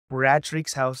We're at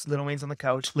Drake's house. Lil Wayne's on the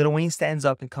couch. Lil Wayne stands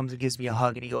up and comes and gives me a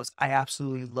hug. And he goes, I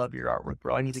absolutely love your artwork,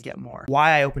 bro. I need to get more.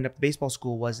 Why I opened up the baseball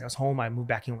school was I was home. I moved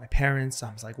back in with my parents.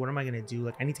 I was like, what am I going to do?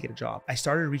 Like, I need to get a job. I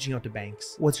started reaching out to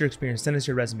banks. What's your experience? Send us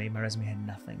your resume. My resume had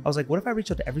nothing. I was like, what if I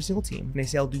reach out to every single team and they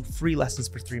say I'll do free lessons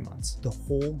for 3 months? The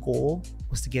whole goal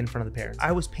was to get in front of the parents.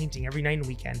 I was painting every night and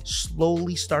weekend,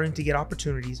 slowly starting to get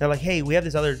opportunities. They're like, hey, we have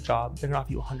this other job. They're going to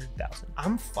offer you $100,000.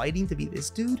 I'm fighting to be this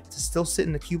dude, to still sit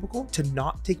in the cubicle, to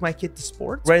not take my kid to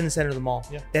sports. Right in the center of the mall.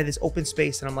 Yeah. They had this open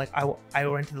space and I'm like, I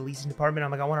went to the leasing department.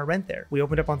 I'm like, I want to rent there. We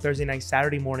opened up on Thursday night.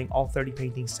 Saturday morning, all 30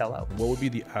 paintings sell out. What would be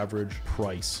the average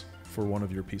price for one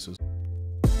of your pieces?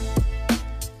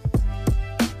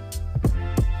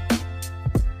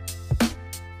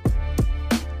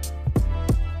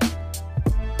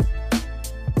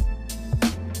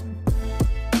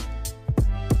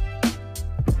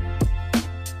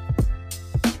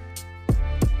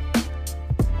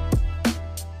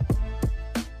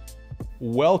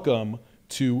 Welcome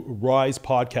to Rise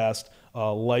Podcast,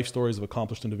 Life Stories of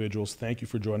Accomplished Individuals. Thank you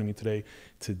for joining me today.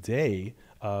 Today,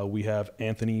 we have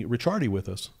Anthony Ricciardi with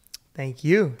us. Thank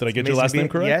you. Did I get your last name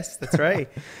correct? Yes, that's right.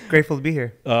 Grateful to be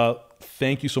here.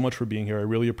 Thank you so much for being here. I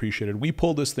really appreciate it. We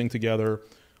pulled this thing together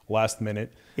last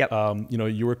minute. Yep.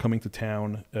 You were coming to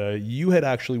town. We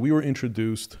were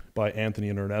introduced by Anthony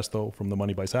and Ernesto from the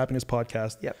Money Buys Happiness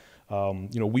podcast. Yep.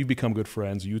 We've become good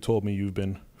friends. You told me you've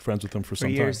been friends with them for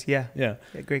some years. time. Yeah.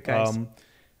 Great guys.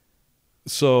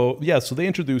 So they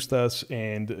introduced us,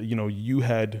 and you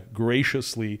had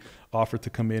graciously offered to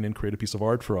come in and create a piece of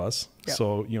art for us. Yep.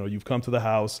 So you've come to the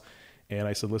house, and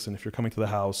I said, listen, if you're coming to the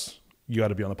house, you got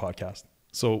to be on the podcast.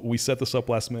 So we set this up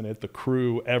last minute, the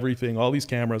crew, everything, all these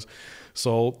cameras.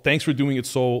 So thanks for doing it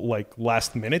so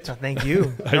last minute. Oh, thank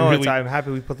you. I'm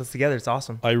happy we put this together. It's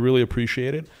awesome. I really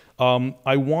appreciate it.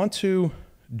 I want to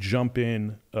jump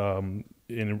in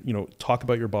and talk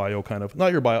about your bio, kind of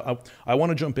not your bio. I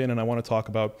want to jump in and I want to talk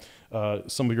about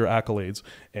some of your accolades,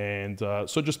 and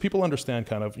so just people understand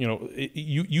kind of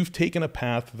you've taken a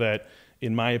path that,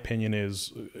 in my opinion,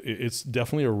 it's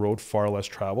definitely a road far less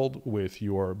traveled, with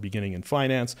your beginning in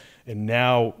finance, and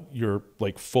now you're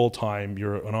like full time.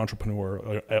 You're an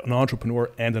entrepreneur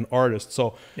and an artist.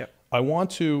 So yep. I want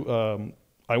to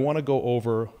go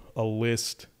over a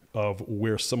list of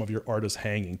where some of your art is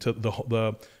hanging, to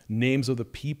the names of the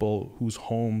people whose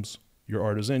homes your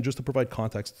art is in, just to provide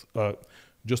context. For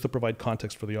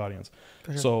the audience.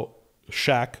 Sure. So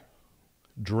Shaq,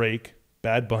 Drake,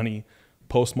 Bad Bunny,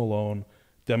 Post Malone,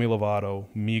 Demi Lovato,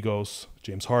 Migos,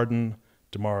 James Harden,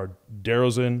 DeMar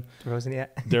DeRozan,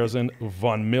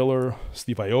 Von Miller,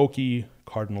 Steve Aoki,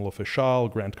 Cardinal Official,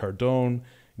 Grant Cardone,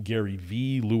 Gary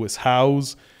V, Lewis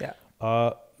Howes. Yeah.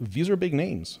 These are big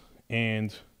names,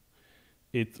 and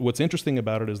what's interesting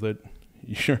about it is that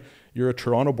you're a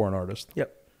Toronto-born artist.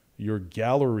 Yep. Your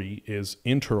gallery is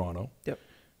in Toronto. Yep.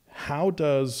 How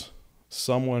does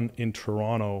someone in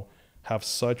Toronto have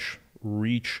such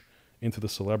reach into the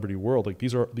celebrity world? Like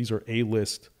these are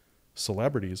A-list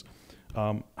celebrities.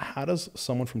 How does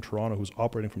someone from Toronto, who's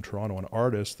operating from Toronto, an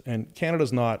artist, and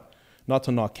Canada's not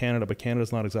to knock Canada, but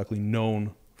Canada's not exactly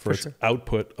known for its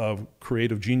output of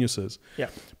creative geniuses. Yeah.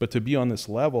 But to be on this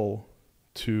level,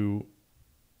 to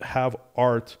have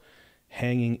art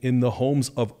hanging in the homes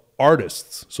of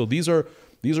artists. So these are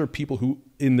people who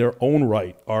in their own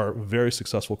right are very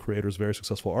successful creators, very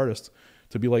successful artists.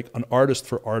 To be like an artist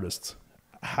for artists.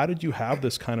 How did you have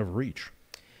this kind of reach?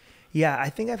 Yeah,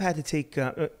 I think I've had to take,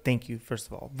 thank you, first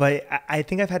of all, but I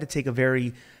think I've had to take a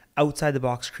very outside the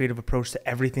box creative approach to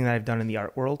everything that I've done in the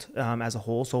art world as a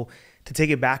whole. So to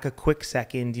take it back a quick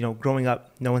second, growing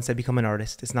up, no one said become an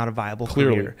artist. It's not a viable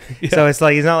career. Yeah. So it's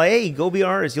not like, hey, go be an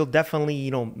artist. You'll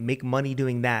definitely, make money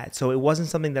doing that. So it wasn't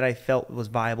something that I felt was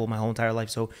viable my whole entire life.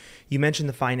 So you mentioned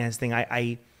the finance thing.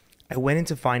 I went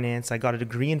into finance. I got a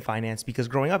degree in finance because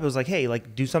growing up, it was like, hey,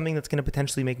 do something that's going to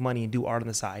potentially make money and do art on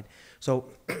the side. So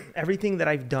everything that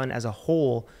I've done as a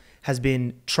whole has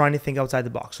been trying to think outside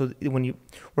the box. So when you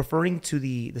referring to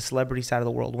the celebrity side of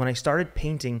the world, when I started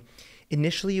painting,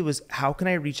 initially it was how can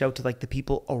I reach out to the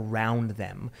people around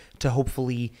them to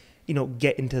hopefully,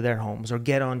 get into their homes or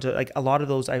get onto a lot of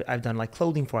those I've done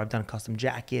clothing for. I've done custom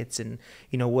jackets and,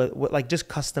 what just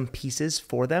custom pieces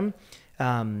for them.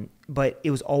 But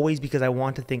it was always because I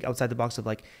want to think outside the box of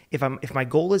if my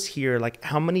goal is here,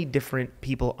 how many different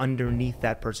people underneath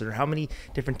that person or how many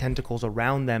different tentacles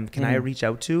around them can I reach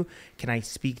out to? Can I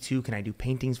speak to? Can I do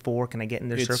paintings for? Can I get in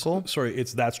their circle? Sorry,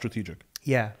 it's that strategic.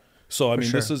 Yeah. So,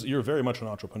 you're very much an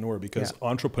entrepreneur because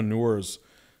entrepreneurs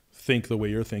think the way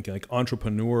you're thinking.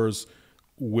 Entrepreneurs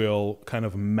will kind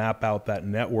of map out that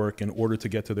network in order to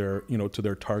get to their, you know, to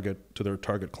their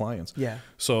target clients. Yeah.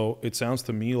 So it sounds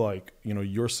to me like, you know,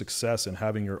 your success in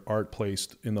having your art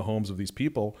placed in the homes of these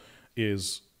people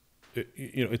is,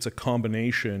 you know, it's a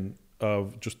combination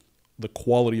of just the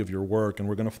quality of your work, and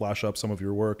we're going to flash up some of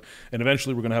your work, and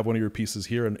eventually we're going to have one of your pieces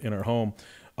here in our home.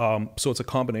 So it's a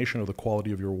combination of the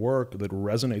quality of your work that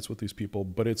resonates with these people,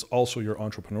 but it's also your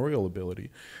entrepreneurial ability.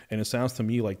 And it sounds to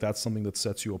me like that's something that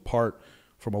sets you apart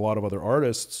from a lot of other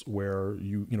artists, where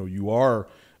you are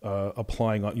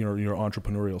applying your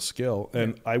entrepreneurial skill.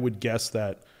 And I would guess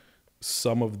that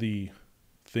some of the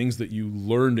things that you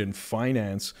learned in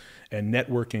finance and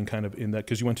networking kind of in that,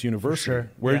 because you went to university.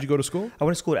 Sure. Where did you go to school? I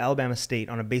went to school at Alabama State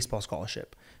on a baseball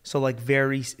scholarship. So like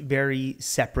very, very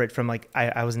separate from like,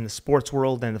 I was in the sports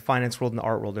world and the finance world and the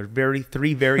art world. They're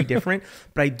three very different,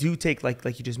 but I do take, like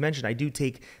you just mentioned, I do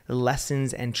take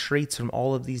lessons and traits from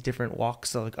all of these different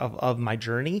walks of my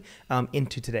journey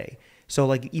into today. So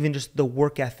like even just the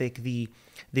work ethic, the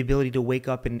ability to wake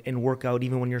up and work out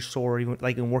even when you're sore, even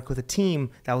like and work with a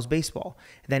team, that was baseball.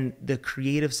 Then the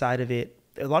creative side of it,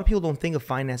 a lot of people don't think of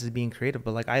finance as being creative,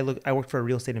 but like I worked for a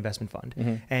real estate investment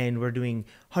fund, and we're doing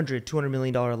 $100-200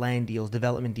 million land deals,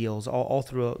 development deals all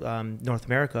throughout North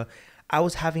America. I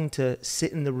was having to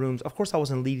sit in the rooms. Of course, I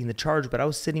wasn't leading the charge, but I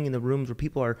was sitting in the rooms where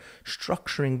people are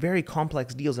structuring very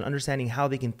complex deals and understanding how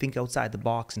they can think outside the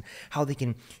box and how they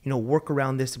can, work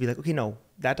around this to be like, okay, no,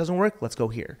 that doesn't work. Let's go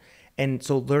here. And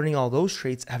so learning all those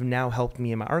traits have now helped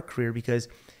me in my art career because,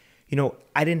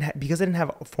 I didn't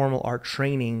have formal art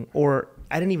training, or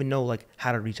I didn't even know like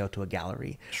how to reach out to a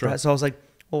gallery. Sure. Right? So I was like,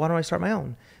 well, why don't I start my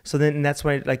own? So then that's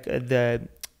when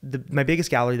my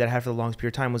biggest gallery that I had for the longest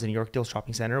period of time was in Yorkdale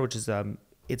Shopping Center, which is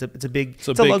it's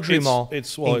a luxury mall in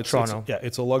Toronto.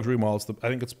 It's a luxury mall. I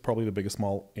think it's probably the biggest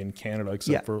mall in Canada,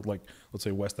 except for like, let's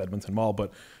say West Edmonton Mall,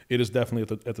 but it is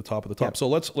definitely at the top of the top. Yeah.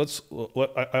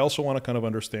 So I also want to kind of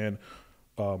understand,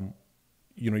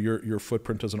 your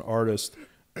footprint as an artist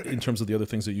in terms of the other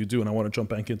things that you do. And I want to jump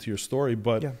back into your story,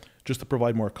 but just to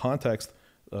provide more context,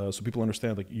 so people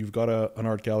understand, like you've got an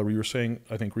art gallery. You were saying,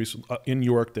 I think, recently in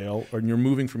Yorkdale, or you're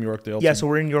moving from Yorkdale. Yeah, so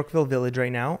we're in Yorkville Village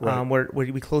right now. Right.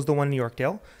 We closed the one in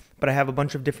Yorkdale, but I have a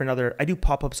bunch of different I do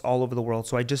pop-ups all over the world.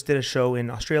 So I just did a show in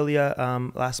Australia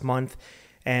last month,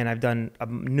 and I've done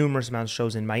numerous amounts of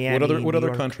shows in Miami. What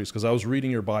other countries? Because I was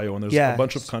reading your bio, and there's a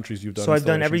bunch of countries you've done. So I've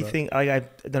done everything. I've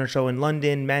done a show in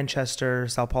London, Manchester,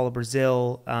 Sao Paulo,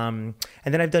 Brazil, and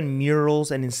then I've done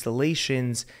murals and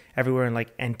installations everywhere in like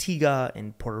Antigua,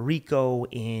 in Puerto Rico,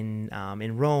 in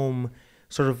Rome,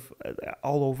 sort of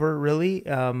all over really.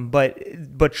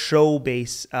 But show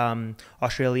base,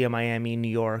 Australia, Miami, New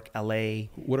York, LA.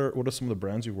 What are some of the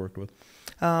brands you've worked with?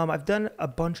 I've done a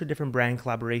bunch of different brand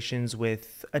collaborations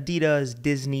with Adidas,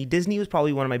 Disney. Disney was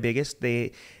probably one of my biggest.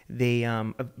 They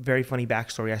a very funny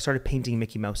backstory. I started painting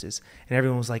Mickey Mouses, and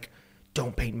everyone was like,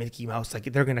 "Don't paint Mickey Mouse. Like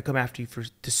they're gonna come after you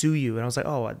to sue you." And I was like,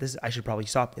 "Oh, I should probably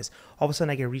stop this." All of a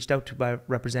sudden, I get reached out to by a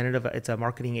representative. It's a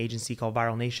marketing agency called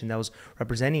Viral Nation that was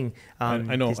representing.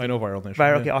 I know Viral Nation.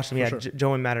 Okay, awesome. Yeah, sure.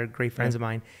 Joe and Matt are great friends of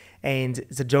mine, and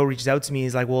so Joe reaches out to me.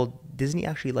 He's like, "Well, Disney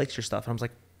actually likes your stuff." And I was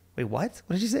like, wait, what?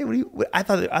 What did you say? I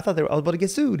thought I was about to get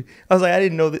sued. I was like, I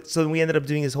didn't know that. So we ended up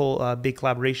doing this whole big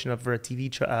collaboration for a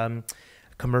TV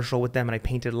commercial with them, and I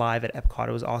painted live at Epcot.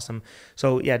 It was awesome.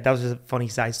 So yeah, that was just a funny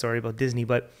side story about Disney.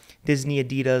 But Disney,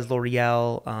 Adidas,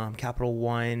 L'Oreal, Capital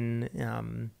One,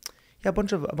 a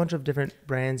bunch of different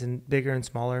brands, and bigger and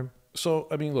smaller. So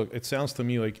I mean, look, it sounds to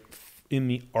me like in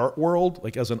the art world,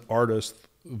 like as an artist,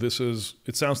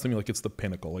 it sounds to me like it's the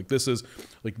pinnacle. Like this is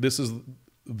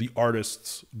the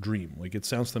artist's dream. Like it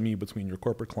sounds to me, between your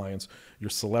corporate clients,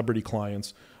 your celebrity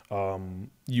clients,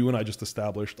 you and I just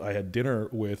established, I had dinner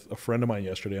with a friend of mine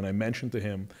yesterday, and I mentioned to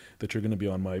him that you're going to be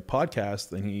on my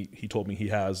podcast, and he told me he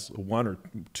has one or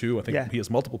two, I think he has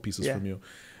multiple pieces from you.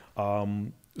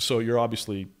 So you're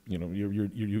obviously,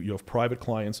 you have private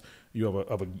clients, you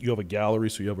have a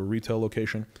gallery, so you have a retail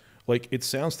location. Like it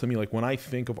sounds to me like when I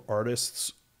think of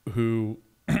artists who,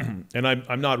 and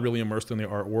I'm not really immersed in the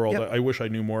art world. Yep. I wish I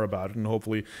knew more about it, and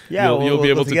hopefully you'll be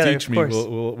able to teach me.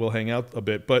 We'll hang out a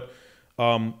bit. But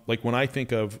like when I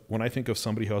think of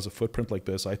somebody who has a footprint like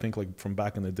this, I think like from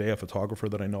back in the day, a photographer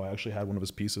that I know, I actually had one of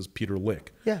his pieces, Peter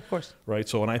Lick. Yeah, of course. Right.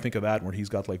 So when I think of that, where he's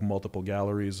got like multiple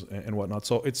galleries and whatnot,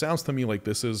 so it sounds to me like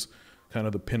this is kind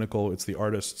of the pinnacle. It's the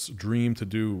artist's dream to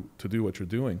do what you're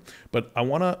doing. But I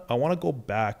wanna go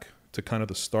back to kind of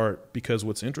the start, because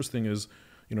what's interesting is,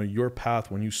 your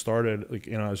path when you started, like,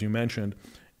 as you mentioned,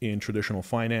 in traditional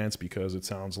finance because it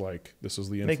sounds like this is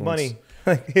the influence. Make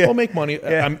money. Yeah. Well, make money.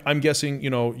 Yeah. I'm guessing,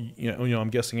 I'm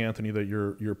guessing, Anthony, that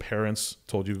your parents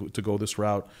told you to go this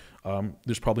route.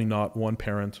 There's probably not one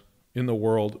parent in the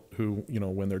world who,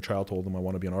 when their child told them, I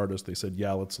want to be an artist, they said,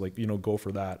 yeah, let's go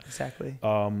for that. Exactly.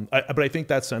 But I think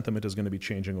that sentiment is going to be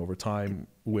changing over time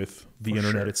with the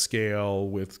internet at scale,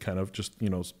 with kind of just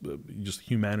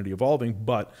humanity evolving.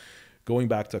 But going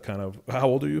back to kind of, how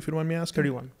old are you, if you don't mind me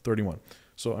asking? 31.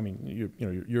 So, I mean,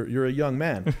 you're a young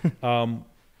man.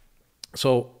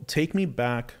 So take me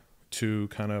back to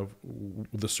kind of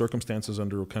the circumstances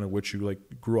under kind of which you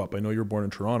grew up. I know you're born in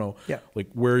Toronto. Yeah.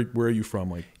 Where are you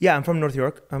from? Yeah, I'm from North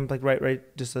York. I'm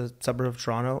right, just a suburb of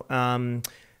Toronto.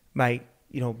 My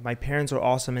parents are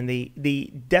awesome, and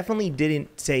they definitely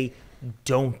didn't say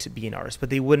don't be an artist,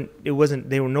 but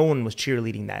no one was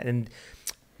cheerleading that. And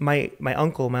my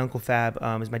uncle Fab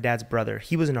is my dad's brother.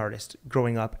 He was an artist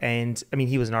growing up, and I mean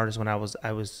he was an artist when I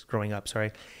was growing up.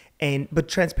 Sorry, but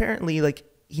transparently,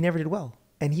 he never did well.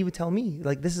 And he would tell me,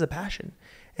 this is a passion.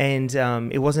 And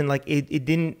it wasn't it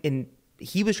didn't, and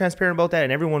he was transparent about that,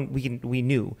 and everyone we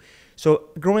knew. So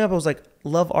growing up, I was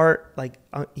love art.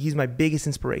 He's my biggest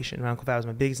inspiration. My Uncle Fab was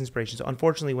my biggest inspiration. So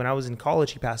unfortunately, when I was in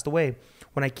college, he passed away.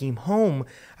 When I came home,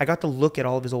 I got to look at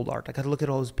all of his old art. I got to look at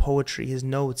all his poetry, his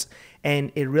notes,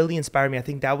 and it really inspired me. I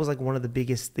think that was one of the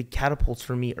biggest catapults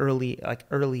for me early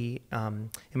in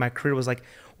my career was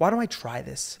why don't I try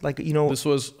this? This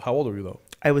was, how old were you though?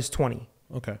 I was 20.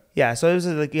 Okay. Yeah. So it was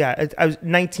I was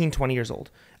 19, 20 years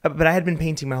old, but I had been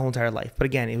painting my whole entire life. But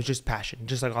again, it was just passion,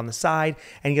 just on the side.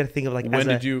 And you got to think of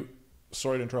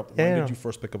sorry to interrupt. When did you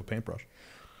first pick up a paintbrush?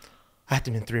 I had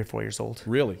to have been 3 or 4 years old.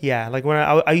 Really? Yeah. When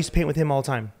I used to paint with him all the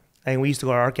time. And we used to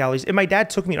go to art galleries. And my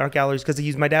dad took me to art galleries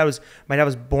because my dad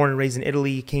was born and raised in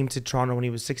Italy, came to Toronto when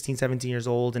he was 16, 17 years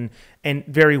old, and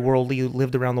very worldly,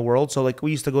 lived around the world. So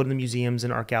we used to go to the museums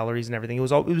and art galleries and everything. It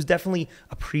was definitely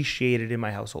appreciated in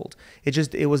my household.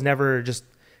 It was never just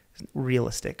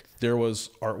realistic. There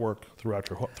was artwork throughout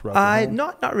your home?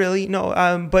 Not really,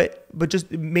 no. But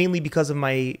just mainly because of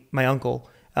my uncle.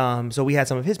 So we had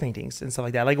some of his paintings and stuff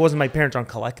like that. It wasn't my parents aren't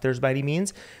collectors by any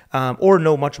means, or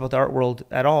know much about the art world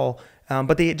at all.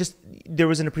 But there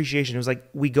was an appreciation. It was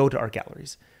we go to art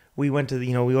galleries. We went to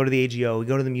we go to the AGO, we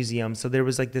go to the museum. So there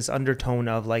was this undertone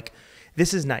of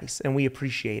this is nice and we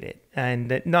appreciate it.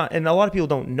 And a lot of people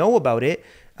don't know about it.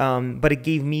 But it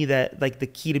gave me that, the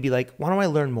key to be why don't I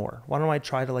learn more? Why don't I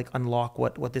try to unlock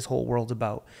what this whole world's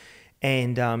about?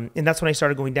 And that's when I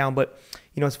started going down. But,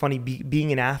 it's funny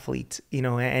being an athlete,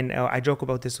 and I joke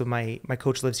about this with my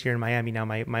coach lives here in Miami now,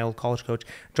 my old college coach,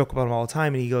 joke about him all the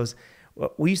time. And he goes,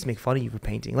 well, we used to make fun of you for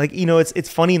painting. It's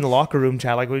funny in the locker room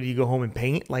chat. What do you go home and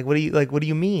paint? What do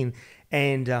you mean?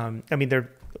 And, I mean,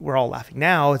 we're all laughing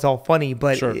now. It's all funny.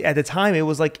 But sure. At the time it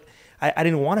was I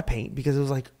didn't want to paint because it was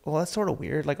well, that's sort of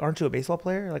weird. Aren't you a baseball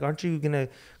player? Aren't you going to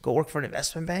go work for an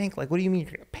investment bank? What do you mean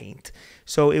you're going to paint?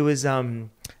 So it was, I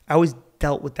always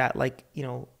dealt with that,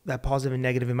 that positive and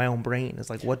negative in my own brain. It's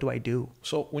what do I do?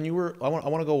 So when you were, I want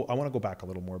to go back a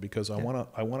little more because I want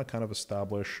to kind of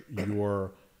establish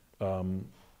your,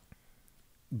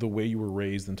 the way you were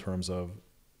raised in terms of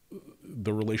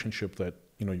the relationship that,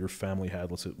 your family had,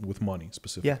 let's say, with money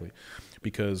specifically. Yeah.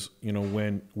 Because,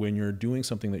 when you're doing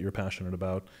something that you're passionate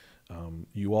about,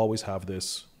 you always have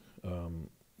this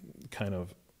kind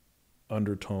of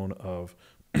undertone of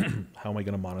how am I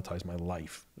going to monetize my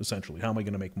life, essentially? How am I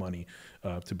going to make money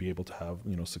to be able to have,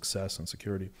 success and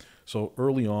security? So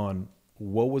early on,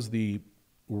 what was the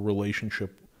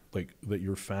relationship that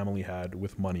your family had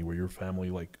with money? Were your family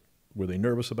were they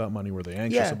nervous about money? Were they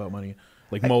anxious about money?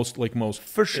 Most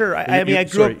for sure. I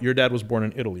grew up. Your dad was born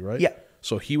in Italy, right? Yeah.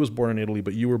 So he was born in Italy,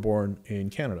 but you were born in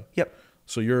Canada. Yep.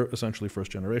 So you're essentially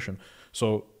first generation.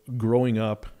 So growing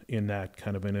up in that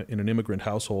kind of in an immigrant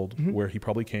household where he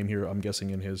probably came here, I'm guessing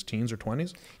in his teens or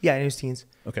 20s. Yeah, in his teens.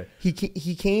 Okay.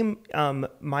 He came.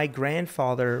 My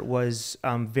grandfather was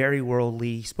very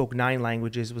worldly, spoke 9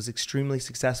 languages, was extremely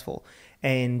successful,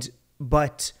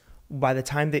 but by the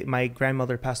time that my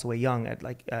grandmother passed away young at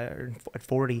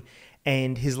 40,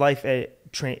 and his life it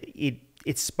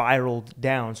spiraled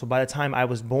down. So by the time I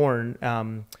was born,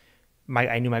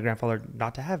 I knew my grandfather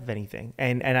not to have anything,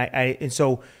 and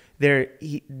so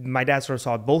my dad sort of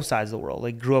saw both sides of the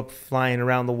world. Grew up flying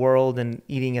around the world and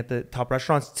eating at the top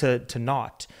restaurants to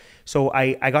not. So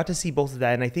I got to see both of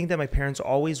that, and I think that my parents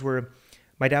always were.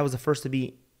 My dad was the first to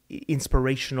be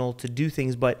inspirational to do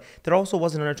things, but there also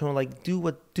was an undertone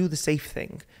do the safe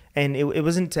thing, and it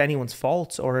wasn't to anyone's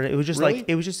fault, or it was just really?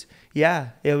 It was just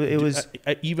it was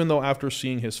even though after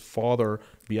seeing his father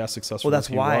be as successful that's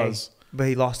as he why was, but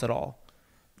he lost it all.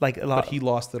 Like a lot. But he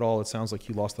lost it all. It sounds like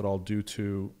he lost it all due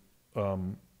to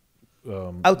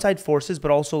outside forces,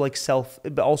 but also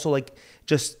like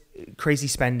just crazy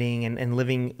spending and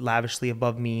living lavishly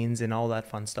above means and all that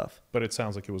fun stuff. But it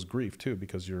sounds like it was grief too,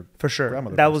 because your for sure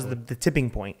grandmother that was the tipping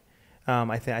point.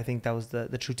 I think that was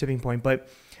the true tipping point. But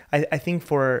I think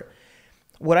for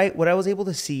what I was able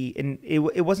to see, and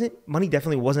it wasn't, money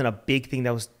definitely wasn't a big thing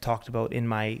that was talked about in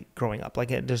my growing up.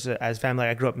 Like as family,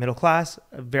 I grew up middle class,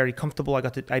 very comfortable. I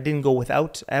didn't go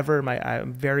without ever.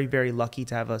 I'm very, very lucky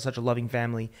to have such a loving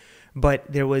family. But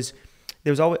there was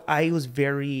always, I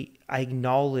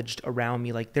acknowledged around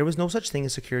me, like there was no such thing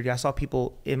as security. I saw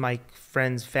people in my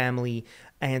friends, family,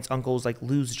 aunts, uncles, like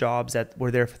lose jobs that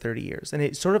were there for 30 years. And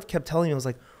it sort of kept telling me, I was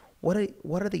like, what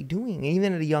are they doing? And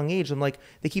even at a young age, I'm like,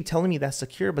 they keep telling me that's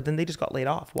secure, but then they just got laid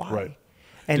off. Why? Right.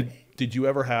 And did you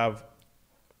ever have,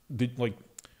 when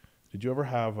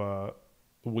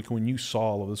you saw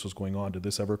all of this was going on, did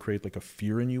this ever create like a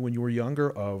fear in you when you were younger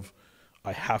of,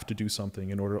 I have to do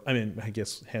something in order, I mean, I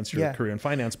guess hence your career in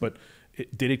finance, but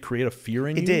did it create a fear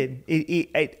in you? It did.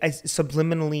 I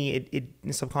subliminally,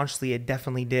 subconsciously, it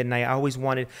definitely did. And I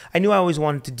knew I always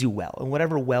wanted to do well, and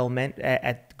whatever well meant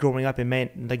at growing up, it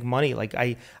meant like money. Like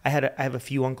I have a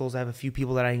few uncles, I have a few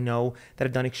people that I know that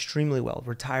have done extremely well,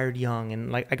 retired young,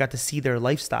 and like I got to see their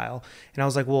lifestyle, and I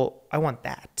was like, well, I want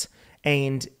that.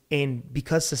 And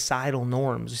because societal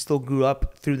norms, we still grew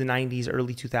up through the 90s,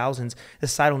 early 2000s, the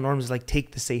societal norms is like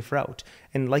take the safe route.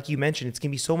 And like you mentioned, it's going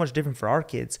to be so much different for our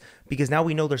kids because now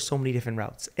we know there's so many different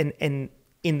routes. And in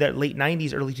the late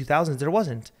 90s, early 2000s, there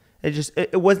wasn't.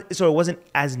 It wasn't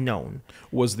as known.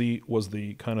 Was the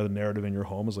kind of the narrative in your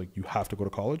home is like, you have to go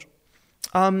to college?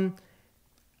 I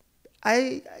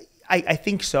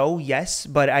think so, yes.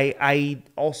 But I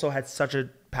also had such a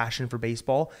passion for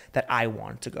baseball that I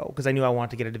wanted to go because I knew I wanted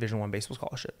to get a Division I baseball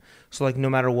scholarship. So like no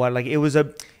matter what, like it was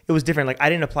different. Like I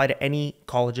didn't apply to any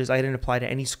colleges, I didn't apply to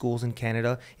any schools in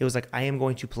Canada. It was like I am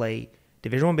going to play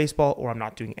Division I baseball or I'm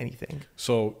not doing anything.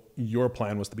 So your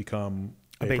plan was to become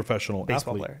a professional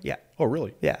baseball athlete. player. Yeah. Oh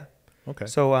really? Yeah. Okay.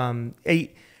 So and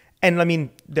I mean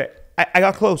I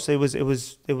got close. It was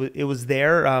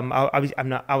there. I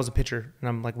was a pitcher, and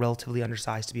I'm like relatively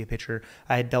undersized to be a pitcher.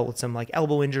 I had dealt with some like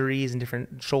elbow injuries and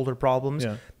different shoulder problems.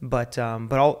 Yeah. But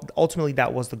ultimately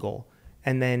that was the goal.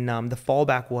 And then the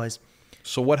fallback was.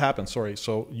 So what happened? Sorry.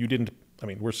 So you didn't. I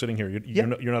mean, we're sitting here.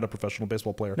 You're not a professional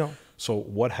baseball player. No. So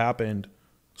what happened?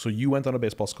 So you went on a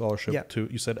baseball scholarship to,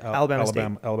 you said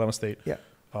Alabama State. Yeah.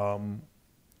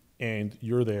 And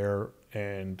you're there.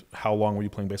 And how long were you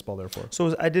playing baseball there for?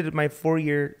 So I did my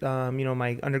 4-year,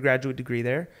 my undergraduate degree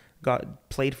there.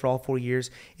 Played for all 4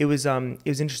 years. It was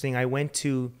interesting. I went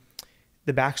to,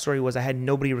 the backstory was I had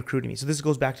nobody recruiting me. So this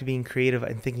goes back to being creative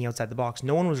and thinking outside the box.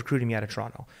 No one was recruiting me out of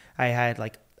Toronto.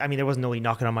 There wasn't nobody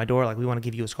knocking on my door like, we want to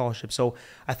give you a scholarship. So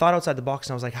I thought outside the box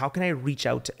and I was like, how can I reach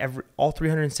out to all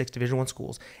 306 Division I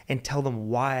schools and tell them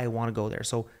why I want to go there?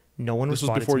 So no one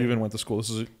responded. This was before you even went to school.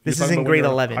 This is in grade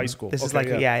 11. High school. This is like,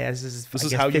 this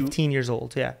is how 15 years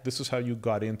old. Yeah. This is how you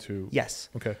got into. Yes.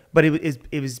 Okay. But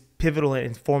it was pivotal and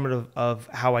informative of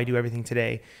how I do everything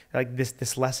today. Like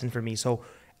this lesson for me. So,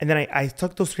 and then I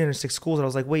took those 306 schools and I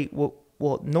was like, wait, well,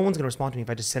 no one's going to respond to me if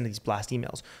I just send these blast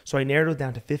emails. So I narrowed it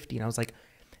down to 50 and I was like,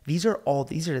 these are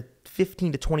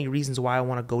 15 to 20 reasons why I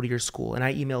want to go to your school. And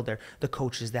I emailed the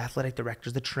coaches, the athletic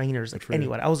directors, the trainers, like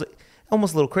anyone. I was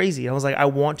almost a little crazy. I was like, I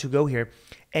want to go here.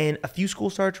 And a few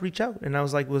schools started to reach out. And I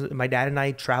was like, my dad and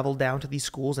I traveled down to these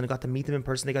schools and I got to meet them in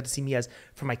person. They got to see me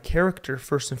for my character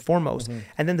first and foremost. Mm-hmm.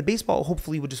 And then the baseball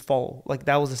hopefully would just follow. Like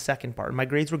that was the second part. My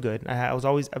grades were good. I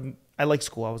liked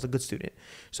school. I was a good student.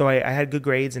 So I had good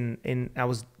grades and I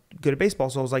was good at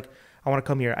baseball. So I was like, I want to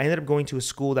come here. I ended up going to a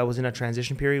school that was in a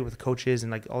transition period with coaches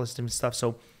and like all this different stuff.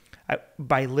 So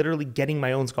by literally getting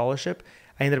my own scholarship,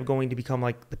 I ended up going to become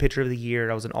like the pitcher of the year.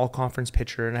 I was an all-conference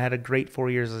pitcher, and I had a great 4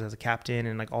 years as a captain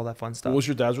and like all that fun stuff. What was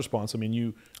your dad's response? I mean,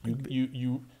 you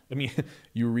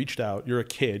reached out. You're a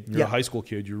kid. You're a high school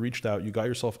kid. You reached out. You got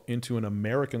yourself into an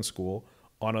American school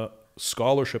on a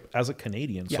scholarship as a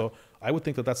Canadian. Yeah. So I would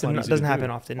think that's not easy. It doesn't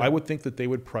happen often. No. I would think that they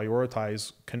would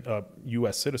prioritize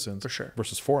U.S. citizens for sure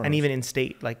versus foreigners, and even in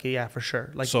state, for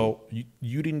sure. Like so,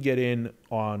 you didn't get in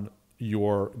on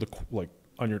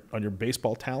on your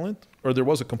baseball talent, or there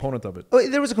was a component of it? Oh,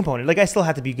 there was a component. Like I still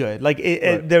had to be good. Like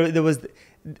there was,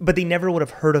 but they never would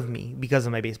have heard of me because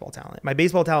of my baseball talent. My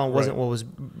baseball talent wasn't what was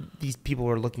these people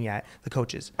were looking at, the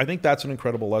coaches. I think that's an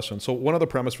incredible lesson. So one of the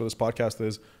premise for this podcast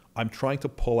is I'm trying to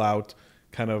pull out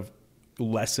kind of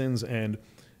lessons, and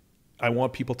I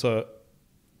want people to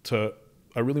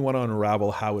I really want to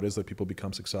unravel how it is that people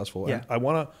become successful. Yeah.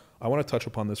 And I I want to touch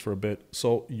upon this for a bit.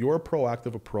 So your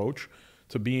proactive approach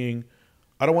to being,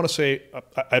 I don't want to say,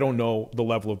 I don't know the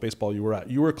level of baseball you were at.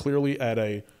 You were clearly at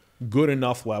a good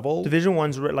enough level. Division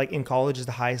I's like in college is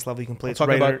the highest level you can play. It's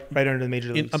right under the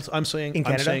major leagues. I'm saying in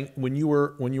Canada? I'm saying when you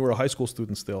were a high school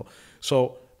student still.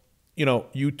 So,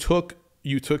 you took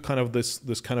kind of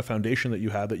this kind of foundation that you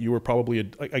had, that you were probably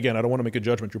again, I don't want to make a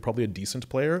judgment. You're probably a decent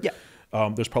player. Yeah.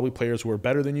 There's probably players who are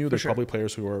better than you. There's sure. probably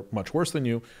players who are much worse than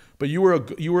you. But you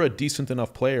were a decent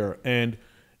enough player, and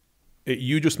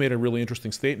you just made a really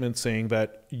interesting statement saying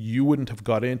that you wouldn't have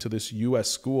got into this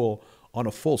U.S. school on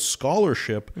a full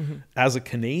scholarship. As a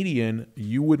Canadian,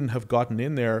 you wouldn't have gotten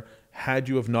in there had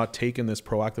you have not taken this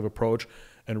proactive approach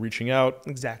and reaching out.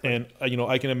 Exactly. And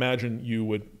I can imagine you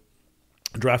would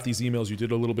draft these emails. You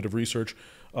did a little bit of research,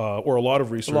 or a lot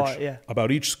of research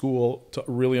about each school to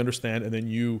really understand, and then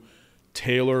you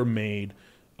tailor-made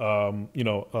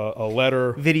a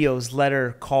letter, videos,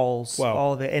 letter, calls, wow.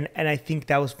 all of it. And I think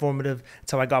that was formative.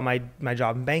 That's how I got my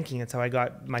job in banking. That's how I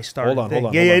got my start. Hold on.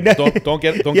 No. Don't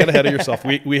get ahead of yourself.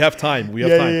 We have time. We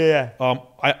have time. Yeah.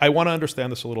 I want to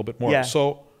understand this a little bit more. Yeah.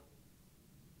 So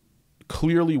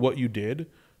clearly what you did,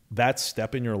 that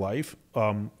step in your life,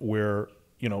 where,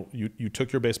 you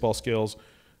took your baseball skills,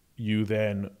 you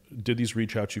then did these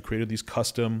reach outs, you created these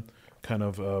custom kind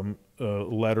of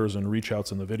letters and reach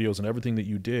outs and the videos and everything that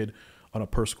you did on a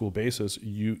per school basis.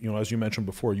 As you mentioned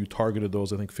before, you targeted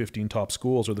those, I think, 15 top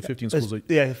schools, or the 15 schools.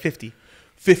 50.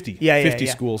 50. Yeah, 50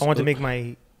 yeah. schools. I want to make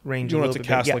my range. You want to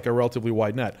cast like a relatively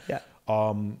wide net. Yeah.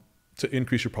 To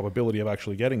increase your probability of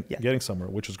actually getting somewhere,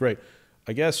 which is great.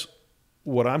 I guess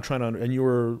what I'm trying to, and you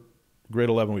were grade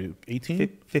 11, were you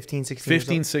 18? 15, 16.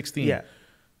 15, 16. Yeah.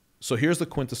 So here's the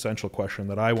quintessential question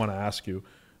that I want to ask you,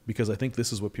 because I think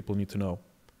this is what people need to know.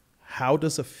 How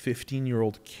does a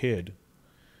 15-year-old kid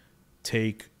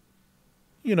take,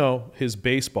 his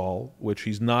baseball, which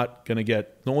he's not going to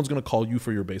get, no one's going to call you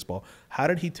for your baseball. How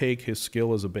did he take his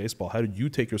skill as a baseball? How did you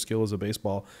take your skill as a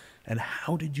baseball? And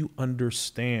how did you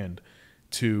understand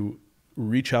to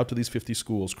reach out to these 50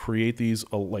 schools, create these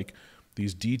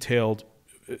these detailed,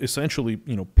 essentially,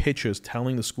 pitches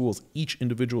telling the schools, each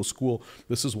individual school,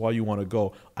 this is why you want to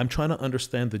go. I'm trying to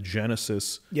understand the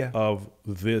genesis of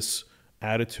this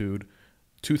attitude.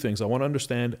 Two things. I want to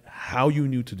understand how you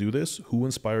knew to do this, who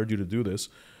inspired you to do this,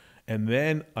 and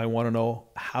then I want to know,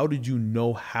 how did you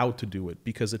know how to do it?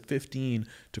 Because at 15,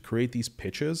 to create these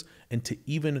pitches and to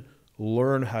even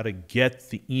learn how to get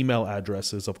the email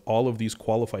addresses of all of these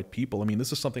qualified people. I mean,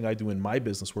 this is something I do in my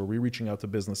business, where we're reaching out to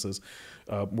businesses,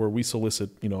 where we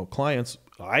solicit, clients.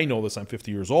 I know this. I'm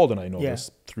 50 years old, and I know this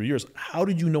 3 years. How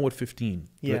did you know at 15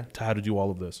 to how to do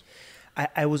all of this?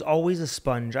 I was always a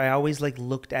sponge. I always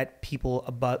looked at people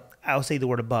above. I'll say the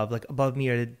word above, above me,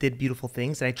 or that did beautiful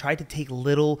things, and I tried to take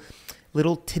little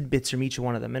tidbits from each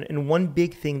one of them. And one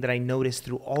big thing that I noticed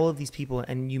through all of these people,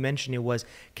 and you mentioned it, was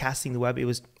casting the web.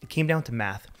 It came down to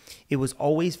math. It was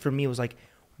always, for me, it was like,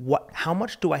 how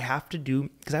much do I have to do?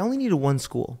 Because I only needed one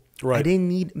school. Right. I didn't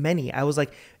need many. I was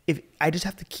like, if I just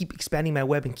have to keep expanding my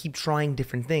web and keep trying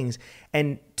different things.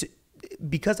 And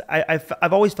because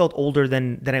I've always felt older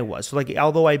than I was. So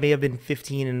although I may have been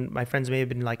 15 and my friends may have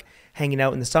been hanging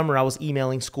out in the summer, I was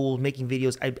emailing schools, making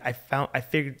videos.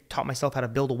 Taught myself how to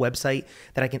build a website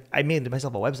I made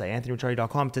myself a website,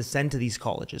 anthonyricciardi.com, to send to these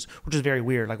colleges, which is very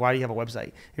weird. Why do you have a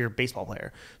website? You're a baseball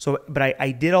player. But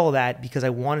I did all that because I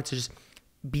wanted to just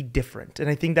be different. And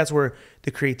I think that's where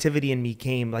the creativity in me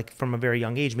came, from a very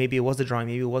young age. Maybe it was the drawing,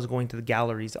 maybe it was going to the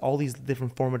galleries, all these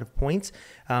different formative points.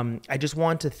 I just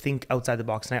wanted to think outside the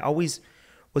box. And I always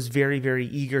was very, very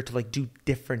eager to do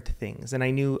different things. And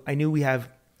I knew we have,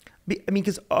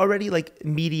 because already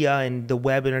media and the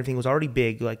web and everything was already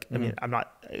big. I'm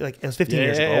not, it was 15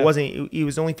 years ago. It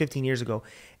was only 15 years ago.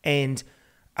 And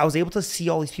I was able to see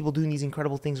all these people doing these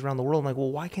incredible things around the world. I'm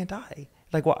well, why can't I?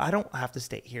 I don't have to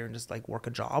stay here and just work a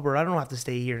job, or I don't have to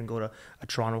stay here and go to a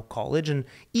Toronto college. And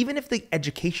even if the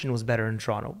education was better in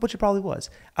Toronto, which it probably was,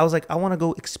 I was I want to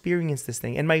go experience this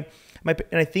thing. And and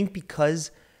I think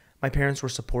because my parents were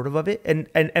supportive of it, and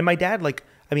my dad,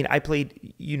 I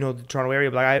played, the Toronto area,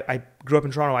 but I grew up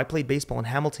in Toronto. I played baseball in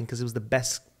Hamilton because it was the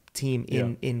best team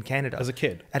in Canada as a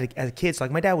kid. As a kid, so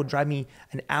my dad would drive me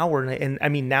an hour, and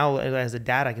now as a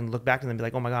dad, I can look back and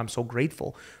be oh my God, I'm so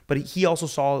grateful. But he also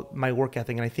saw my work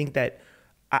ethic, and I think that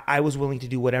I was willing to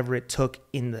do whatever it took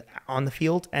on the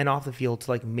field and off the field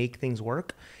to make things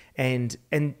work, and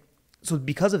so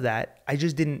because of that,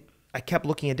 I kept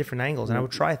looking at different angles, and I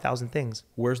would try 1,000 things.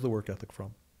 Where's the work ethic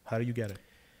from? How do you get it?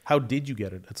 How did you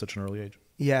get it at such an early age?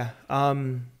 Yeah,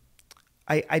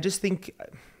 I just think.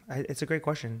 It's a great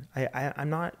question. I'm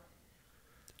not.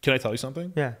 Can I tell you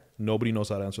something? Yeah. Nobody knows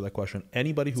how to answer that question.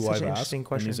 Anybody who I've asked in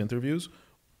these interviews,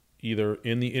 either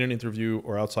in an interview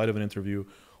or outside of an interview,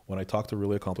 when I talk to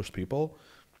really accomplished people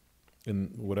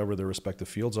in whatever their respective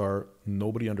fields are,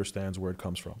 nobody understands where it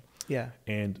comes from. Yeah.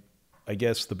 And I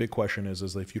guess the big question is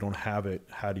if you don't have it,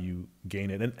 how do you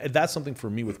gain it? And that's something for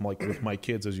me with my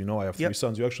kids. As you know, I have 3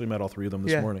 sons. You actually met all 3 of them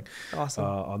this morning. Awesome.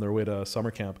 On their way to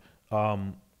summer camp.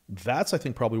 That's, I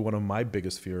think, probably one of my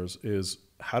biggest fears is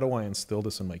how do I instill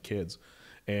this in my kids?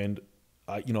 And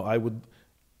I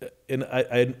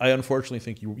unfortunately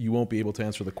think you won't be able to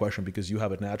answer the question because you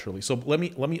have it naturally. So I'm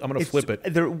going to flip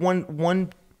it. One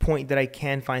point that I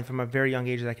can find from a very young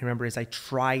age that I can remember is I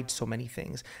tried so many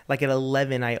things. Like at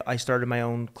 11, I started my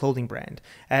own clothing brand.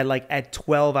 At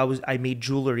 12, I made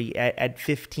jewelry. At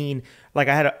 15, like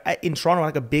I had in Toronto,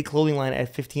 like a big clothing line.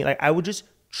 At 15, like I would just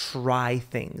try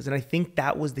things. And I think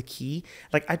that was the key.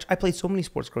 Like I played so many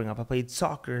sports growing up. I played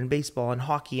soccer and baseball and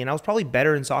hockey, and I was probably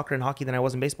better in soccer and hockey than I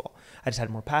was in baseball. I just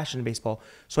had more passion in baseball.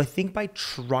 So I think by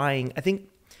trying, I think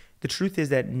the truth is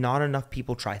that not enough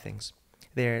people try things.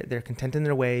 They're content in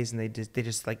their ways, and they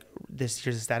just like, this,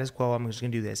 here's the status quo, I'm just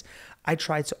gonna do this. I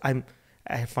tried, so I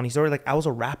have a funny story. Like I was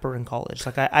a rapper in college.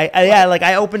 Like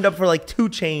I opened up for like 2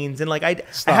 Chainz, and like I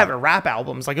have a rap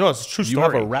albums. Like, it's a true story.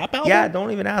 You have a rap album? Yeah,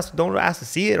 don't ask to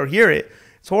see it or hear it.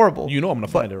 It's horrible. You know I'm gonna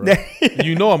find it, right?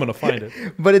 You know I'm gonna find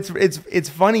it. But it's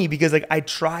funny because like I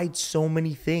tried so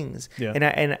many things. Yeah.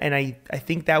 And I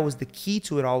think that was the key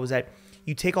to it all, was that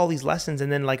you take all these lessons, and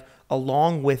then like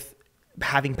along with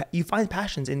you find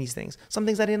passions in these things. Some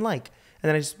things I didn't like, and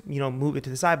then I just move it to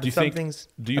the side. But some things.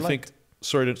 Do you think?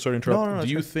 Sorry to interrupt. No,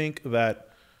 do you think that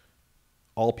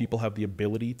all people have the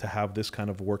ability to have this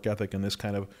kind of work ethic and this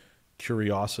kind of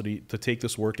curiosity, to take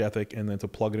this work ethic and then to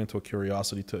plug it into a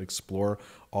curiosity to explore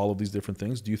all of these different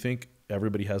things? Do you think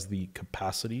everybody has the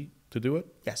capacity to do it?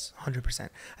 Yes, 100%.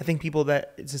 I think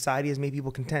society has made people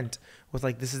content with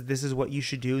like, this is what you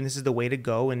should do, and this is the way to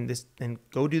go, and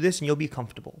go do this, and you'll be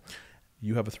comfortable.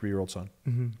 You have a 3-year-old son.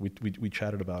 Mm-hmm. We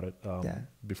chatted about it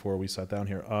before we sat down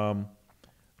here.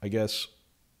 I guess,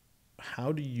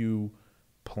 how do you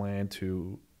plan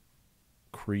to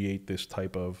create this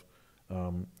type of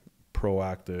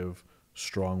proactive,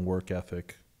 strong work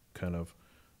ethic kind of,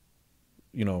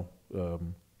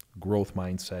 growth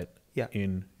mindset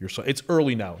in your son? It's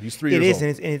early now. He's 3 years old. It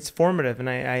is, and it's formative. And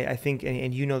I think,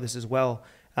 and you know this as well,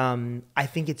 I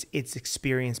think it's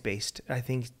experience based. I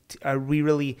think I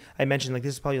mentioned, like,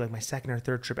 this is probably like my 2nd or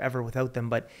 3rd trip ever without them,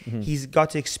 but he's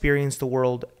got to experience the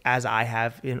world as I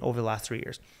have over the last 3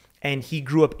 years. And he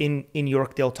grew up in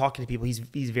Yorkdale talking to people.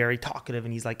 He's very talkative,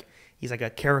 and he's like a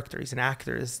character. He's an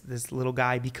actor, this little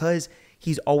guy, because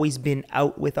he's always been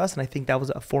out with us. And I think that was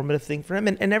a formative thing for him.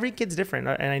 And every kid's different.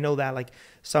 And I know that, like,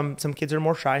 some kids are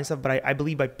more shy and stuff, but I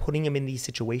believe by putting him in these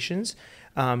situations,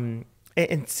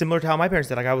 and similar to how my parents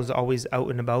did, like I was always out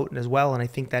and about as well. And I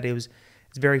think that it's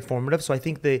very formative. So I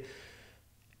think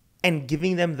and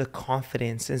giving them the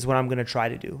confidence is what I'm going to try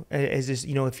to do. Is just,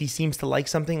 if he seems to like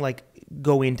something, like,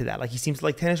 go into that. Like, he seems to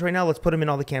like tennis right now, let's put him in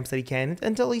all the camps that he can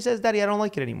until he says, Daddy, I don't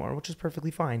like it anymore, which is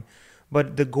perfectly fine.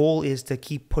 But the goal is to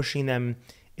keep pushing them.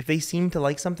 If they seem to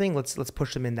like something, let's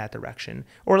push them in that direction,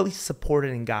 or at least support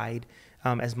it and guide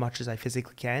as much as I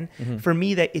physically can. Mm-hmm. For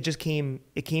me, that it came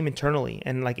internally,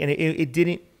 and like, and it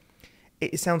didn't.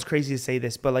 It sounds crazy to say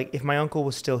this, but like, if my uncle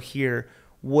was still here,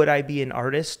 would I be an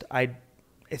artist?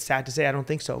 It's sad to say, I don't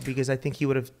think so, because I think he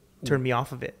would have turned me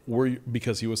off of it.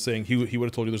 Because he was saying he would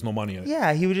have told you there's no money in it.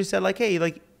 Yeah, he would just said, like, hey,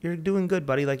 like, you're doing good,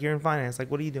 buddy. Like, you're in finance. Like,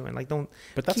 what are you doing? Like, don't.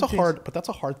 But that's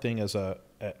a hard thing as a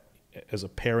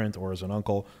parent or as an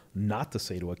uncle not to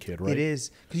say to a kid, right? It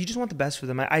is, because you just want the best for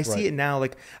them. I see it now.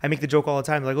 Like, I make the joke all the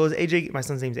time. Like, is AJ? My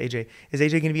son's name's AJ. Is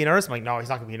AJ going to be an artist? I'm like, no, he's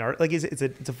not going to be an artist. Like,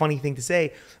 it's a funny thing to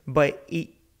say, but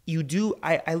you do.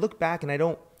 I look back and I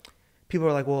don't. People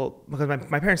are like, well, because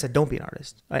my parents said don't be an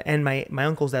artist, and my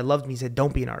uncles that loved me said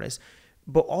don't be an artist.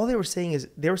 But all they were saying is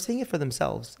they were saying it for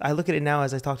themselves. I look at it now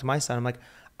as I talk to my son. I'm like,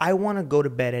 I want to go to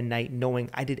bed at night knowing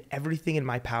I did everything in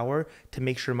my power to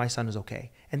make sure my son is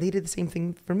okay. And they did the same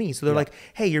thing for me. So they're like,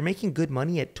 hey, you're making good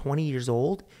money at 20 years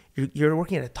old. You're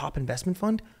working at a top investment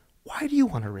fund. Why do you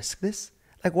want to risk this?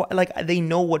 Like, what? Like, they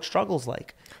know what struggle's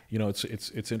like.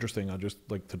 It's interesting. I just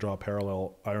like to draw a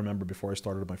parallel. I remember before I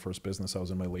started my first business, I was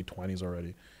in my late 20s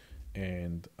already,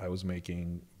 and I was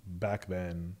making back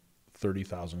then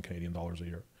 30,000 Canadian dollars a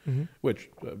year,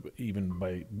 which even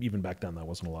back then that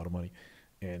wasn't a lot of money.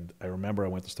 And I remember I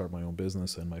went to start my own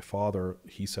business, and my father,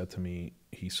 he said to me,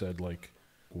 like,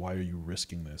 why are you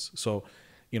risking this? So,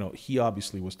 he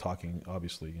obviously was talking,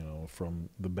 from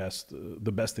the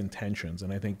best intentions.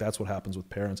 And I think that's what happens with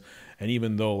parents. And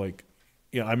even though, like,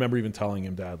 you know, I remember even telling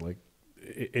him, Dad, like,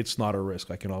 it's not a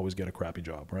risk. I can always get a crappy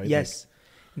job, right? Yes.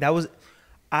 That was,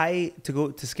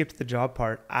 to skip to the job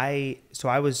part, so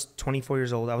I was 24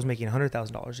 years old. I was making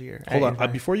 $100,000 a year. Hold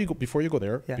on. Before you go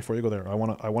there, I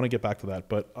want to get back to that,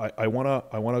 but I want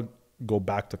to go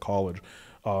back to college.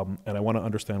 And I want to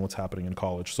understand what's happening in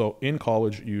college. So in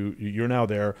college, you're now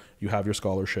there, you have your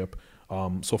scholarship.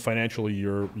 So financially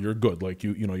you're good. Like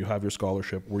you have your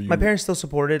scholarship. My parents still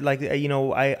supported, like, you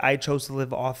know, I chose to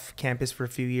live off campus for a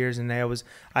few years, and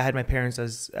I had my parents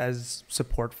as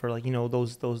support for, like, you know,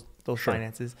 those sure.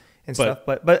 finances and stuff.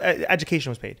 But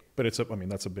education was paid. But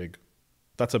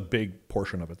that's a big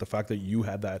portion of it. The fact that you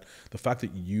had that, the fact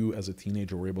that you as a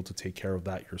teenager were able to take care of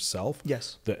that yourself.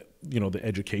 Yes. The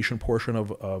education portion of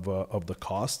the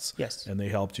costs. Yes. And they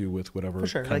helped you with whatever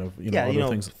sure. kind like, of other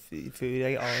things.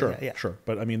 Food, Sure.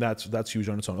 But I mean that's huge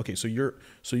on its own. Okay, so you're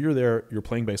there, you're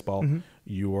playing baseball, and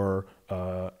you're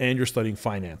studying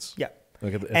finance. Yeah.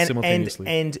 Like simultaneously.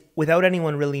 And without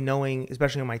anyone really knowing,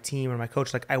 especially on my team or my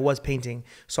coach, like, I was painting.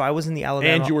 So I was in the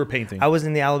Alabama. And you were painting. I was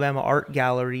in the Alabama art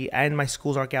gallery, and my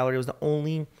school's art gallery was the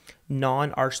only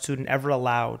non-art student ever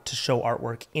allowed to show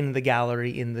artwork in the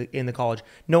gallery in the college.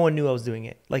 No one knew I was doing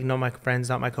it. Like, none of my friends,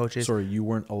 not my coaches. Sorry, you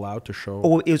weren't allowed to show.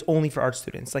 Oh, it was only for art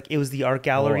students. Like, it was the art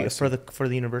gallery for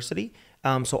the university.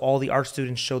 So all the art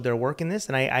students showed their work in this,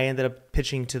 and I ended up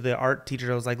pitching to the art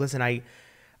teacher. I was like, listen,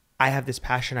 I have this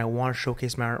passion. I want to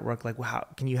showcase my artwork. Like, how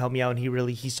can you help me out? And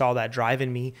he saw that drive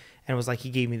in me, and was like,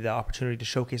 he gave me the opportunity to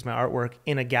showcase my artwork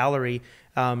in a gallery.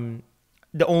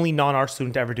 The only non-art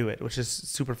student to ever do it, which is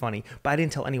super funny. But I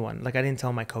didn't tell anyone. Like, I didn't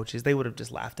tell my coaches. They would have just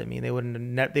laughed at me. They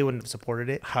wouldn't have supported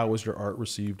it. How was your art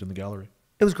received in the gallery?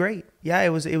 It was great. Yeah, it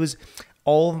was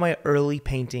all of my early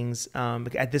paintings.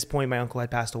 At this point, my uncle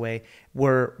had passed away.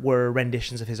 Were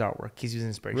renditions of his artwork. He was an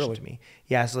inspiration to me.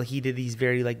 Yeah, so, like, he did these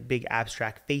very, like, big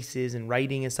abstract faces and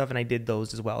writing and stuff, and I did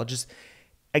those as well. Just,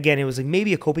 again, it was like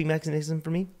maybe a coping mechanism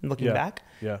for me looking back.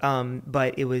 Yeah.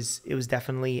 But it was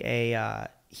definitely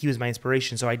he was my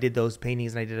inspiration. So I did those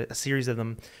paintings, and I did a series of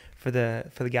them for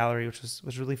the gallery, which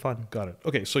was really fun. Got it.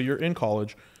 Okay, so you're in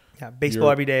college. Yeah, baseball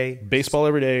every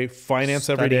day, finance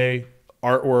every day,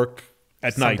 artwork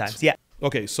at night. Sometimes, yeah.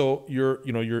 Okay, so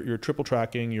you're triple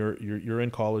tracking. You're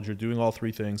in college. You're doing all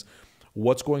three things.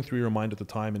 What's going through your mind at the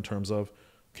time in terms of,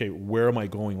 okay, where am I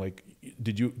going? Like,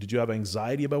 did you have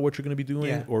anxiety about what you're going to be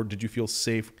doing, or did you feel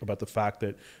safe about the fact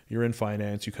that you're in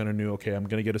finance? You kind of knew, okay, I'm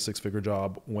going to get a 6-figure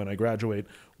job when I graduate.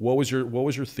 What was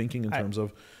your thinking in terms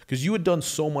of, because you had done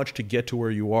so much to get to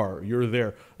where you are. You're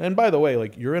there, and by the way,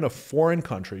 like, you're in a foreign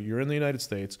country. You're in the United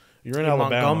States. You're in Alabama.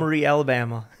 Montgomery,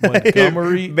 Alabama.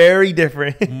 Montgomery, very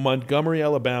different. Montgomery,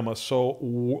 Alabama. So,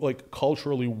 like,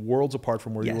 culturally, worlds apart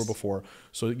from where you were before.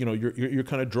 So, you're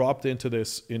kind of dropped into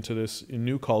this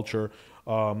new culture.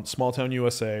 Small town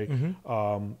USA.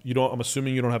 I'm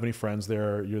assuming you don't have any friends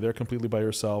there. You're there completely by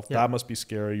yourself. That must be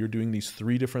scary. You're doing these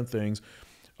 3 different things.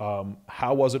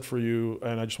 How was it for you?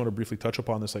 And I just want to briefly touch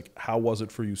upon this. Like, how was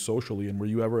it for you socially? And were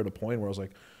you ever at a point where I was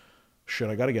like, shit,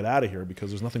 I got to get out of here because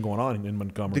there's nothing going on in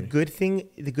Montgomery? The good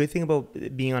thing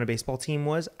about being on a baseball team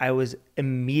was I was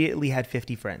immediately had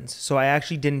 50 friends. So I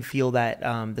actually didn't feel that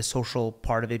the social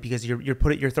part of it, because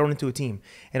you're thrown into a team,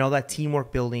 and all that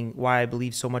teamwork building. Why I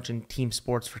believe so much in team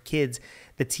sports for kids,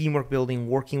 the teamwork building,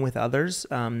 working with others,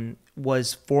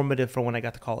 was formative for when I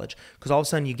got to college. Because all of a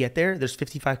sudden you get there's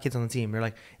 55 kids on the team. You're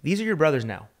like, these are your brothers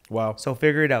now. Wow. So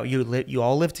figure it out. You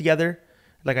all live together.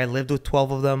 Like, I lived with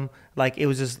 12 of them. Like, it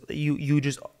was just, you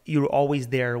were always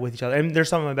there with each other. And there's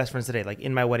some of my best friends today, like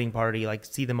in my wedding party, like,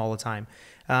 see them all the time.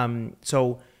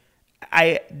 So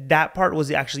that part was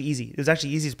actually easy. It was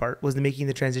actually the easiest part, was making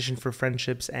the transition for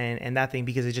friendships and that thing,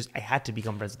 because I had to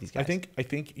become friends with these guys. I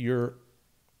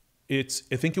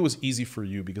think it was easy for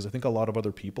you, because I think a lot of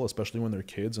other people, especially when they're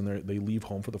kids and they leave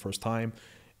home for the first time,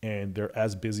 and they're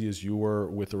as busy as you were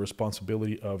with the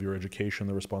responsibility of your education,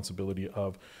 the responsibility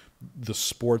of the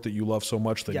sport that you love so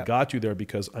much that got you there,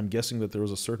 because I'm guessing that there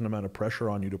was a certain amount of pressure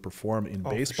on you to perform in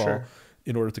baseball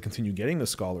in order to continue getting the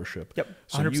scholarship. Yep,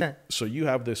 100%. So you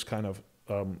have this kind of,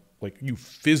 like, you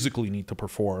physically need to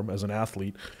perform as an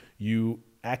athlete. You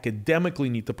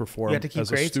academically need to perform you have to keep as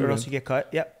grades, a student. or else you get cut.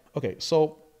 Yep. Okay,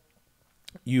 so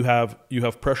you have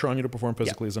pressure on you to perform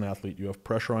physically as an athlete. You have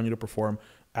pressure on you to perform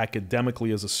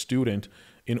academically as a student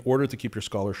in order to keep your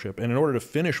scholarship and in order to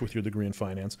finish with your degree in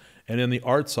finance. And in the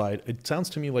art side, it sounds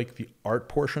to me like the art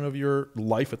portion of your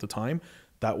life at the time,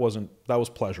 that was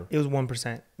pleasure. It was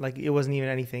 1%. Like, it wasn't even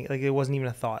anything. Like, it wasn't even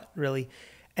a thought, really.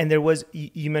 And there was,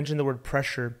 you mentioned the word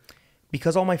pressure,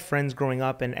 because all my friends growing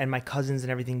up and my cousins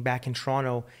and everything back in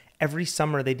Toronto, every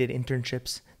summer they did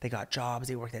internships, they got jobs,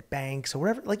 they worked at banks or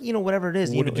whatever, like, you know, whatever it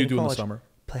is. What did you do in the college. summer?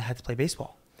 I had to play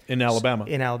baseball. In Alabama?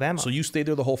 In Alabama. So you stayed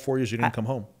there the whole 4 years, you didn't come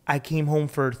home? I came home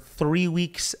for 3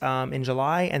 weeks in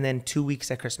July and then 2 weeks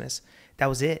at Christmas. That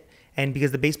was it. And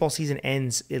because the baseball season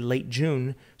ends in late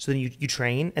June, so then you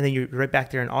train, and then you're right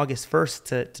back there on August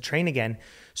 1st to train again.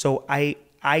 So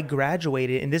I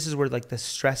graduated, and this is where like the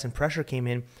stress and pressure came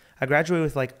in. I graduated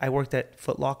with like, I worked at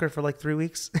Foot Locker for like 3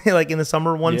 weeks, like in the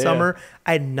summer, one summer.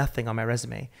 I had nothing on my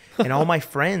resume. And all my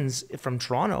friends from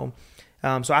Toronto,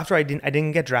 so after I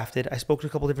didn't get drafted, I spoke to a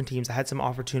couple different teams. I had some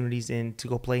opportunities to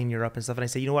go play in Europe and stuff. And I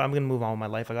said, you know what, I'm going to move on with my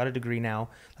life. I got a degree now.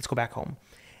 Let's go back home.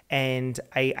 And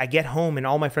I get home and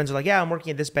all my friends are like, yeah, I'm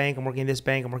working at this bank. I'm working at this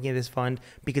bank. I'm working at this fund,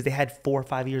 because they had 4 or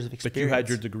 5 years of experience.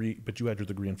 But you had your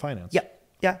degree in finance. Yeah.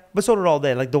 Yeah, but so did all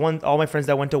they. Like all my friends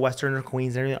that went to Western or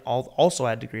Queens and everything also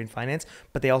had a degree in finance,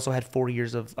 but they also had 4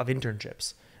 years of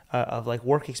internships, of like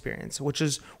work experience, which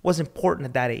was important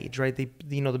at that age, right? The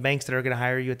banks that are going to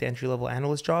hire you at the entry level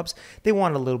analyst jobs, they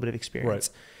want a little bit of experience. Right.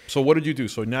 So what did you do?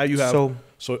 So now you have,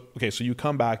 so you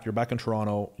come back, you're back in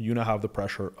Toronto, you now have the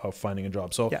pressure of finding a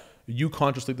job. So you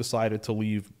consciously decided to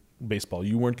leave baseball.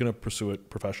 You weren't going to pursue it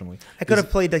professionally. I could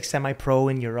have played like semi-pro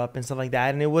in Europe and stuff like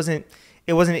that, and it wasn't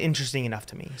interesting enough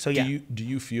to me. So yeah. Do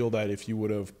you feel that if you would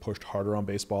have pushed harder on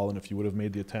baseball and if you would have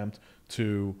made the attempt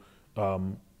to,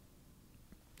 I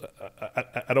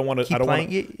don't want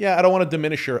to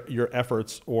diminish your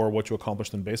efforts or what you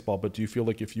accomplished in baseball, but do you feel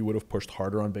like if you would have pushed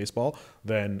harder on baseball,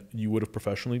 then you would have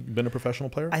been a professional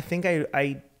player? I think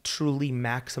I truly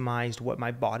maximized what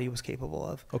my body was capable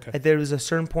of. Okay. There was a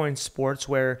certain point in sports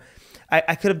where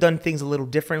I could have done things a little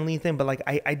differently, but like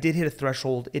I did hit a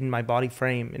threshold in my body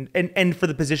frame and for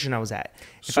the position I was at.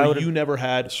 So you never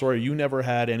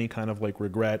had any kind of like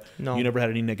regret. No. You never had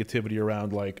any negativity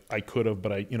around like I could have,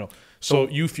 but so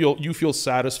you feel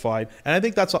satisfied. And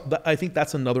I think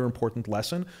that's another important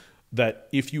lesson, that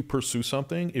if you pursue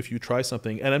something, if you try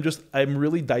something, and I'm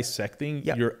really dissecting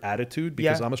your attitude,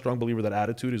 because I'm a strong believer that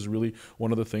attitude is really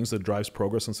one of the things that drives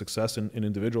progress and success in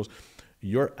individuals.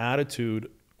 Your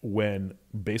attitude when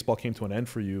baseball came to an end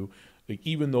for you, like,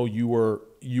 even though you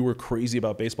were crazy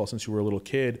about baseball since you were a little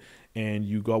kid, and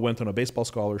you went on a baseball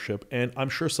scholarship, and I'm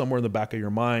sure somewhere in the back of your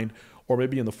mind, or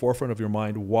maybe in the forefront of your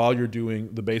mind, while you're doing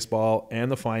the baseball and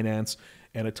the finance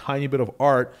and a tiny bit of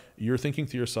art, you're thinking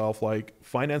to yourself, like,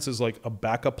 finance is like a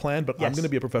backup plan, but I'm going to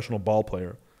be a professional ball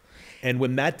player. And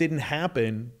when that didn't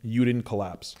happen, you didn't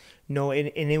collapse. No, and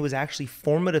it was actually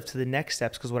formative to the next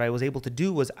steps, because what I was able to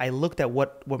do was I looked at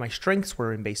what my strengths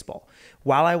were in baseball.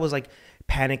 While I was like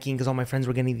panicking because all my friends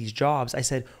were getting these jobs, I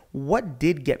said, what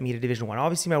did get me to Division I?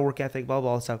 Obviously my work ethic, blah,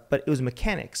 blah, blah stuff, but it was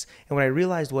mechanics. And what I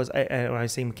realized was, when I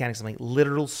was saying mechanics, I'm like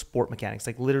literal sport mechanics,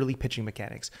 like literally pitching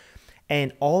mechanics.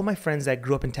 And all my friends that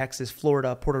grew up in Texas,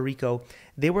 Florida, Puerto Rico,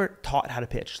 they were taught how to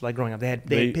pitch. Like growing up, they had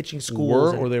pitching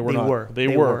schools. They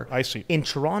were. I see. In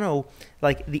Toronto,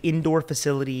 like the indoor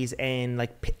facilities and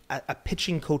like a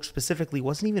pitching coach specifically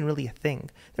wasn't even really a thing.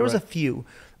 There was a few,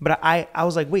 but I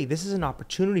was like, wait, this is an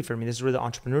opportunity for me. This is where the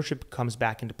entrepreneurship comes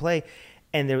back into play.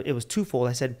 And it was twofold.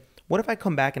 I said, what if I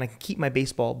come back and I can keep my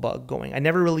baseball bug going? I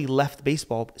never really left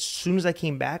baseball. As soon as I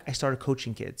came back, I started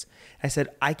coaching kids. I said,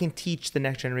 I can teach the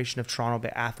next generation of Toronto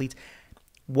athletes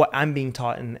what I'm being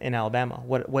taught in Alabama,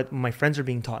 what my friends are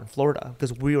being taught in Florida,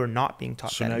 because we were not being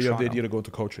taught that in Toronto. So now you have the idea to go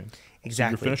into coaching.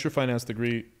 Exactly. So you finished your finance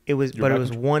degree. It was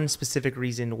one specific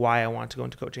reason why I want to go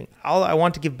into coaching. I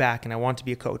want to give back and I want to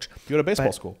be a coach. You had a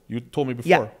baseball school. You told me before.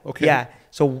 Yeah. Okay. Yeah.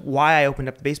 So why I opened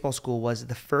up the baseball school was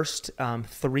the first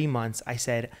 3 months I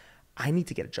said, I need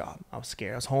to get a job. I was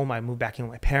scared. I was home. I moved back in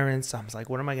with my parents. I was like,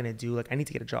 what am I going to do? Like, I need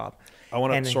to get a job. I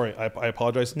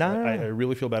apologize. No. I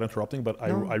really feel bad interrupting, but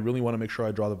I really want to make sure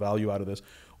I draw the value out of this.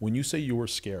 When you say you were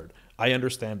scared, I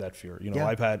understand that fear.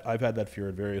 I've had that fear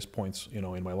at various points,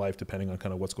 in my life, depending on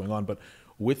kind of what's going on. But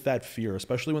with that fear,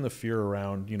 especially when the fear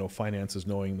around, finances,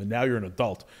 knowing that now you're an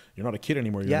adult, you're not a kid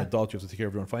anymore, you're an adult, you have to take care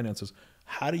of your own finances.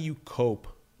 How did you cope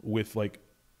with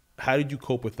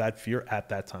that fear at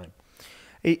that time?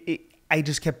 I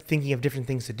just kept thinking of different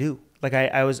things to do. Like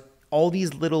I was, all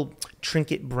these little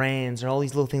trinket brands and all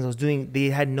these little things I was doing, they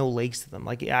had no legs to them.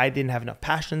 Like I didn't have enough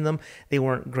passion in them. They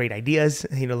weren't great ideas,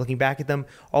 looking back at them,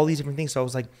 all these different things. So I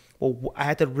was like, well, I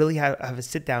had to really have a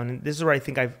sit down. And this is where I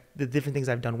think the different things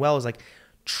I've done well is like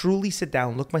truly sit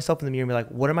down, look myself in the mirror and be like,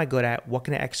 what am I good at? What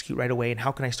can I execute right away? And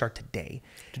how can I start today?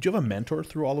 Did you have a mentor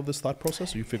through all of this thought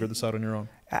process, or you figured this out on your own?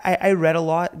 I read a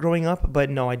lot growing up,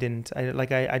 but no, I didn't.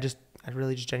 I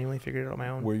really just genuinely figured it out on my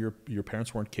own. Where your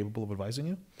parents weren't capable of advising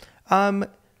you?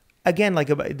 Again, like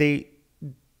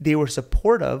they were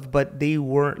supportive, but they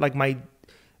weren't like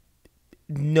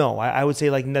No, I would say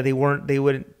like, no, they weren't, they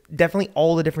wouldn't, definitely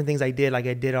all the different things I did, like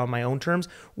I did on my own terms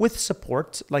with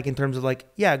support, like in terms of like,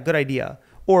 yeah, good idea,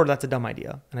 or that's a dumb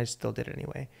idea. And I still did it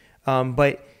anyway.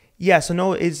 But yeah, so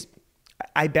no,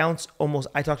 I bounce almost,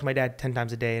 I talk to my dad 10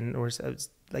 times a day and we're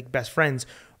like best friends.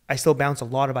 I still bounce a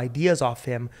lot of ideas off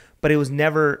him, but it was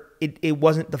never, it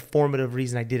wasn't the formative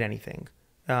reason I did anything.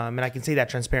 And I can say that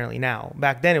transparently now.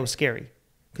 Back then it was scary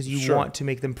because you want to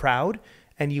make them proud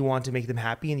and you want to make them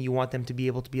happy and you want them to be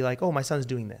able to be like, oh, my son's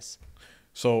doing this.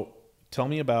 So tell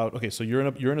me about, okay, so you're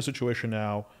in a situation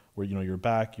now where, you know, you're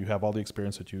back, you have all the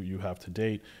experience that you have to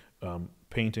date,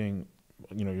 painting,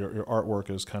 you know, your artwork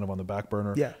is kind of on the back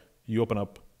burner. Yeah. You open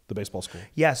up the baseball school.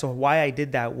 Yeah. So why I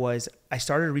did that was I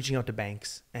started reaching out to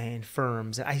banks and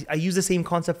firms. And I use the same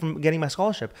concept from getting my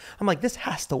scholarship. I'm like, this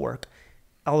has to work.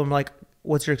 I'm like,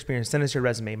 what's your experience? Send us your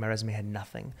resume. My resume had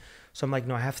nothing. So I'm like,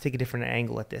 no, I have to take a different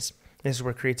angle at this. This is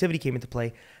where creativity came into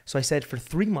play. So I said, for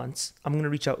 3 months, I'm going to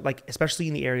reach out, like, especially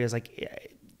in the areas,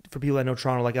 like for people that know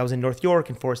Toronto, like I was in North York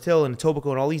and Forest Hill and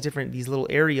Etobicoke and all these little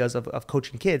areas of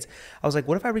coaching kids. I was like,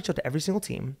 what if I reach out to every single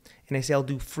team and I say, I'll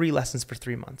do free lessons for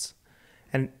 3 months?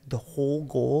 And the whole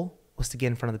goal was to get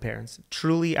in front of the parents.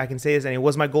 Truly, I can say this, and it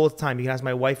was my goal at the time. You can ask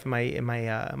my wife and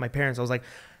my parents. I was like,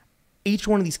 each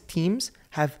one of these teams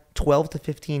have 12 to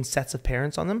 15 sets of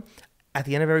parents on them. At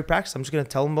the end of every practice, I'm just going to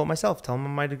tell them about myself, tell them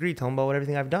about my degree, tell them about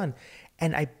everything I've done.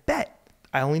 And I bet,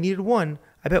 I only needed one,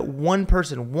 I bet one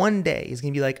person one day is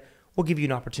going to be like, we'll give you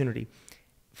an opportunity.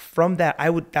 From that,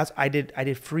 I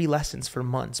did free lessons for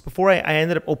months before I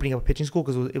ended up opening up a pitching school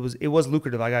because it was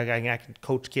lucrative. I could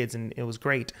coach kids and it was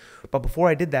great. But before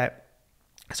I did that,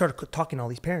 I started talking to all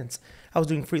these parents. I was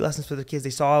doing free lessons for the kids. They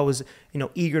saw I was, you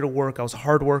know, eager to work. I was a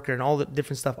hard worker and all the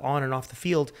different stuff on and off the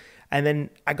field. And then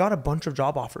I got a bunch of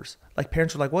job offers. Like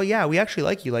parents were like, well, yeah, we actually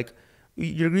like you. Like,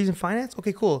 your degree's in finance?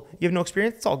 Okay, cool. You have no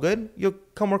experience? It's all good. You'll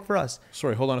come work for us.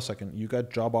 Sorry, hold on a second. You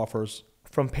got job offers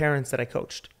from parents that I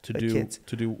coached to like do kids.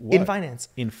 To do what? In finance.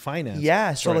 In finance?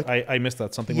 Yeah. So sorry, like, I missed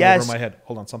that. Something went over my head.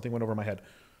 Hold on. Something went over my head.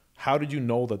 How did you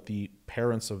know that the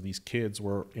parents of these kids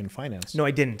were in finance? No,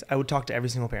 I didn't. I would talk to every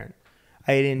single parent.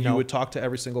 I didn't know. You would talk to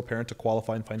every single parent to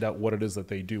qualify and find out what it is that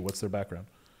they do. What's their background?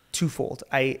 Twofold.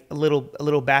 A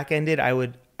little back-ended. I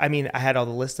had all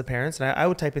the list of parents and I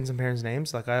would type in some parents'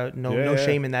 names. Like no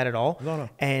shame in that at all. No.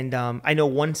 And I know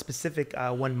one specific,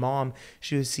 one mom,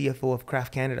 she was CFO of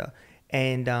Kraft Canada.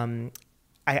 And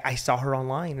I saw her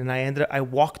online and I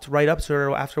walked right up to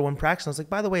her after one practice. And I was like,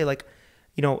 by the way, like,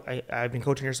 you know, I've been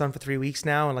coaching your son for 3 weeks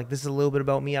now. And like, this is a little bit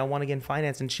about me. I want to get in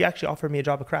finance. And she actually offered me a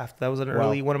job at Kraft. That was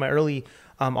one of my early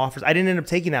offers. I didn't end up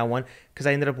taking that one because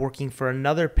I ended up working for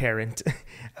another parent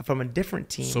from a different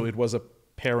team. So it was a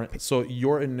parent. So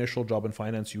your initial job in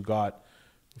finance you got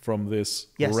from this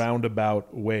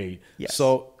roundabout way. Yes.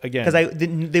 So again, because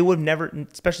they would have never,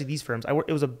 especially these firms.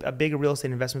 It was a big real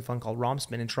estate investment fund called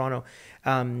Romsman in Toronto.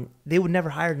 They would never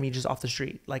hired me just off the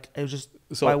street. Like it was just,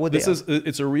 so why would it's a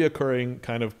reoccurring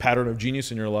kind of pattern of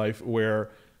genius in your life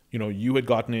where, you know, you had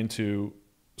gotten into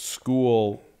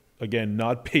school again,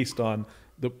 not based on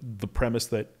the premise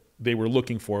that they were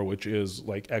looking for, which is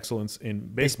like excellence in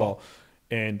baseball.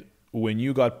 And when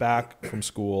you got back from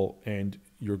school and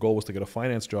your goal was to get a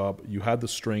finance job, you had the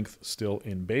strength still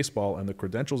in baseball and the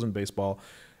credentials in baseball,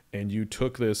 and you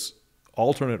took this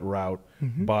alternate route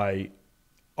by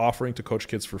offering to coach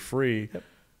kids for free,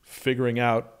 figuring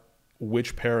out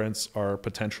which parents are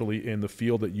potentially in the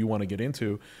field that you want to get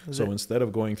into. So instead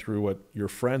of going through what your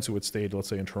friends who had stayed, let's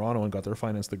say in Toronto and got their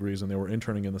finance degrees and they were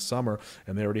interning in the summer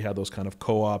and they already had those kind of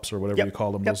co-ops or whatever you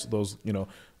call them, those you know,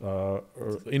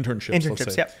 internships,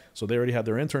 let's say. So they already had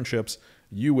their internships.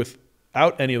 You,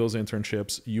 without any of those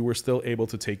internships, you were still able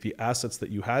to take the assets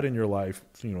that you had in your life,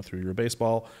 you know, through your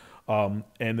baseball, and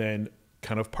then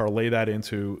kind of parlay that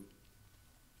into,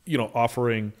 you know,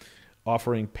 offering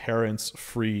parents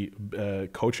free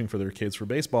coaching for their kids for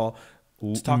baseball,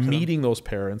 meeting those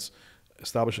parents,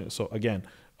 establishing it. So again,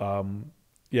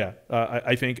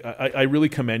 I think I really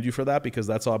commend you for that, because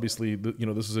that's obviously, you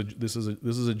know, this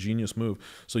is a genius move.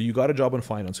 So you got a job in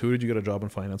finance. Who did you get a job in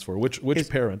finance for? Which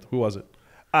parent? Who was it?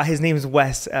 His name is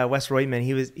Wes Reutemann.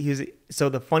 He was. So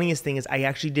the funniest thing is I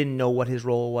actually didn't know what his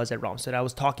role was at Romsted. I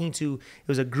was talking to, it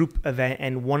was a group event,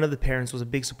 and one of the parents was a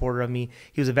big supporter of me.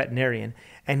 He was a veterinarian,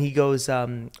 and he goes,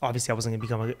 obviously I wasn't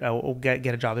going to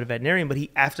get a job at a veterinarian, but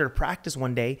after practice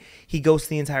one day, he goes to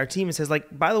the entire team and says,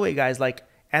 like, by the way, guys, like,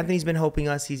 Anthony's been helping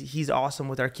us. He's awesome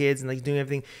with our kids and like doing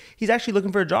everything. He's actually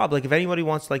looking for a job. Like if anybody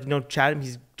wants to, like, you know, chat him,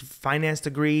 he's finance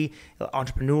degree,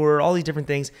 entrepreneur, all these different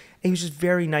things. And he was just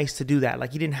very nice to do that.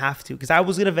 Like he didn't have to, because I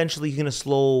was going to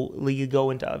slowly go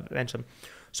into venture.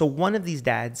 So one of these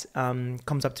dads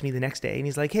comes up to me the next day and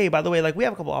he's like, hey, by the way, like we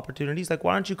have a couple opportunities. Like,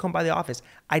 why don't you come by the office?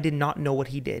 I did not know what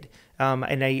he did.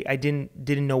 And I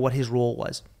didn't know what his role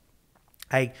was.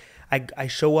 I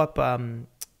show up,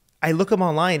 I look him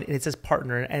online and it says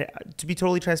partner. And to be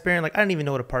totally transparent, like I didn't even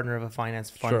know what a partner of a finance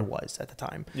fund was at the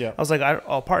time. Yeah. I was like,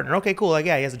 oh, partner. Okay, cool. Like,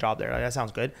 yeah, he has a job there. Like, that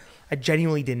sounds good. I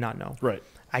genuinely did not know. Right.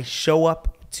 I show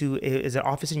up to is an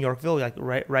office in Yorkville, like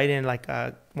right in like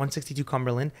 162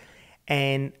 Cumberland.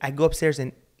 And I go upstairs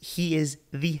and he is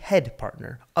the head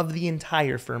partner of the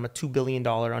entire firm, a $2 billion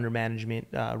under management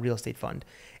real estate fund.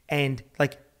 And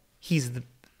like, he's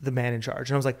the man in charge.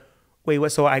 And I was like, wait,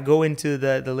 what? So I go into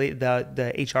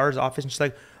the HR's office and she's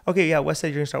like, okay, yeah, Wes said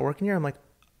you're gonna start working here. I'm like,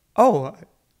 oh,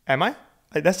 am I?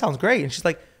 Like, that sounds great. And she's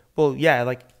like, well, yeah,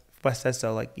 like Wes says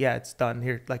so. Like, yeah, it's done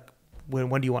here. Like,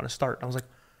 when do you want to start? And I was like,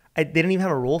 they didn't even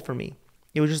have a role for me.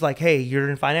 It was just like, hey, you're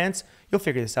in finance. You'll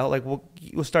figure this out. Like,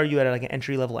 we'll start you at like an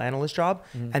entry level analyst job,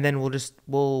 and then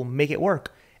we'll make it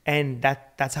work. And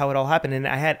that's how it all happened. And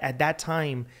I had at that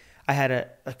time, I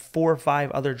had like 4 or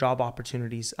 5 other job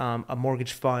opportunities, a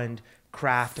mortgage fund,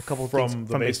 craft, a couple of things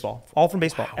from baseball, all from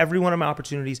baseball. Wow. Every one of my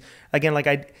opportunities, again, like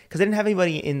because I didn't have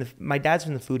anybody my dad's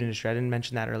from the food industry. I didn't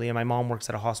mention that earlier. My mom works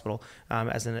at a hospital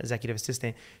as an executive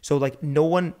assistant. So like no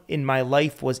one in my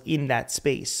life was in that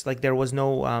space. Like there was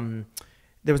no one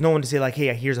to say like,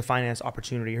 hey, here's a finance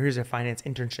opportunity or here's a finance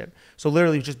internship. So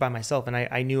literally it was just by myself. And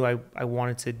I knew I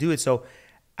wanted to do it. So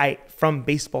from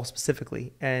baseball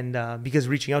specifically, and because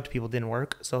reaching out to people didn't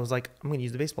work. So I was like, I'm going to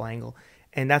use the baseball angle.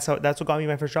 And that's what got me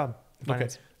my first job. Okay.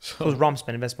 So it was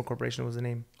Romspen Investment Corporation was the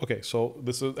name. Okay. So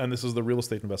this is the real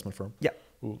estate investment firm. Yeah.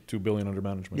 Ooh, $2 billion under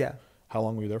management. Yeah. How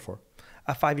long were you there for?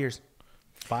 5 years.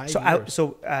 5 years.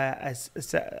 A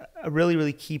really,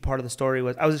 really key part of the story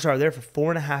was I was there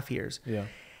for 4.5 years. Yeah.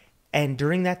 And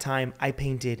during that time, I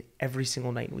painted every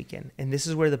single night and weekend. And this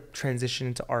is where the transition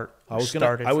into art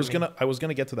started. I was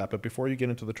gonna get to that, but before you get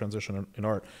into the transition in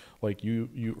art, like you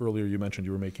earlier you mentioned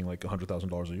you were making like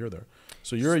 $100,000 a year there.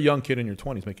 So you're a young kid in your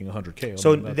 20s making $100K.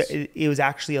 So it was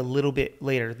actually a little bit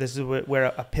later. This is where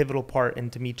a pivotal part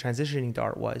into me transitioning to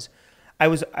art was.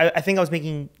 I think I was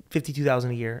making $52,000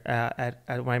 a year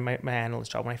at my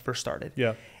analyst job when I first started.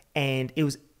 Yeah. And it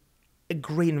was a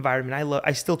great environment.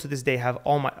 I still to this day have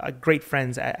all my great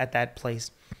friends at that place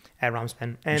at Romspen.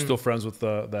 And you're still friends with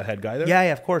the head guy there? Yeah,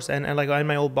 of course. And like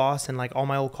my old boss and like all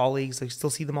my old colleagues, I still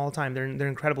see them all the time. They're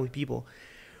incredible people.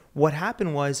 What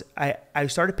happened was I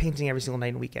started painting every single night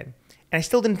and weekend, and I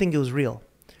still didn't think it was real.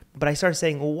 But I started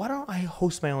saying, well, why don't I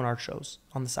host my own art shows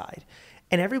on the side?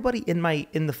 And everybody in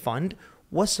the fund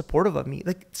was supportive of me.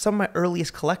 Like some of my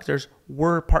earliest collectors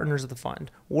were partners of the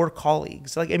fund, were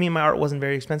colleagues. Like, I mean, my art wasn't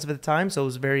very expensive at the time, so it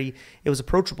was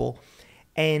approachable.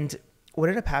 And what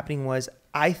ended up happening was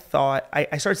I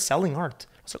started selling art.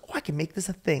 I was like, oh, I can make this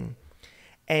a thing.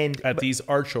 And at these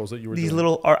art shows that you were doing.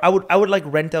 Little art, I would like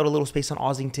rent out a little space on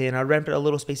Ossington. I'd rent out a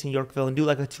little space in Yorkville and do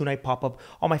like a 2-night pop-up.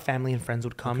 All my family and friends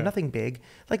would come. Okay. Nothing big,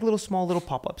 like small little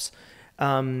pop-ups.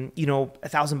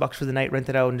 $1,000 for the night, rent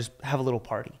it out and just have a little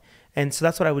party. And so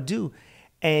that's what I would do.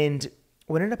 And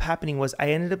what ended up happening was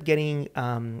I ended up getting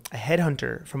a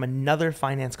headhunter from another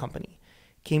finance company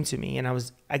came to me. And I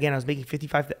was making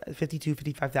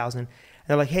 $55,000. And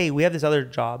they're like, hey, we have this other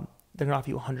job. They're going to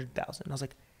offer you $100,000. I was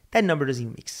like, that number doesn't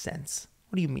even make sense.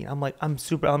 What do you mean? I'm like,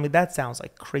 that sounds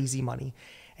like crazy money.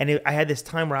 And I had this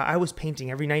time where I was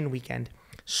painting every night and weekend,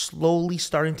 slowly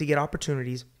starting to get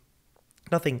opportunities.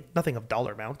 Nothing of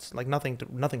dollar amounts, like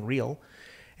nothing real.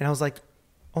 And I was like,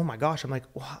 oh my gosh, I'm like,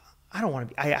 well, I don't want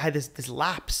to be, I had this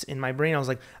lapse in my brain. I was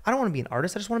like, I don't want to be an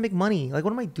artist. I just want to make money. Like,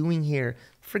 what am I doing here?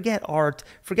 Forget art,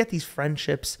 forget these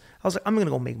friendships. I was like, I'm going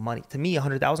to go make money. To me,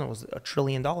 100,000 was $1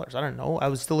 trillion. I don't know. I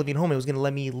was still living at home. It was going to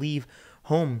let me leave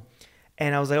home.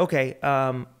 And I was like, okay.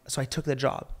 So I took the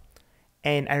job.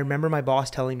 And I remember my boss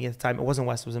telling me at the time, it wasn't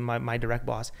Wes, it was my direct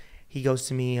boss. He goes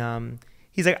to me,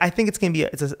 he's like, I think it's going to be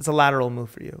it's a lateral move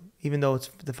for you, even though it's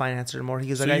the financer more. He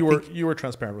goes, so like, you were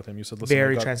transparent with him. You said, listen,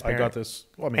 transparent. I got this.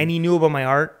 Well, I mean, and he knew about my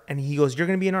art, and he goes, you're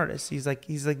going to be an artist. He's like,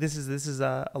 this is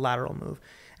a lateral move.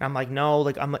 And I'm like, no,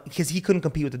 because he couldn't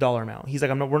compete with the dollar amount. He's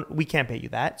like, we can't pay you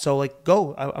that. So like,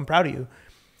 go, I'm proud of you.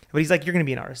 But he's like, you're going to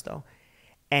be an artist though.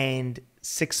 And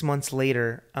 6 months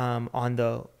later, on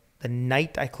the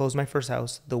night I closed my first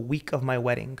house, the week of my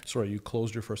wedding. Sorry, you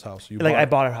closed your first house. I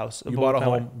bought a house. You bought a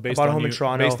home based on in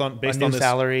Toronto. Based on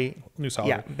salary. New salary.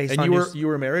 Yeah, based and on you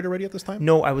were married already at this time?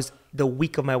 No, I was the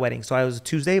week of my wedding. So I was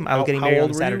Tuesday. I was getting married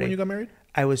on Saturday. How old were you when you got married?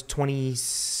 I was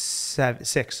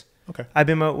 26. Okay. I've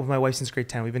been with my wife since grade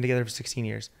 10. We've been together for 16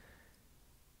 years.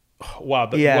 Wow.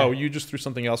 Yeah. Wow. You just threw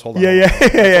something else. Hold on. Yeah, Hold on.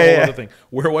 That's a whole yeah. other thing.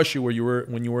 Where was she? When you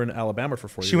were in Alabama for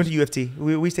 4 years? She went to UFT.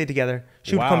 We stayed together.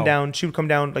 She would Wow. come down. She would come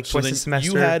down like twice a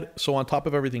semester. So on top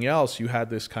of everything else, you had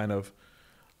this kind of,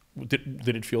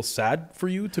 did it feel sad for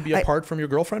you to be apart from your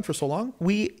girlfriend for so long?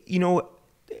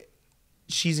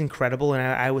 She's incredible, and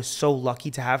I was so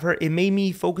lucky to have her. It made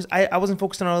me focus. I wasn't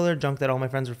focused on all the other junk that all my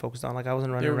friends were focused on. Like I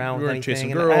wasn't running around with anything.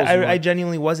 Chasing And girls, I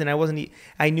genuinely wasn't.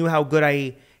 I knew how good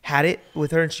I had it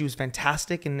with her, and she was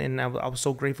fantastic, and I was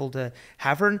so grateful to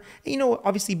have her. And,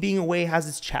 obviously being away has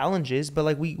its challenges, but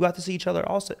like we got to see each other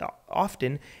also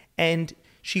often, and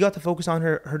she got to focus on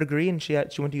her degree, and she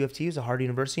went to UFT. It was a hard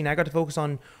university, and I got to focus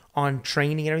on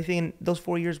training and everything. And those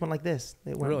 4 years went like this.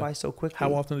 They went by so quickly.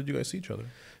 How often did you guys see each other?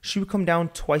 She would come down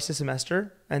twice a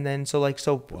semester, and then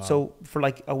so for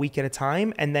like a week at a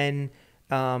time, and then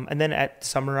at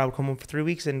summer I would come home for 3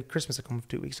 weeks, and Christmas I'd come home for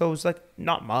 2 weeks. So it was like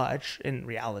not much in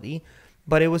reality,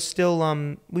 but it was still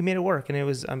we made it work, and it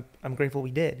was I'm grateful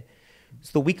we did.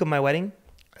 So the week of my wedding,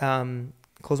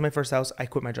 closed my first house, I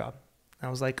quit my job. I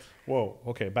was like, whoa,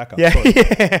 okay, back up.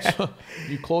 Yeah, So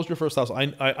you closed your first house.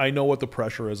 I know what the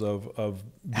pressure is of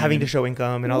having to show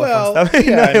income and all that fun stuff.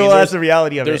 Yeah, that's the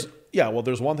reality of it. Yeah, well,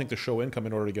 there's one thing to show income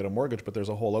in order to get a mortgage, but there's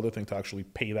a whole other thing to actually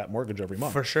pay that mortgage every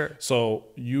month. For sure. So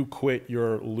you quit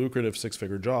your lucrative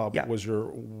 6-figure job. Yeah. Was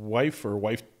your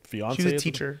fiance? She was a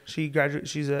teacher. She graduated.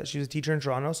 She was a teacher in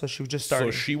Toronto, so she was just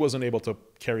starting. So she wasn't able to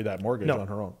carry that mortgage on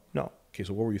her own. No. Okay,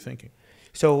 so what were you thinking?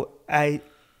 So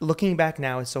looking back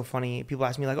now, it's so funny. People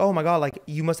ask me like, "Oh my God, like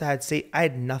you must have had I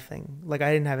had nothing. Like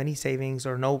I didn't have any savings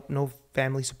or no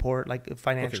family support, like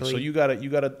financially." Okay, so you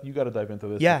gotta dive into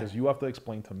this, Yeah. because you have to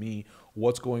explain to me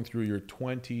what's going through your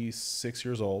 26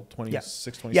 years old,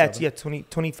 26, 27? Yeah,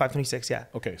 25, 26, yeah.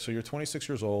 Okay, so you're 26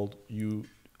 years old. You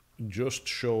just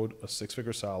showed a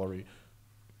 6-figure salary,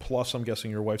 plus I'm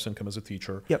guessing your wife's income as a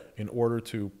teacher. Yep. In order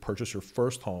to purchase your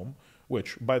first home,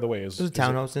 which, by the way, is a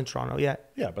townhouse in Toronto. Yeah.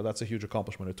 Yeah, but that's a huge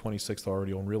accomplishment. At 26 to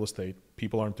already own real estate.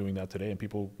 People aren't doing that today, and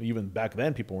people even back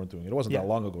then people weren't doing it. It wasn't that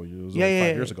long ago. It was only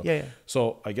 5 years ago. Yeah.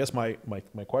 So I guess my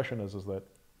question is that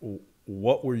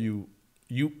what were you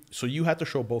had to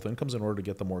show both incomes in order to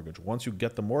get the mortgage. Once you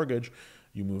get the mortgage,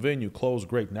 you move in, you close,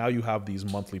 great. Now you have these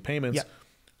monthly payments. Yeah.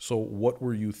 So what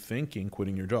were you thinking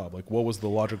quitting your job? Like, what was the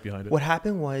logic behind it? What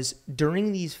happened was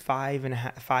during these 5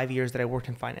 years that I worked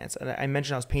in finance, and I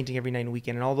mentioned I was painting every night and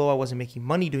weekend, and although I wasn't making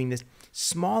money doing this,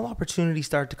 small opportunities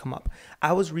started to come up.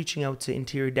 I was reaching out to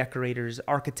interior decorators,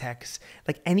 architects,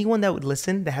 like anyone that would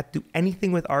listen, that had to do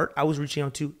anything with art, I was reaching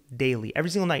out to daily. Every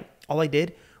single night, all I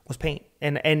did was paint.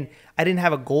 And I didn't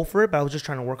have a goal for it, but I was just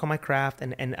trying to work on my craft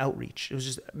and outreach. It was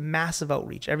just massive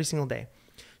outreach every single day.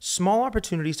 Small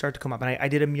opportunities started to come up, and I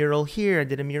did a mural here, I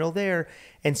did a mural there,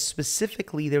 and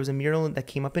specifically there was a mural that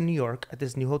came up in New York at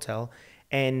this new hotel,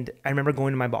 and I remember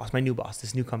going to my boss, my new boss,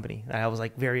 this new company that I was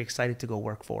like very excited to go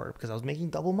work for because I was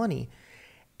making double money,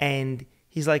 and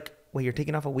he's like, "Wait, you're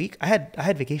taking off a week?" I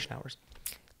had vacation hours.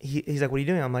 He's like, "What are you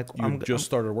doing?" I'm like, I'm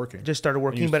started working. Just started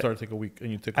working, but but take a week,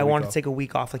 and you took. I wanted to take a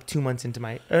week off, like 2 months into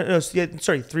my,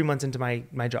 3 months into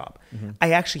my job. Mm-hmm.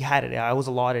 I actually had it. I was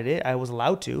allotted it. I was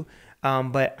allowed to.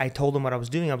 But I told him what I was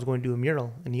doing. I was going to do a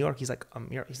mural in New York. He's like,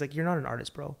 he's like, "You're not an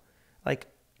artist, bro. Like,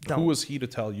 don't." Who was he to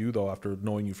tell you though, after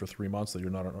knowing you for 3 months, that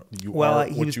you're not? He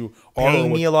was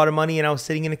paying me a lot of money, and I was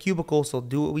sitting in a cubicle. So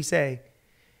do what we say.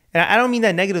 And I don't mean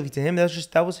that negatively to him.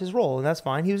 That was his role, and that's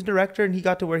fine. He was a director, and he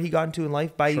got to where he got into in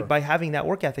life by having that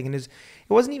work ethic. And it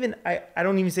wasn't even. I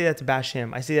don't even say that to bash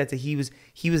him. I say that to he was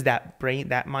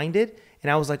that minded, and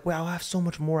I was like, well, I have so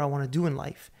much more I want to do in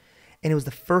life. And it was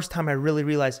the first time I really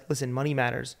realized, listen, money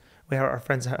matters. We have our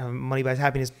friends, Money Buys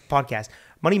Happiness podcast.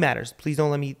 Money matters. Please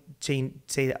don't let me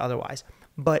say otherwise.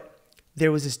 But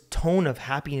there was this tone of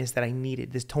happiness that I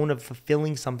needed, this tone of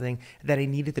fulfilling something that I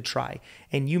needed to try.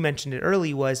 And you mentioned it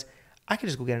early was, I could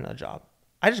just go get another job.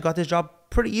 I just got this job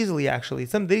pretty easily, actually.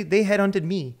 They headhunted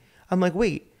me. I'm like,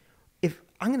 wait, if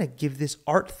I'm going to give this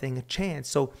art thing a chance.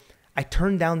 So I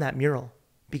turned down that mural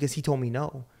because he told me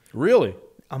no. Really?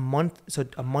 A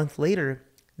month later,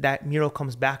 that mural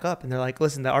comes back up, and they're like,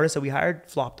 "Listen, the artist that we hired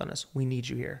flopped on us. We need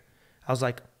you here." I was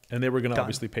like, and they were going to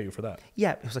obviously pay you for that.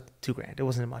 Yeah, it was like $2,000. It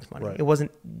wasn't much money. Right. It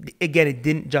wasn't. Again, it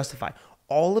didn't justify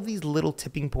all of these little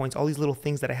tipping points, all these little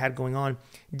things that I had going on.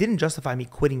 Didn't justify me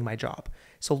quitting my job.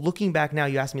 So looking back now,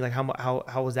 you asked me like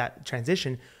how was that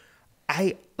transition?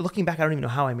 Looking back, I don't even know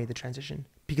how I made the transition,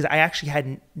 because I actually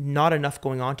had not enough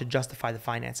going on to justify the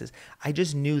finances. I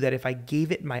just knew that if I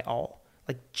gave it my all,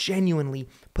 like genuinely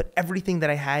put everything that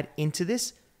I had into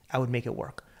this, I would make it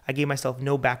work. I gave myself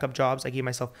no backup jobs. I gave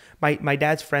myself, my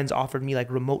dad's friends offered me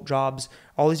like remote jobs,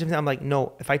 all these different things. I'm like,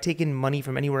 no, if I take in money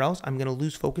from anywhere else, I'm going to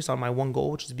lose focus on my one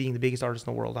goal, which is being the biggest artist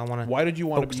in the world. I want to Why did you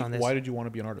want focus to on be? this. Why did you want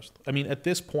to be an artist? I mean, at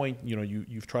this point, you know,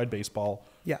 you've tried baseball.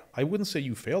 Yeah. I wouldn't say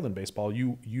you failed in baseball.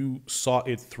 You saw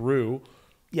it through.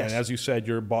 Yes. And as you said,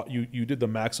 you did the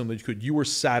maximum that you could. You were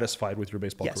satisfied with your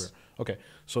baseball Yes. career. Okay.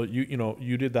 So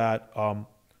you did that.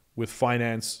 With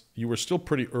finance, you were still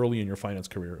pretty early in your finance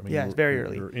career. I mean, Yeah, it's very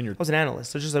early. I was an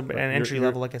analyst, so just an entry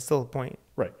level, like it's still a point.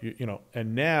 Right. You know,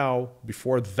 and now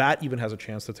before that even has a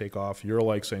chance to take off, you're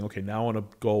like saying, okay, now I want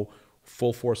to go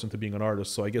full force into being an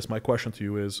artist. So I guess my question to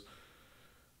you is,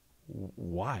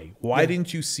 why? Why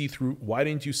didn't you see through? Why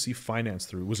didn't you see finance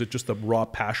through? Was it just a raw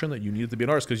passion that you needed to be an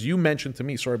artist? Because you mentioned to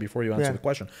me, sorry, before you answer the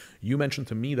question, you mentioned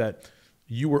to me that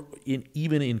you were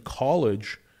even in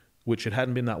college, which it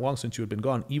hadn't been that long since you had been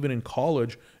gone. Even in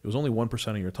college, it was only 1%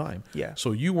 of your time. Yeah.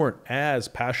 So you weren't as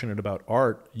passionate about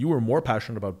art. You were more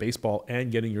passionate about baseball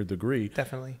and getting your degree.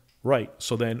 Definitely. Right.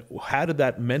 So then how did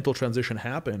that mental transition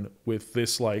happen with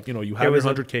this, like, you know, you have your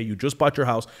 100K, you just bought your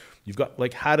house, you've got,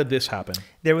 like, how did this happen?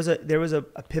 There was a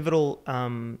pivotal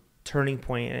turning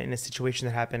point in a situation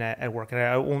that happened at work. And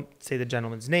I won't say the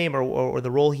gentleman's name or the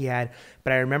role he had,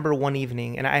 but I remember one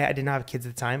evening, and I didn't have kids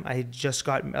at the time. I had just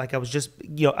got, like, I was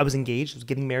engaged, I was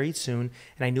getting married soon,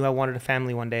 and I knew I wanted a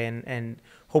family one day, and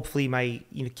hopefully my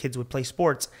kids would play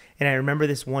sports. And I remember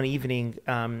this one evening,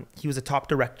 he was a top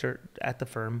director at the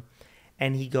firm,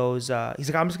 and he goes, he's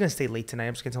like, I'm just going to stay late tonight.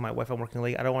 I'm just going to tell my wife I'm working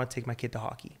late. I don't want to take my kid to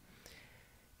hockey.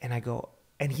 And I go,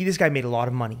 and this guy made a lot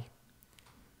of money.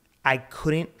 I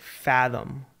couldn't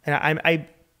fathom, and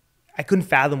I couldn't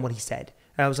fathom what he said.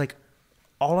 And I was like,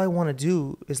 all I want to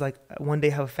do is, like, one day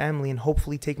have a family and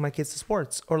hopefully take my kids to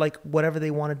sports or, like, whatever they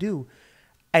want to do.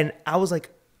 And I was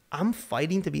like, I'm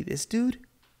fighting to be this dude.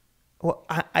 Well,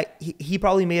 he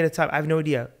probably made at a time, I have no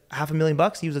idea,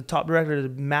 $500,000. He was a top director of a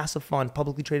massive fund,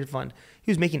 publicly traded fund.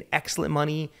 He was making excellent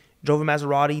money, drove a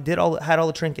Maserati, had all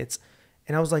the trinkets.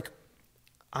 And I was like,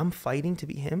 I'm fighting to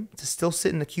be him, to still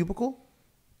sit in the cubicle,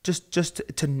 just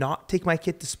to not take my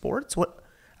kid to sports. What?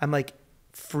 I'm like,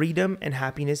 freedom and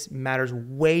happiness matters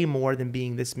way more than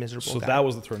being this miserable guy. So that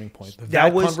was the turning point.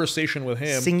 That was conversation with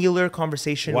him. Singular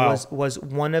conversation was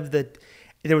one of the,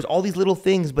 there was all these little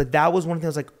things, but that was one of the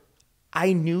things. Like,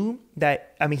 I knew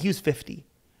that, I mean, he was 50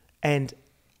 and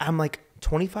I'm like,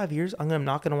 25 years, I'm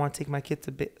not going to want to take my kid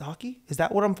to hockey. Is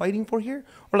that what I'm fighting for here?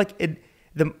 Or like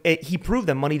he proved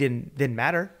that money didn't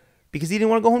matter because he didn't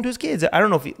want to go home to his kids. I don't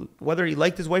know whether he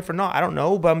liked his wife or not. I don't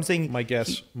know, but I'm saying my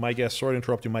guess, sorry to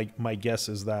interrupt you. My guess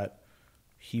is that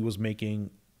he was making,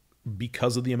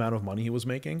 because of the amount of money he was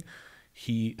making,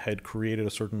 he had created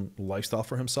a certain lifestyle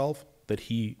for himself that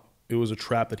it was a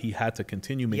trap that he had to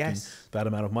continue making that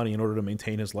amount of money in order to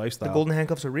maintain his lifestyle. The golden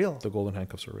handcuffs are real. The golden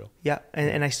handcuffs are real. Yeah.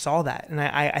 And I saw that. And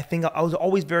I think I was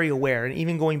always very aware. And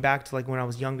even going back to, like, when I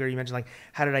was younger, you mentioned, like,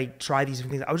 how did I try these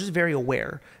different things? I was just very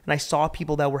aware. And I saw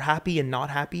people that were happy and not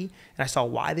happy. And I saw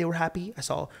why they were happy. I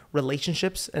saw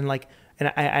relationships and, like,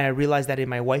 and I realized that in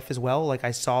my wife as well. Like,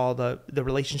 I saw the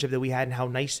relationship that we had and how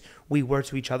nice we were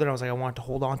to each other. And I was like, I want to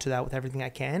hold on to that with everything I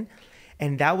can.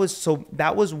 And that was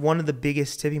one of the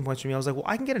biggest tipping points for me. I was like, well,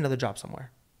 I can get another job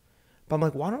somewhere. But I'm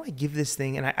like, why don't I give this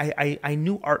thing? And I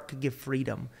knew art could give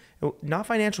freedom, not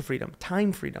financial freedom,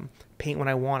 time freedom. Paint when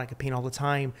I want. I could paint all the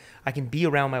time. I can be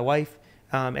around my wife.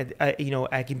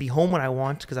 I can be home when I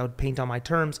want because I would paint on my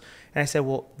terms. And I said,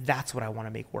 well, that's what I want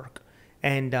to make work.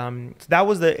 And so that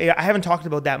was I haven't talked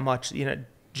about that much,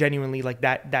 genuinely, like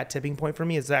that tipping point for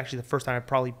me is actually the first time I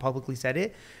probably publicly said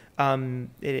it. It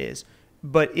is.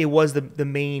 But it was the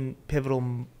main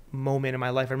pivotal moment in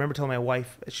my life. I remember telling my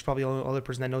wife, she's probably the only other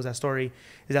person that knows that story,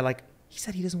 is that, like, he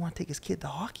said he doesn't want to take his kid to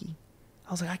hockey.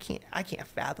 I was like, I can't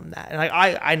fathom that. And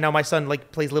I know my son,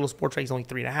 like, plays little sports, right? He's only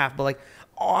 3.5, but, like,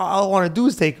 all I want to do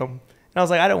is take him. And I was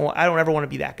like, I don't ever want to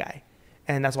be that guy.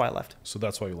 And that's why I left. So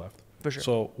that's why you left. For sure.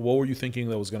 So what were you thinking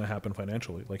that was going to happen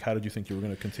financially? Like, how did you think you were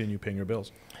going to continue paying your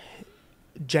bills?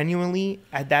 Genuinely,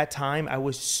 at that time,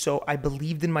 I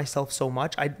believed in myself so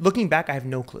much. Looking back, I have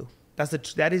no clue.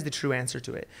 That is the true answer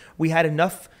to it. We had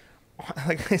enough,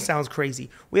 like, it sounds crazy.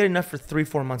 We had enough for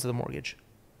 3-4 months of the mortgage.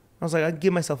 I was like, I'd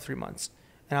give myself 3 months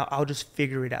and I'll just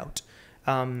figure it out.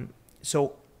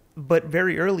 But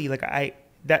very early, like,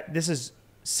 this is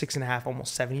 6.5,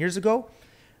 almost 7 years ago.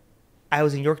 I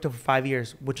was in Yorkdale for 5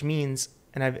 years, which means,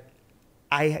 and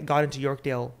I got into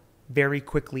Yorkdale very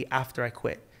quickly after I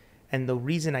quit. And the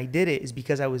reason I did it is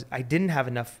because I didn't have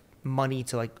enough money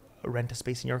to, like, rent a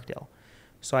space in Yorkdale.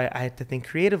 So I had to think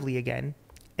creatively again.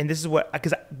 And this is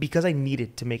because I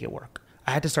needed to make it work.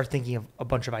 I had to start thinking of a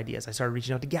bunch of ideas. I started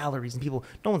reaching out to galleries and people.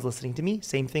 No one's listening to me.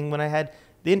 Same thing when I had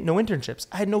no internships.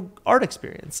 I had no art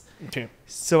experience. Okay.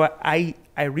 So I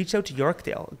reached out to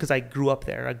Yorkdale because I grew up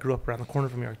there. I grew up around the corner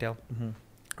from Yorkdale. Mm-hmm.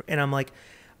 And I'm like,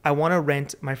 I want to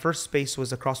rent. My first space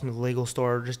was across from the Lego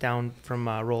store, just down from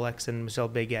Rolex and Michel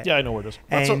Baguette. Yeah, I know where it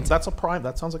is. That's a prime.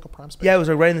 That sounds like a prime space. Yeah, it was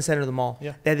like right in the center of the mall.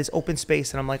 Yeah. They had this open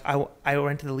space, and I'm like, I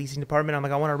went to the leasing department. I'm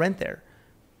like, I want to rent there.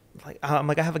 I'm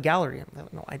like, I have a gallery. I'm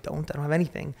like, no, I don't have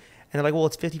anything. And they're like, well,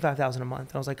 it's $55,000 a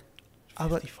month. And I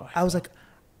was like,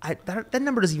 that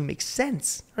number doesn't even make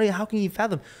sense. I mean, how can you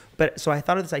fathom? But so I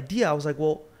thought of this idea. I was like,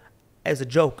 well, as a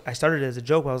joke, I started it as a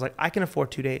joke. I was like, I can afford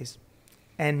 2 days.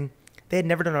 And they had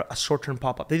never done a short-term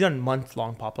pop-up. They've done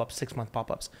month-long pop-ups, 6-month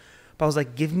pop-ups. But I was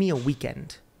like, give me a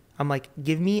weekend. I'm like,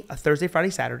 give me a Thursday, Friday,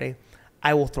 Saturday.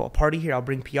 I will throw a party here. I'll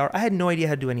bring PR. I had no idea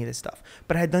how to do any of this stuff.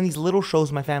 But I had done these little shows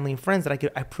with my family and friends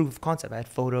that I proved of concept. I had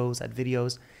photos, I had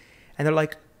videos. And they're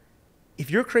like,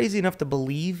 if you're crazy enough to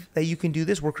believe that you can do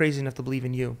this, we're crazy enough to believe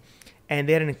in you. And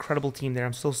they had an incredible team there.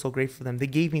 I'm so grateful for them. They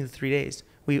gave me the 3 days.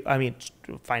 I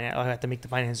had to make the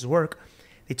finances work.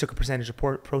 They took a percentage of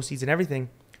proceeds and everything.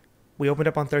 We opened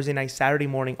up on Thursday night. Saturday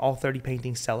morning, all 30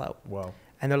 paintings sell out. Wow.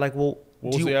 And they're like, well,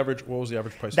 what was the average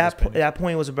price that of this painting? That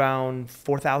point was around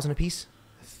 $4,000 a piece,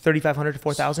 $3,500 to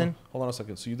 $4,000. Hold on a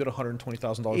second. So you did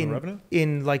 $120,000 in revenue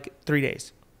in like 3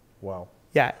 days. Wow.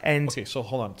 Yeah. And okay, so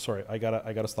hold on. Sorry, I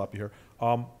gotta stop you here.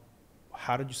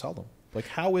 How did you sell them? Like,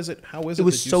 how is it? It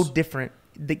was so different.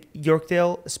 The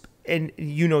Yorkdale, and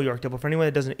you know Yorkdale, but for anyone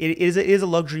that doesn't, it is a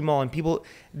luxury mall, and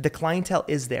the clientele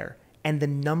is there. And the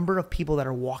number of people that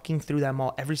are walking through that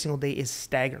mall every single day is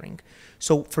staggering.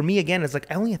 So for me, again, it's like,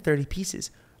 I only had 30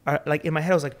 pieces. Like in my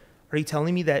head, I was like, are you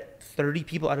telling me that 30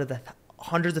 people out of the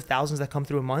hundreds of thousands that come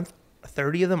through a month,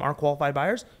 30 of them are qualified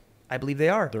buyers? I believe they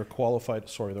are. They're qualified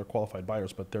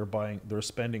buyers, but they're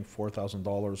spending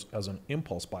 $4,000 as an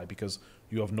impulse buy because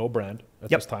you have no brand at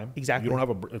this time. Exactly. You don't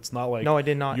have it's not like, no, I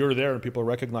did not. You're there and people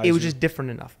recognize it was just different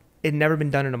enough. It had never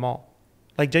been done in a mall.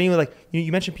 Like genuinely, like you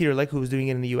mentioned Peter Lake, who was doing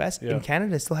it in the U.S. Yeah. In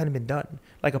Canada, it still hadn't been done.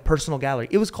 Like a personal gallery.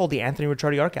 It was called the Anthony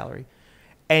Ricciardi Art Gallery,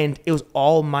 and it was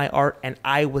all my art, and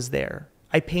I was there.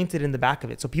 I painted in the back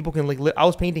of it, so people can I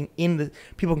was painting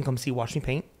people can come see, watch me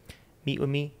paint, meet with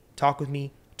me, talk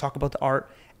about the art,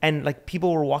 and like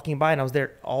people were walking by, and I was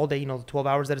there all day. The 12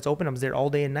 hours that it's open, I was there all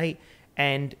day and night,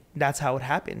 and that's how it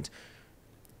happened.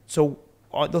 So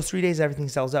those 3 days, everything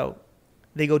sells out.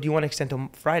 They go, do you want to extend to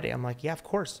Friday? I'm like, yeah, of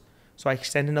course. So I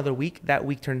extend another week. That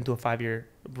week turned into a 5-year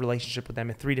relationship with them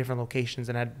at 3 different locations,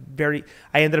 and I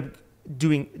ended up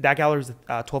doing that gallery was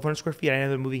 1,200 square feet. I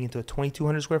ended up moving into a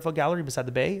 2,200 square foot gallery beside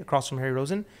the bay, across from Harry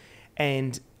Rosen,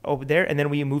 and over there. And then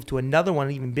we moved to another one,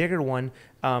 an even bigger one,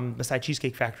 beside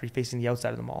Cheesecake Factory, facing the outside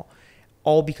of the mall.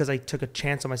 All because I took a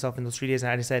chance on myself in those 3 days,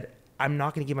 and I just said, I'm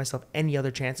not going to give myself any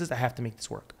other chances. I have to make this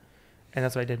work, and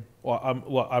that's what I did. Well,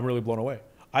 I'm really blown away.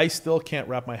 I still can't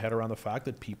wrap my head around the fact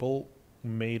that people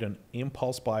made an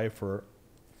impulse buy for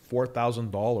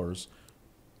 $4,000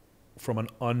 from an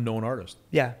unknown artist.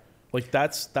 Yeah. Like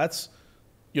that's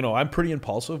I'm pretty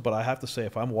impulsive, but I have to say,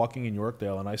 if I'm walking in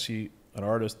Yorkdale and I see an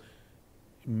artist,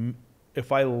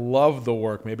 if I love the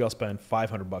work, maybe I'll spend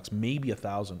 $500, maybe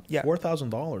 $1,000, yeah.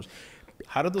 $4,000.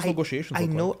 How did those negotiations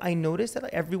look like? I noticed that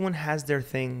everyone has their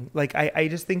thing. Like I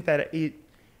just think that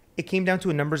it came down to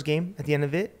a numbers game at the end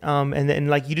of it. And then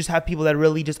like you just have people that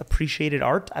really just appreciated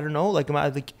art. I don't know. Like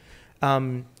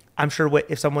I'm sure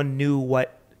if someone knew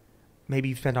what maybe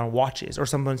you spend on watches or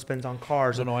someone spends on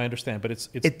cars. No, I understand, but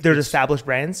they're established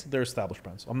brands. They're established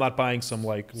brands. I'm not buying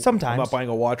sometimes. I'm not buying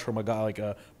a watch from a guy like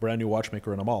a brand new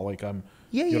watchmaker in a mall. Like I'm.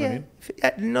 Yeah, you know yeah.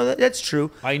 What I mean? No, that's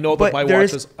true. I know that my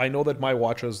watches. I know that my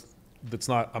watches.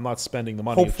 I'm not spending the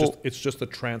money. It's just a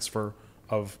transfer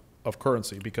of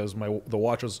currency because the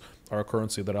watches are a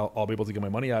currency that I'll be able to get my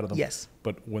money out of them. Yes.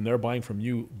 But when they're buying from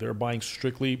you, they're buying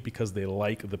strictly because they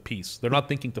like the piece. They're not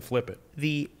thinking to flip it.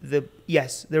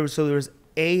 Yes, there was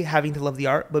A, having to love the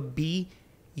art, but B,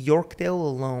 Yorkdale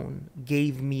alone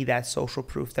gave me that social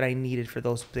proof that I needed for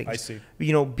those things. I see.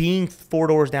 Being 4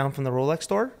 doors down from the Rolex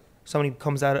store, somebody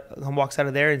walks out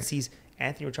of there and sees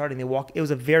Anthony Ricciardi, and they walk. It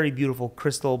was a very beautiful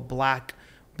crystal black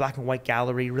and white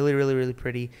gallery, really, really, really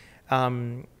pretty.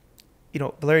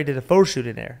 Valeria did a photo shoot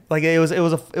in there. Like it was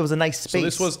a nice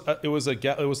space. So it was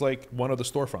like one of the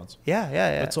storefronts.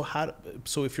 Yeah. But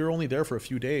so if you're only there for a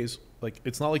few days, like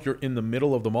it's not like you're in the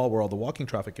middle of the mall where all the walking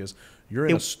traffic is. You're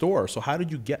in a store. So how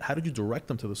did you direct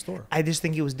them to the store? I just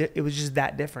think it was just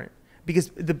that different. Because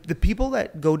the people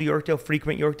that go to Yorkdale,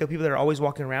 frequent Yorkdale, people that are always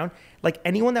walking around, like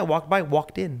anyone that walked by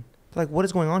walked in. Like, what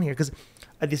is going on here? Because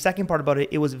the second part about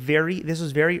it, this was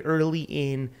very early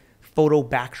in photo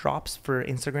backdrops for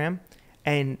Instagram,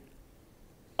 and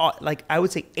like I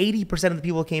would say 80% of the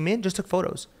people who came in just took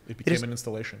photos. It became an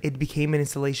installation. It became an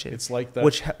installation. It's like that.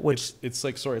 Which it's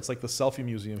like the selfie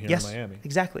museum here in Miami.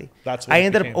 Exactly. That's what I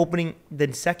ended up opening.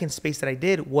 The second space that I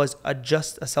did was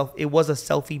it was a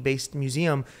selfie based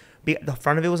museum. The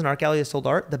front of it was an art gallery that sold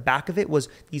art. The back of it was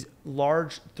these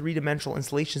large 3-dimensional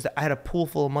installations that I had a pool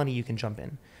full of money you can jump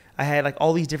in. I had like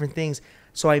all these different things.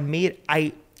 So I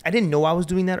didn't know I was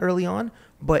doing that early on,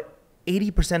 but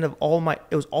 80% of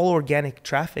it was all organic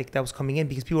traffic that was coming in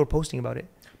because people were posting about it.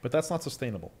 But that's not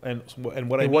sustainable. And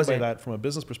what I mean by that from a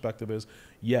business perspective is,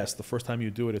 yes, the first time you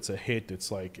do it, it's a hit.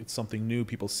 It's like, it's something new.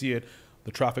 People see it.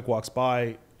 The traffic walks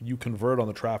by. You convert on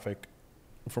the traffic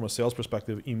from a sales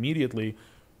perspective immediately,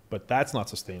 but that's not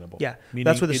sustainable. Yeah,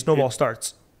 that's where the snowball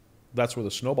starts. That's where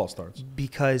the snowball starts.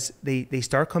 Because they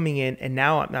start coming in, and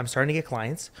now I'm starting to get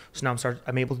clients. So now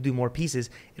I'm able to do more pieces.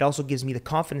 It also gives me the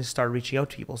confidence to start reaching out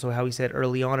to people. So how we said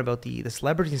early on about the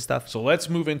celebrities and stuff. So let's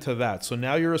move into that. So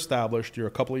now you're established. You're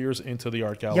a couple of years into the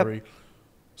art gallery. Yep.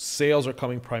 Sales are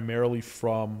coming primarily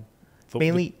from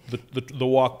mainly the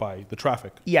walk by, the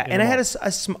traffic. Yeah, and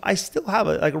I still have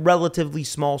a relatively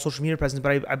small social media presence,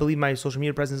 but I believe my social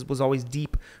media presence was always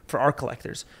deep for art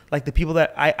collectors. Like the people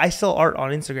that I sell art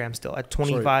on Instagram still at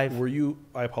 25. Sorry,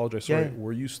 I apologize. Sorry, yeah.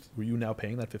 Were you now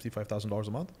paying that $55,000 a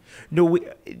month? No,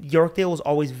 Yorkdale was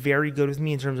always very good with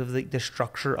me in terms of the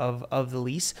structure of the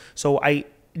lease. So I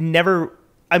never.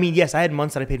 I mean, yes, I had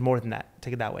months that I paid more than that.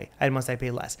 Take it that way. I had months that I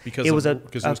paid less because it was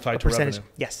tied to percentage.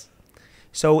 Revenue. Yes.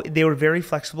 So they were very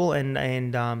flexible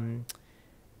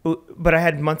but I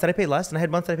had months that I paid less and I had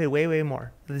months that I paid way, way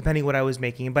more, depending on what I was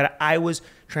making. But I was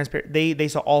transparent. They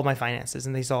saw all my finances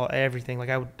and they saw everything. Like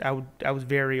I was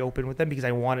very open with them because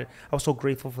I was so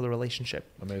grateful for the relationship.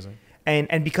 Amazing.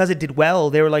 And because it did well,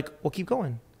 they were like, well, keep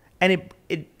going. And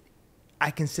I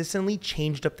consistently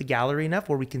changed up the gallery enough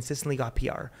where we consistently got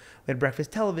PR. We had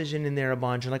breakfast television in there a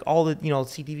bunch and like all the,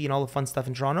 CTV and all the fun stuff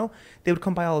in Toronto. They would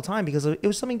come by all the time because it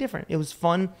was something different. It was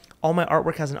fun. All my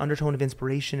artwork has an undertone of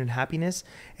inspiration and happiness.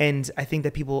 And I think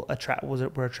that people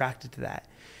were attracted to that.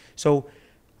 So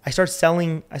I start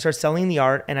selling the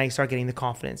art and I start getting the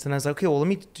confidence. And I was like, okay, well, let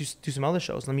me do some other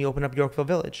shows. Let me open up Yorkville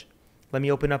Village. Let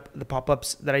me open up the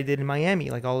pop-ups that I did in Miami.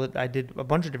 I did a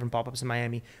bunch of different pop-ups in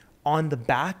Miami, on the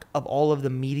back of all of the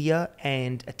media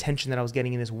and attention that I was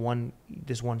getting in this one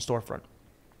storefront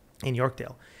in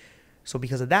Yorkdale. So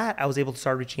because of that, I was able to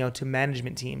start reaching out to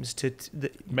management teams, to the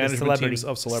teams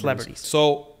of celebrities.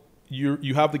 So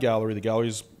you have the gallery. The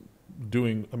gallery's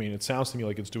doing, I mean, it sounds to me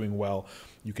like it's doing well.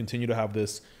 You continue to have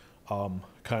this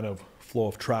kind of flow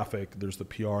of traffic. There's the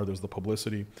PR, there's the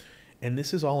publicity. And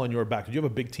this is all on your back. Did you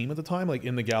have a big team at the time? Like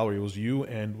in the gallery, it was you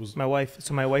and was... My wife.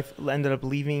 So my wife ended up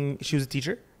leaving. She was a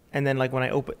teacher. And then like when I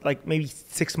opened, like maybe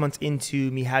 6 months into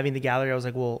me having the gallery, I was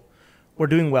like, well, we're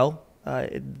doing well.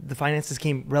 The finances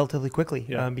came relatively quickly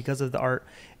because of the art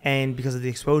and because of the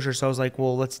exposure. So I was like,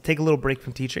 well, let's take a little break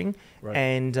from teaching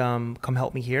and come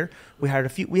help me here. We had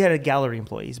a gallery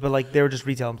employees, but like they were just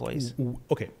retail employees.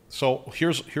 Okay. So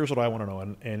here's what I want to know.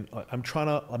 And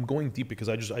I'm going deep because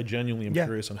I genuinely am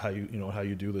curious on how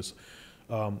you do this,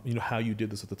 how you did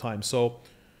this at the time. So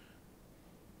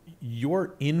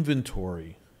your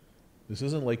inventory, this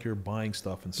isn't like you're buying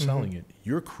stuff and selling it.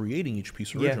 You're creating each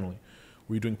piece originally.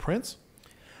 Were you doing prints?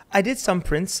 I did some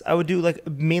prints. I would do like,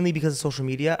 mainly because of social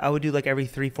media, I would do like every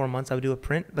 3-4 months, I would do a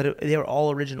print, but they were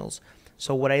all originals.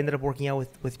 So what I ended up working out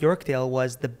with Yorkdale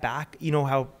was the back,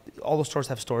 how all the stores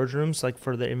have storage rooms, like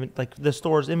for the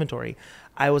store's inventory.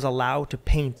 I was allowed to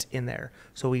paint in there.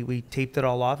 So we taped it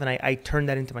all off and I turned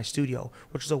that into my studio,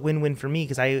 which was a win-win for me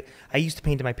because I used to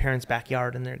paint in my parents'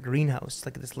 backyard in their greenhouse,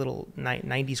 like this little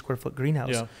 90 square foot greenhouse.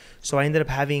 Yeah. So I ended up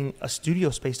having a studio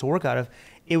space to work out of.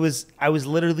 I was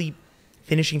literally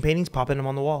finishing paintings, popping them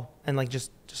on the wall and like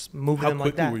just moving them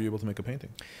like that. How quickly were you able to make a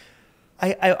painting?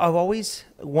 I've always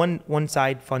one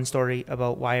side fun story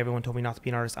about why everyone told me not to be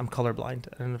an artist. I'm colorblind.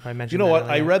 I don't know if I mentioned. You know what?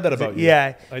 I read that about you.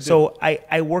 Yeah. So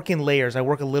I work in layers. I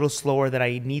work a little slower than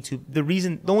I need to.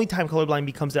 The only time colorblind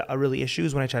becomes a really issue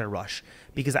is when I try to rush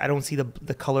because I don't see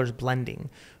the colors blending.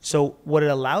 So what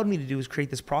it allowed me to do is create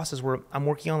this process where I'm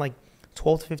working on like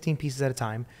 12 to 15 pieces at a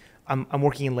time. I'm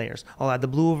working in layers. I'll add the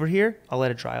blue over here. I'll let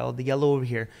it dry. I'll add the yellow over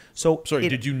here. So sorry,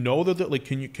 did you know that? Like,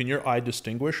 can your eye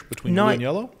distinguish between blue and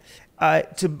yellow?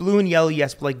 To blue and yellow,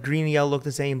 yes, but like green and yellow look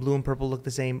the same. Blue and purple look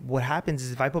the same. What happens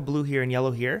is if I put blue here and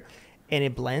yellow here, and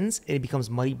it blends and it becomes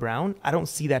muddy brown, I don't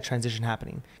see that transition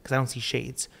happening because I don't see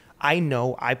shades. I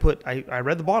know I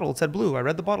read the bottle, it said blue. I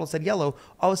read the bottle, it said yellow.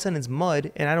 All of a sudden it's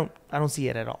mud, and I don't see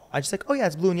it at all. I just like, oh yeah,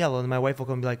 it's blue and yellow. And my wife will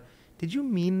come and be like, did you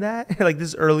mean that? Like this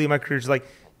is early in my career. She's like,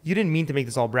 you didn't mean to make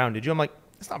this all brown, did you? I'm like,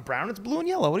 it's not brown, it's blue and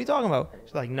yellow. What are you talking about?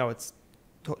 She's like, no, it's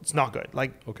not good.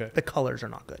 Like, the colors are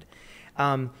not good.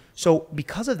 So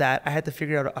because of that, I had to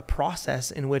figure out a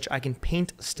process in which I can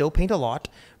still paint a lot,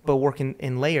 but work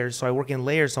in layers. So I work in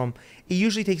layers. So it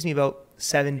usually takes me about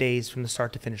 7 days from the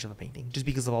start to finish of a painting, just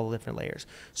because of all the different layers.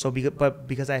 So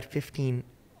because I had 15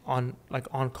 on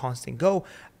constant go,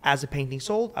 as a painting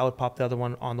sold, I would pop the other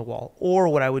one on the wall. Or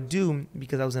what I would do,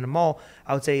 because I was in a mall,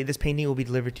 I would say this painting will be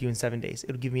delivered to you in 7 days.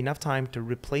 It would give me enough time to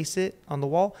replace it on the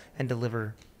wall and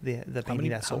deliver the painting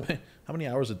that's sold. How many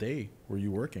hours a day were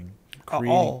you working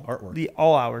creating artwork?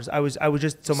 All hours. I was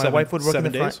just, so my wife would work in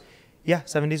the front. Yeah,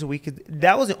 7 days a week.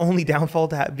 That was the only downfall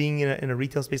to being in a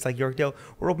retail space like Yorkdale.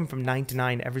 We're open from 9 to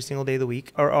 9 every single day of the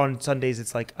week. Or on Sundays,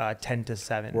 it's like 10 to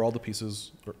 7. Were all the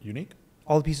pieces unique?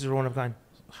 All the pieces are one of a kind.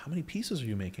 How many pieces are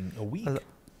you making a week?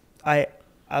 I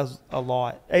was a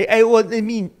lot. I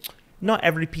mean, not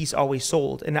every piece always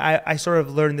sold. And I sort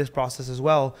of learned this process as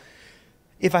well.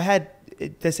 If I had,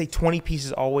 let's say 20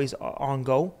 pieces always on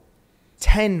go,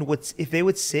 10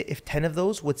 if 10 of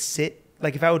those would sit,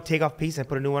 like if I would take off a piece and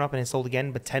put a new one up and it sold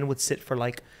again, but 10 would sit for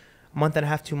like a month and a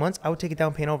half, 2 months, I would take it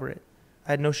down, paint over it.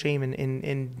 I had no shame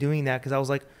in doing that, because I was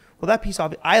like, well, that piece,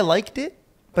 I liked it,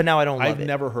 but now I don't love it. I've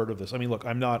never heard of this. I mean, look,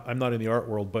 I'm not in the art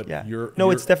world, but yeah.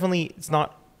 It's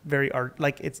not very art,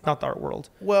 like it's not the art world.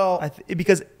 Well,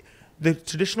 because the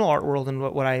traditional art world and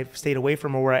what I've stayed away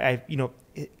from, or where I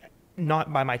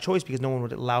not by my choice, because no one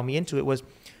would allow me into it, was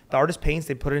the artist paints,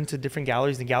 they put it into different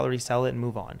galleries, the galleries sell it and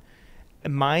move on.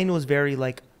 And mine was very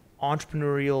like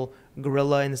entrepreneurial,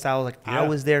 guerrilla in the style. Like I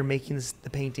was there making the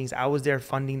paintings, I was there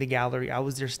funding the gallery, I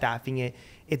was there staffing it.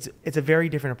 It's a very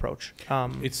different approach.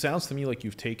 It sounds to me like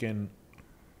you've taken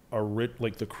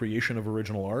like the creation of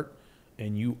original art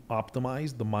and you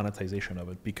optimize the monetization of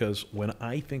it. Because when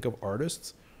I think of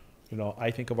artists,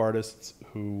 I think of artists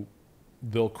who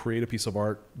they'll create a piece of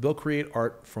art. They'll create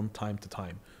art from time to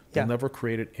time. They'll never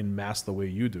create it in mass the way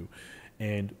you do.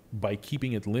 And by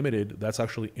keeping it limited, that's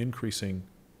actually increasing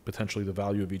potentially the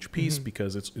value of each piece,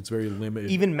 because it's very limited.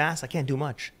 Even mass, I can't do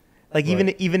much. Like even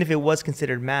if it was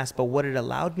considered mass, but what it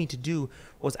allowed me to do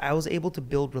was I was able to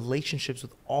build relationships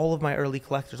with all of my early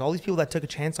collectors, all these people that took a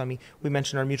chance on me. We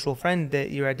mentioned our mutual friend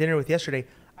that you were at dinner with yesterday.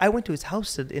 I went to his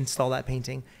house to install that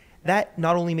painting. That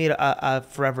not only made a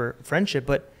forever friendship,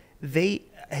 but they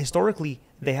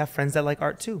have friends that like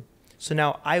art too. So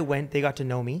now they got to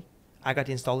know me. I got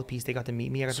to install the piece. They got to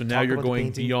meet me. I got to talk about the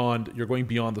painting. You're going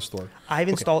beyond the store. I've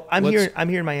installed. I'm here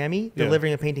in Miami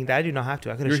delivering a painting that I do not have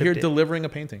to. I could have shipped it. You're here delivering a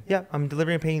painting. Yeah, I'm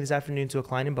delivering a painting this afternoon to a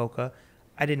client in Boca.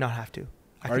 I did not have to.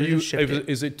 I could have shipped it.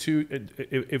 Is it too?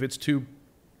 If it's too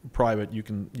private, you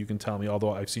can tell me.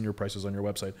 Although I've seen your prices on your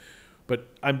website, but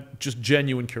I'm just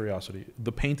genuine curiosity.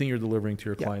 The painting you're delivering to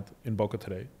your client in Boca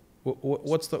today.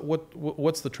 What's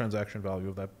the transaction value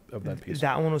of that piece?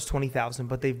 That one was $20,000,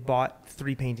 but they've bought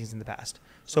 3 paintings in the past.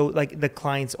 So like the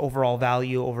client's overall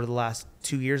value over the last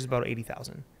 2 years is about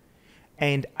 $80,000.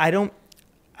 And I don't.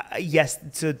 Yes,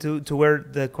 to where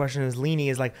the question is leaning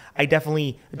is like I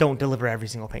definitely don't deliver every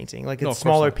single painting. Like it's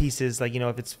smaller pieces. Like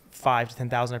if it's 5 to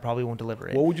 10,000, I probably won't deliver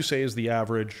it. What would you say is the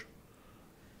average?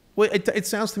 Well, it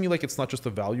sounds to me like it's not just the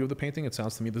value of the painting. It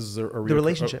sounds to me this is the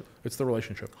relationship. It's the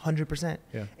relationship. 100%.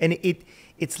 Yeah. And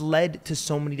it's led to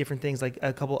so many different things. Like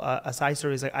a couple a side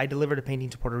story is like I delivered a painting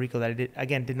to Puerto Rico that I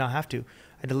did not have to.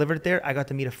 I delivered it there. I got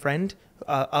to meet a friend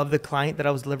of the client that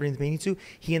I was delivering the painting to.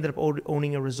 He ended up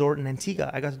owning a resort in Antigua.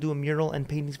 I got to do a mural and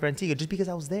paintings for Antigua just because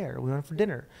I was there. We went for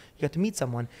dinner. You got to meet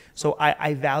someone. So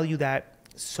I value that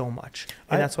so much,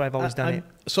 and that's why I've always done it.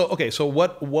 So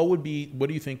what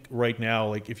do you think right now?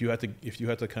 Like if you had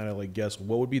to kind of like guess,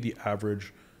 what would be the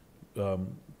average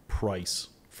price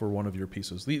for one of your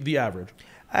pieces? The average.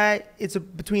 It's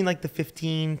between like the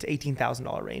 $15,000 to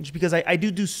 $18,000 range, because I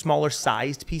do smaller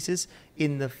sized pieces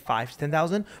in the 5 to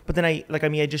 10,000. But then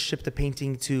I just shipped a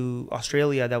painting to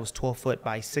Australia that was 12 foot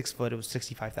by 6 foot. It was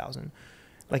 65,000,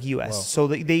 like US. Wow. So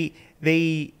the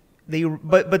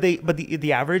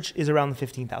average is around the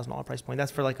 $15,000 price point.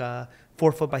 That's for like a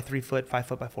 4 foot by 3 foot, 5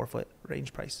 foot by 4 foot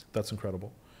range price. That's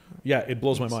incredible. Yeah, it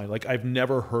blows my mind. Like I've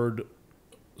never heard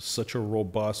such a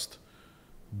robust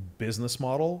business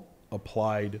model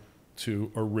applied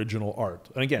to original art.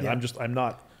 And again, I'm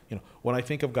not, when I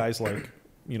think of guys like,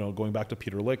 going back to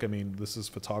Peter Lick, I mean, this is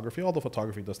photography, although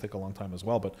photography does take a long time as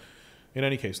well. But in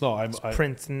any case, no, it's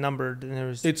prints and numbered.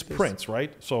 And it's prints,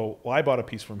 right? So I bought a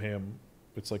piece from him.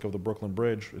 It's like of the Brooklyn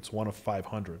Bridge. It's one of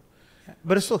 500.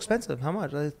 But it's still expensive. How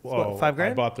much? What, $5,000?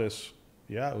 I bought this.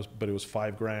 Yeah, it was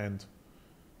 $5,000.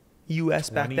 US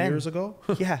back then. 20 years ago.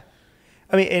 Yeah,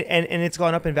 I mean, and it's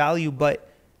gone up in value, but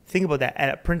think about that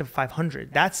at a print of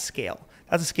 500. That's scale.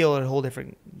 That's a scale at a whole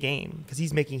different game because he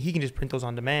can just print those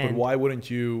on demand. But why wouldn't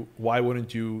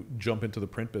you jump into the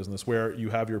print business where you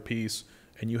have your piece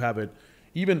and you have it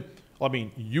even, I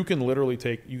mean, you can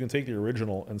take the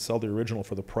original and sell the original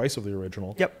for the price of the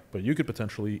original. Yep. But you could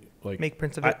potentially like make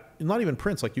prints of it. Not even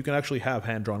prints, like you can actually have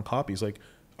hand-drawn copies. Like,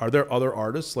 are there other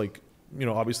artists, like, you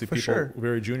know, obviously for people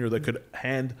very junior that could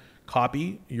hand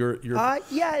copy your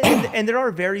yeah, and there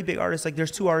are very big artists. Like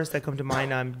there's two artists that come to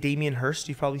mind. Damien Hirst,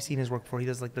 you've probably seen his work before. He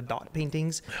does like the dot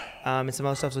paintings and some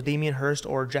other stuff. So Damien Hirst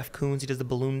or Jeff Koons, he does the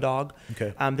balloon dog.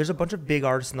 Okay. There's a bunch of big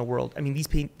artists in the world. I mean,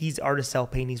 these artists sell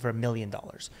paintings for $1 million.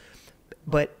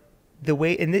 But the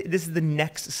way, and this is the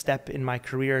next step in my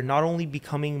career, not only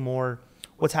becoming more,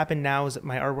 what's happened now is that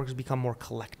my artwork has become more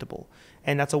collectible.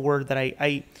 And that's a word that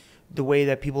I the way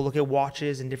that people look at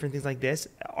watches and different things like this,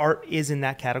 art is in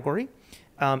that category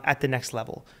at the next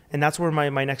level. And that's where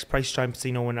my next price jumps,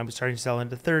 you know, when I'm starting to sell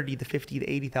into $30,000, the $50,000,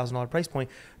 the $80,000 price point.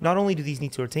 Not only do these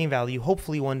need to retain value,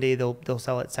 hopefully one day they'll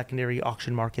sell at secondary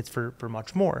auction markets for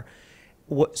much more.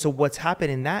 So what's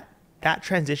happened in that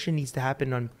transition needs to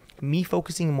happen on me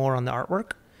focusing more on the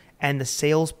artwork and the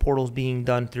sales portals being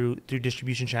done through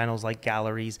distribution channels like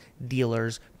galleries,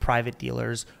 dealers, private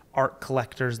dealers, art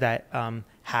collectors that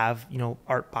have, you know,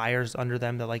 art buyers under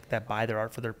them that buy their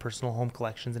art for their personal home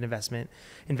collections and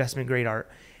investment grade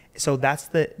art. So that's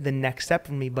the next step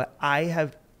for me. But I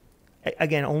have,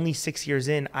 again, only 6 years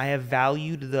in, I have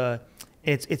valued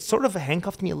it's sort of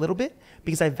handcuffed me a little bit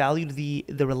because I valued the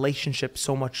relationship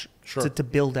so much to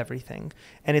build everything.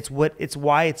 And it's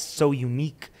why it's so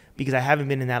unique, because I haven't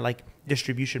been in that like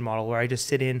distribution model where I just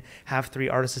sit in, have 3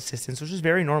 artist assistants, which is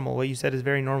very normal. What you said is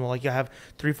very normal. Like you have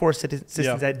 3-4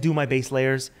 assistants that do my base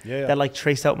layers, that like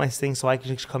trace out my things so I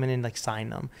can just come in and like sign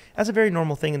them. That's a very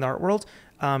normal thing in the art world.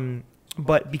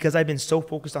 But because I've been so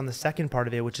focused on the second part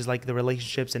of it, which is like the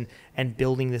relationships and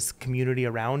building this community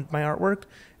around my artwork,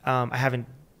 I haven't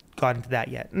got into that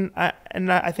yet.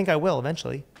 And I think I will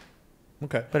eventually.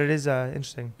 Okay. But it is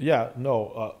interesting. Yeah,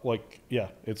 no,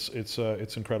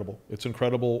 it's incredible. It's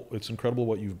incredible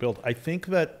what you've built. I think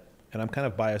that, and I'm kind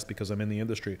of biased because I'm in the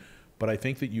industry, but I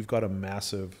think that you've got a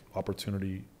massive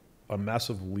opportunity, a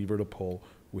massive lever to pull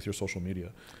with your social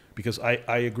media. Because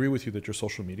I agree with you that your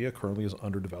social media currently is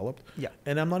underdeveloped. Yeah.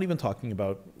 And I'm not even talking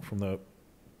about from the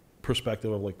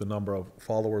perspective of like the number of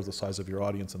followers, the size of your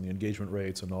audience, and the engagement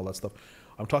rates and all that stuff.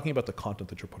 I'm talking about the content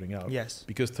that you're putting out. Yes.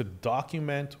 Because to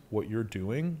document what you're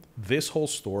doing, this whole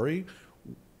story,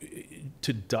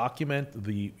 to document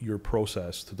your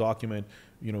process, to document,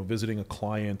 you know, visiting a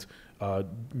client,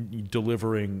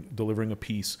 delivering a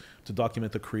piece, to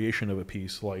document the creation of a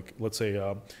piece, like let's say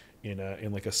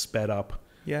in like a sped up,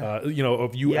 you know,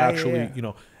 of you you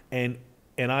know, and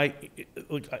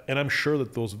I'm sure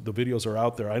that the videos are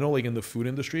out there. I know, like in the food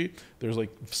industry, there's like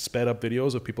sped up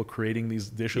videos of people creating these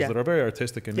dishes that are very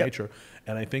artistic in nature.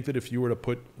 And I think that if you were to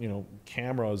put, you know,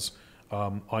 cameras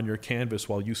on your canvas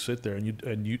while you sit there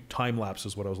and you time lapse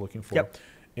is what I was looking for.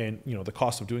 And you know, the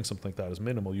cost of doing something like that is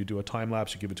minimal. You do a time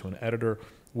lapse, you give it to an editor.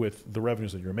 With the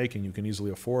revenues that you're making, you can easily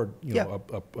afford, you know,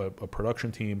 a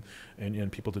production team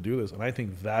and people to do this. And I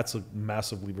think that's a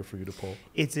massive lever for you to pull.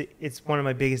 It's one of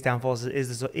my biggest downfalls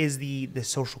is the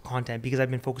social content, because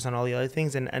I've been focused on all the other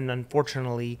things and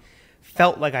unfortunately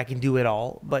felt like I can do it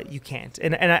all, but you can't.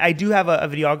 And I do have a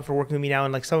videographer working with me now,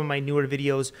 and like some of my newer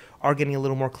videos are getting a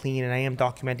little more clean, and I am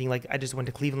documenting. Like I just went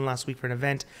to Cleveland last week for an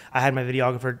event. I had my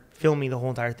videographer film me the whole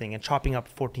entire thing and chopping up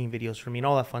 14 videos for me and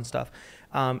all that fun stuff.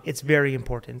 It's very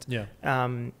important. Yeah.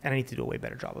 And I need to do a way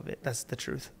better job of it. That's the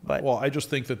truth. But well, I just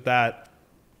think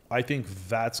I think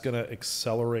that's going to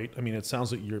accelerate. I mean, it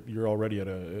sounds like you're already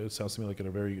it sounds to me like at a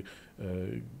very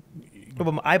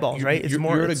about my eyeballs, right?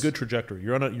 You're at a good trajectory.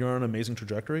 You're on an amazing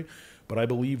trajectory. But I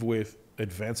believe with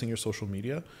advancing your social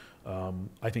media,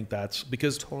 I think that's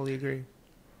because totally agree.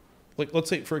 Like, let's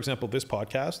say, for example, this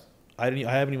podcast, I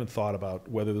haven't even thought about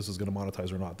whether this is going to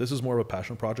monetize or not. This is more of a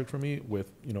passion project for me,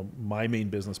 with, you know, my main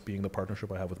business being the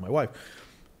partnership I have with my wife.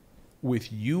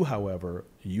 With you, however,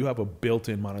 you have a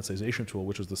built-in monetization tool,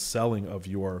 which is the selling of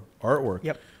your artwork.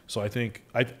 Yep. So I think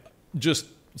just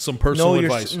some personal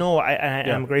advice.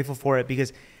 I'm grateful for it,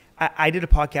 because I did a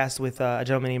podcast with a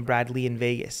gentleman named Brad Lee in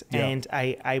Vegas, and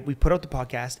we put out the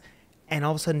podcast, and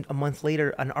all of a sudden, a month later,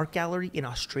 an art gallery in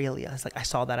Australia. It's like, I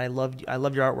saw that. I loved your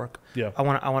artwork. Yeah. I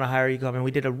want to hire you to come. And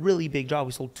we did a really big job.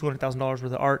 We sold $200,000 worth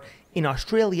of art in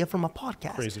Australia from a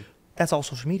podcast. Crazy. That's all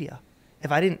social media.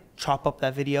 If I didn't chop up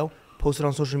that video, post it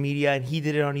on social media, and he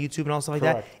did it on YouTube and all stuff like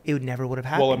that, it never would have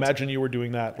happened. Well, imagine you were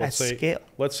doing that. Let's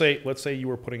say you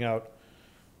were putting out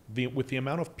with the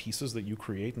amount of pieces that you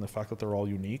create and the fact that they're all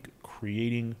unique,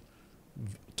 creating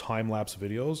time-lapse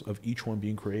videos of each one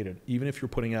being created, even if you're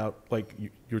putting out, like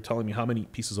you're telling me how many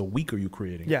pieces a week are you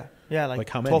creating? Yeah, like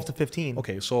how many? 12 to 15.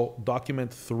 Okay, so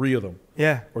document 3 of them.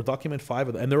 Yeah. Or document 5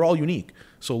 of them, and they're all unique.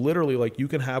 So literally, like, you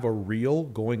can have a reel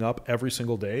going up every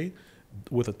single day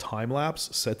with a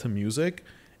time-lapse set to music,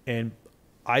 and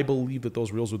I believe that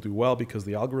those reels would do well because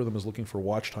the algorithm is looking for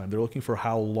watch time. They're looking for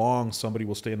how long somebody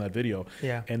will stay in that video.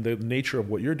 Yeah. And the nature of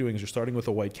what you're doing is you're starting with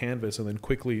a white canvas, and then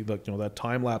quickly, that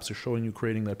time lapse is showing you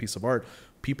creating that piece of art.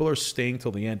 People are staying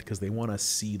till the end because they want to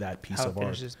see that piece of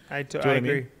art. I agree.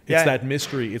 mean? It's that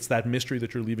mystery. It's that mystery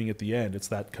that you're leaving at the end. It's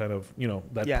that kind of,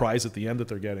 that prize at the end that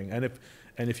they're getting.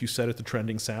 And if you set it to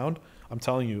trending sound, I'm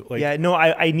telling you, like,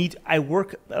 I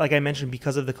work, like I mentioned,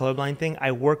 because of the colorblind thing,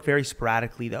 I work very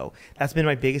sporadically though. That's been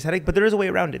my biggest headache, but there is a way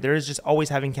around it. There is just always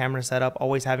having camera set up,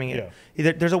 always having it.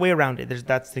 Yeah. There's a way around it.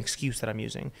 That's an excuse that I'm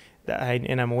using,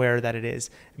 and I'm aware that it is,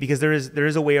 because there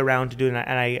is a way around to do it. And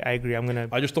I agree.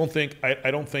 I just don't think,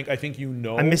 I think,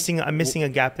 I'm missing a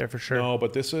gap there for sure. No,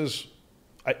 but this is,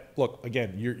 look,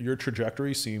 again, your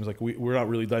trajectory seems like we're not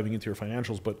really diving into your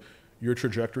financials, but your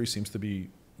trajectory seems to be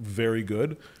very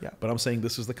good. Yeah. But I'm saying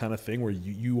this is the kind of thing where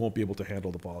you won't be able to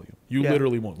handle the volume. You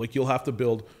literally won't. Like, you'll have to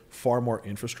build far more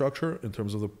infrastructure in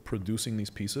terms of producing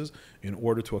these pieces in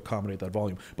order to accommodate that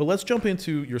volume. But let's jump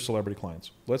into your celebrity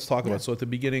clients. Let's talk about, so at the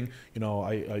beginning,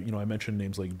 I mentioned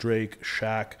names like Drake,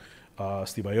 Shaq,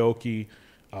 Steve Aoki.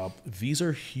 These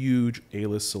are huge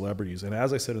A-list celebrities. And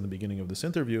as I said in the beginning of this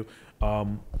interview,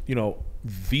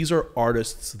 these are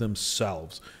artists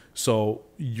themselves. So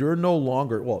you're no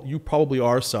longer, well, you probably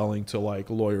are selling to like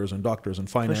lawyers and doctors and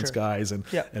finance guys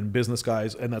and business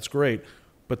guys, and that's great.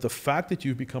 But the fact that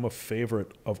you've become a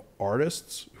favorite of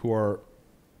artists who are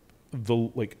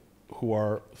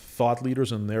thought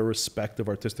leaders in their respective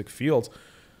artistic fields,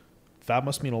 that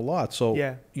must mean a lot. So,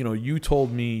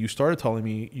 you started telling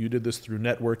me you did this through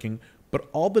networking, but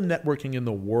all the networking in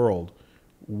the world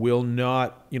will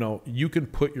not, you can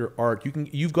put your art,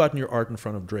 you've gotten your art in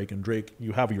front of Drake, and Drake,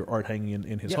 you have your art hanging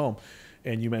in his home.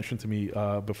 And you mentioned to me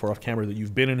before off camera that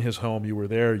you've been in his home, you were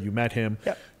there, you met him,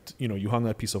 you hung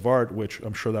that piece of art, which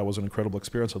I'm sure that was an incredible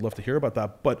experience. I'd love to hear about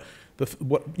that. But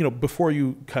before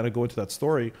you kind of go into that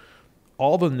story,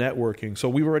 all the networking, so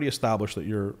we've already established that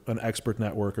you're an expert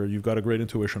networker, you've got a great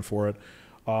intuition for it.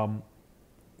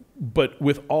 But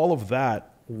with all of that,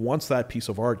 once that piece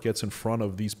of art gets in front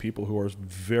of these people who are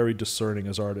very discerning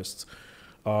as artists,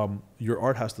 your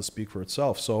art has to speak for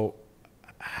itself. So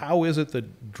how is it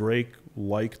that Drake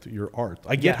liked your art?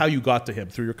 I get how you got to him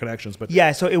through your connections, but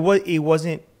so it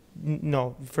wasn't,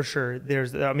 no, for sure.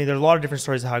 There's a lot of different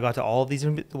stories of how I got to all of these.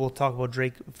 We'll talk about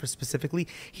Drake specifically.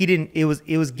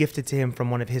 It was gifted to him from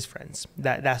one of his friends,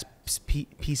 that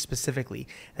piece specifically.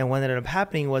 And what ended up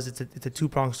happening was it's a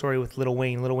two-pronged story with Lil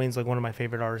Wayne. Lil Wayne's like one of my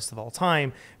favorite artists of all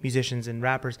time, musicians and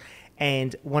rappers.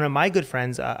 And one of my good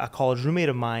friends, a college roommate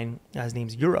of mine, his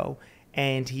name's Euro,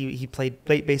 and he played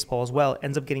baseball as well,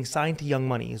 ends up getting signed to Young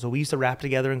Money. So we used to rap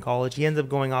together in college. He ends up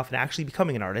going off and actually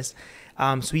becoming an artist.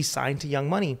 So he's signed to Young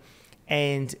Money,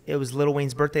 and it was Lil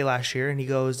Wayne's birthday last year, and he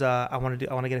goes, I want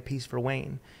to get a piece for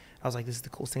Wayne. I was like, this is the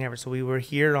coolest thing ever. So we were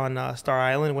here on Star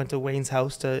Island, went to Wayne's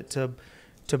house to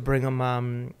bring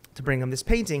him this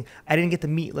painting. I didn't get to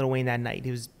meet Lil Wayne that night.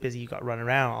 He was busy. He got running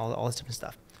around, all this different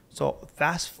stuff. So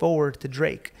fast forward to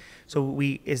Drake. So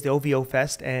it's the OVO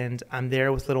Fest, and I'm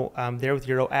there with Euro.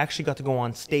 I actually got to go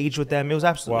on stage with them. It was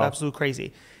absolutely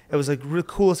crazy. It was like the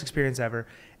coolest experience ever.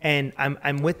 And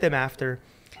I'm with them after,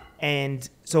 and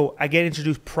so I get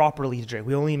introduced properly to Drake.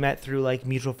 We only met through like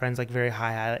mutual friends, like very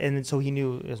high, and so he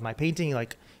knew it was my painting.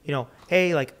 Like,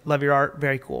 hey, like, love your art,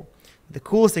 very cool. The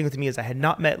coolest thing with me is I had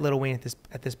not met Lil Wayne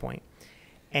at this point,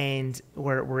 and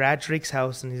we're at Drake's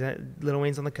house, and Lil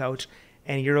Wayne's on the couch.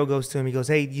 And Euro goes to him. He goes,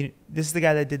 "Hey, this is the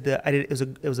guy that did it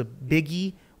was a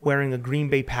Biggie wearing a Green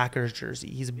Bay Packers jersey.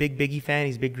 He's a big Biggie fan.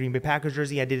 He's a big Green Bay Packers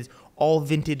jersey. I did his all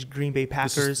vintage Green Bay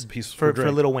Packers for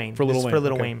Lil Wayne. For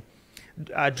Lil Wayne.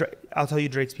 I'll tell you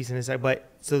Drake's piece in a sec. But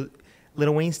so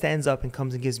Lil Wayne stands up and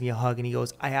comes and gives me a hug, and he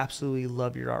goes, "I absolutely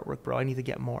love your artwork, bro. I need to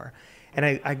get more." And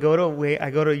I go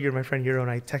to my friend Euro,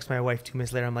 and I text my wife 2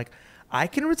 minutes later. I'm like, I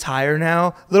can retire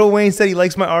now. Lil Wayne said he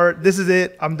likes my art. This is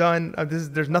it. I'm done.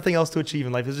 There's nothing else to achieve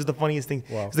in life. It's just the funniest thing.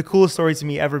 Wow. It's the coolest story to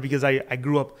me ever, because I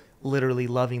grew up literally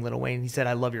loving Lil Wayne. He said,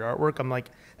 I love your artwork. I'm like,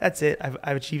 that's it.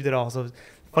 I've achieved it all. So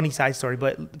funny side story.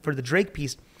 But for the Drake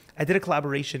piece, I did a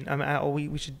collaboration.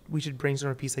 We should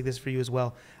brainstorm a piece like this for you as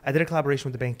well. I did a collaboration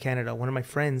with the Bank of Canada. One of my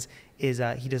friends is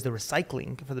he does the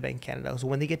recycling for the Bank of Canada. So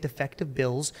when they get defective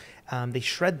bills, they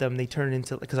shred them. They turn it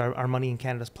into, because our money in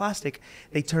Canada is plastic,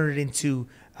 they turn it into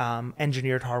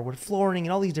engineered hardwood flooring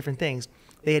and all these different things.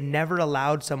 They had never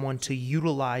allowed someone to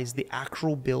utilize the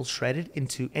actual bill shredded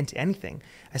into anything.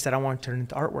 I said, I want to turn it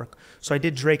into artwork. So I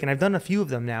did Drake, and I've done a few of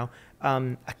them now.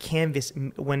 A canvas,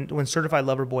 when Certified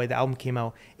Lover Boy, the album came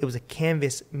out, it was a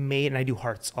canvas made, and I do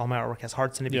hearts. All my artwork has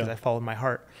hearts in it because I followed my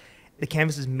heart. The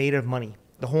canvas is made of money.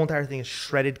 The whole entire thing is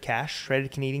shredded cash,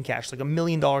 shredded Canadian cash, like $1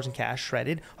 million in cash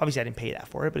shredded. Obviously, I didn't pay that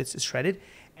for it, but it's shredded.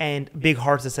 And big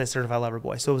hearts that says Certified Lover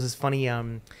Boy. So it was this funny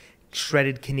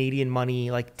shredded Canadian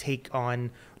money, like take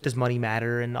on Does Money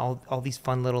Matter, and all these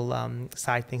fun little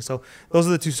side things. So those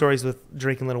are the two stories with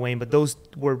Drake and Lil Wayne, but those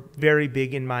were very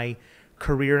big in my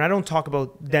career. And I don't talk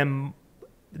about them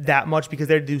that much because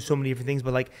they do so many different things,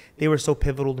 but like they were so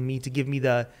pivotal to me to give me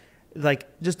the, like,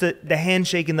 just the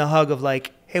handshake and the hug of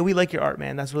like, hey, we like your art,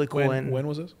 man. That's really cool. When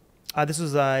was this? This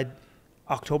was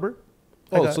October.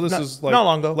 Oh, so this is like not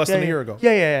long ago. Less than a year ago.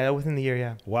 Yeah, within the year,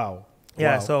 yeah. Wow.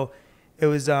 Yeah, wow. so it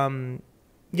was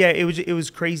it was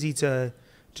crazy to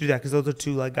do that, because those are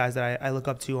two like guys that I look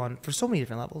up to on for so many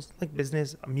different levels, like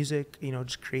business, music,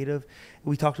 just creative.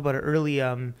 We talked about it early.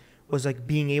 Was like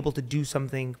being able to do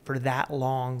something for that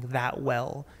long, that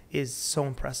well is so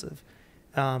impressive.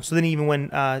 So then even when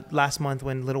last month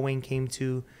when Lil Wayne came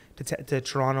to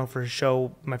Toronto for his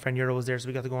show, my friend Yuro was there, so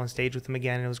we got to go on stage with him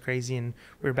again, and it was crazy, and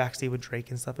we were backstage with Drake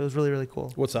and stuff. It was really, really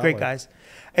cool. What's that Great like? guys.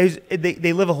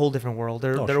 They live a whole different world.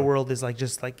 Their sure. world is like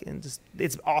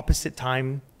it's opposite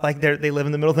time. Like they live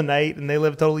in the middle of the night, and they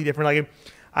live totally different. Like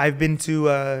I've been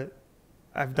to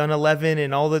I've done 11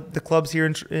 and all the clubs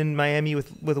here in Miami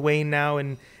with Wayne now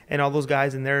and all those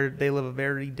guys, and they live a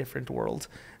very different world,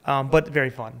 but very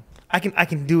fun. I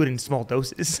can do it in small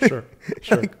doses. Sure.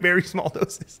 Like very small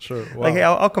doses. Sure. Wow. Like, hey,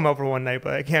 I'll come out for one night,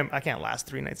 but I can't last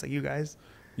 3 nights like you guys.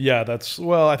 Yeah, I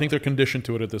think they're conditioned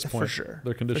to it at this point. For sure.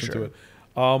 They're conditioned to it.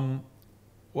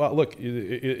 Well, look,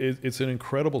 it's an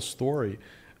incredible story.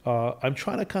 I'm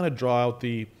trying to kind of draw out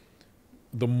the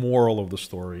moral of the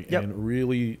story, and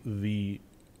really the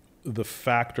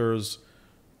factors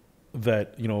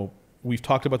that, we've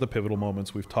talked about the pivotal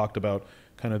moments. We've talked about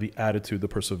kind of the attitude, the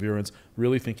perseverance,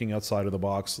 really thinking outside of the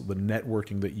box, the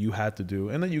networking that you had to do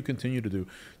and that you continue to do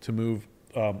to move,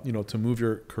 to move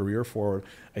your career forward.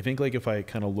 I think like if I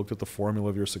kind of looked at the formula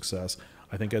of your success,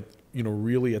 I think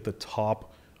really at the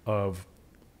top of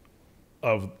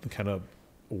kind of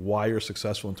why you're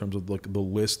successful in terms of like the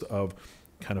list of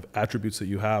kind of attributes that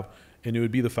you have. And it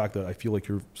would be the fact that I feel like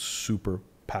you're super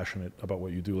passionate about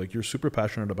what you do. Like you're super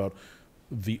passionate about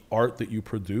the art that you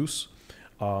produce.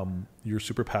 You're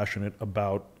super passionate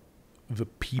about the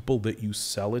people that you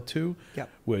sell it to,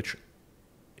 which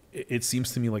it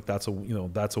seems to me like that's a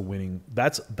winning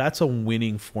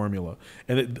formula.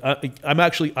 And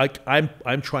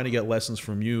I'm trying to get lessons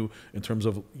from you in terms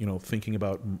of thinking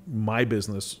about my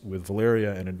business with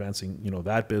Valeria and advancing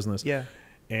that business,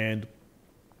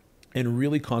 and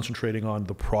really concentrating on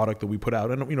the product that we put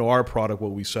out. And our product,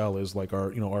 what we sell is like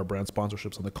our brand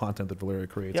sponsorships and the content that Valeria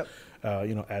creates,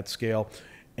 at scale,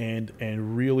 and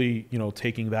really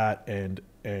taking that and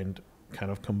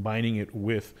kind of combining it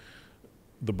with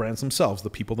the brands themselves, the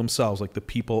people themselves, like the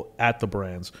people at the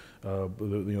brands,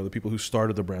 the people who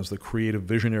started the brands, the creative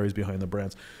visionaries behind the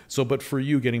brands. So, but for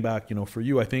you, getting back, for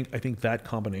you, I think that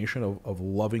combination of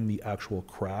loving the actual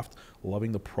craft,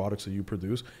 loving the products that you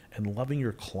produce, and loving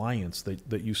your clients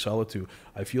that you sell it to,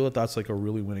 I feel that that's like a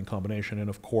really winning combination. And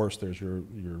of course, there's your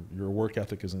work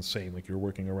ethic is insane. Like you're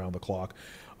working around the clock.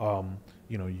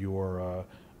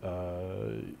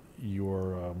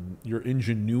 Your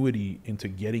ingenuity into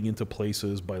getting into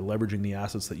places by leveraging the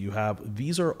assets that you have.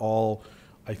 These are all,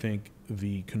 I think,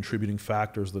 the contributing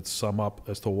factors that sum up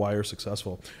as to why you're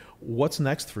successful. What's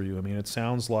next for you? I mean, it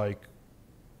sounds like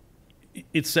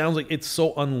it's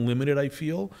so unlimited, I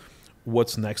feel.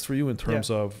 What's next for you in terms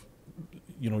of,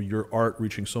 your art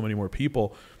reaching so many more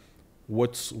people?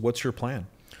 What's your plan?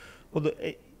 Well,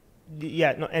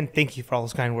 and thank you for all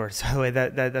those kind words. By the way,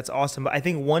 that's awesome. But I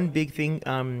think one big thing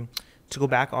to go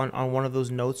back on one of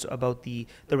those notes about the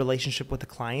relationship with the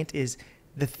client is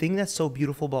the thing that's so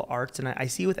beautiful about arts, and I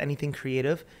see with anything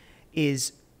creative,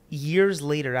 is years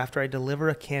later after I deliver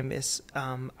a canvas,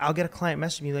 I'll get a client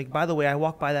message me like, by the way, I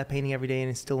walk by that painting every day and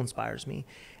it still inspires me.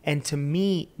 And to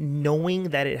me, knowing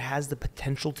that it has the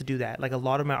potential to do that, like a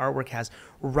lot of my artwork has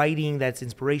writing that's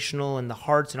inspirational and the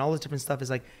hearts and all this different stuff, is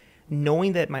like,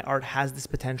 knowing that my art has this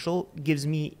potential gives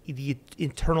me the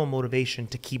internal motivation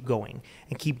to keep going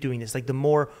and keep doing this. Like the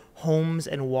more homes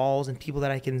and walls and people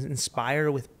that I can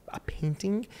inspire with a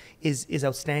painting is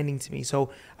outstanding to me. So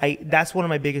that's one of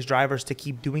my biggest drivers to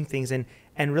keep doing things. And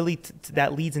really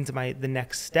that leads into the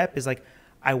next step is like,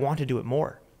 I want to do it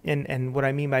more. And what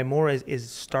I mean by more is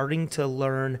starting to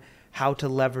learn how to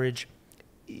leverage.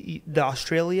 The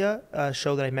Australia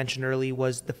show that I mentioned earlier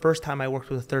was the first time I worked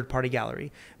with a third-party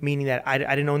gallery, meaning that I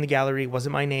didn't own the gallery, it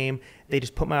wasn't my name. They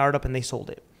just put my art up and they sold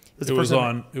it. It was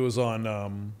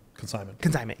on consignment.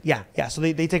 Consignment, yeah. So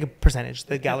they take a percentage.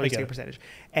 The galleries take a percentage,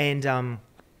 and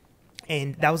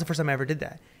that was the first time I ever did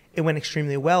that. It went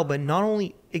extremely well, but not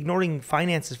only ignoring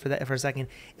finances for a second,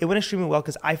 it went extremely well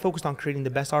because I focused on creating the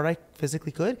best art I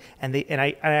physically could, and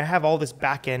I have all this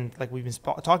back end, like we've been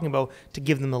talking about, to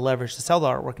give them the leverage to sell the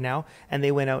artwork now, and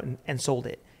they went out and sold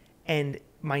it. And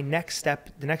the next step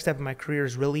in my career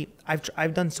is really,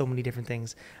 I've done so many different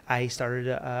things. I started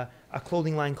a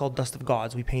clothing line called Dust of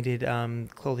Gods. We painted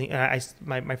clothing.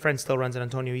 My friend still runs it,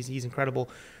 Antonio. He's incredible.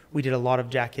 We did a lot of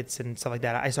jackets and stuff like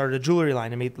that. I started a jewelry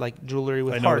line. I made like jewelry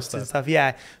with hearts and stuff.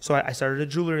 Yeah. So I started a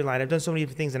jewelry line. I've done so many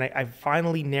different things, and I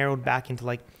finally narrowed back into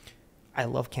like, I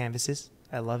love canvases.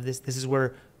 I love this. This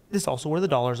is also where the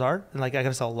dollars are. And like I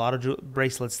gotta sell a lot of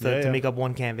bracelets to make up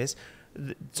one canvas.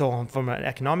 So from an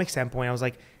economic standpoint, I was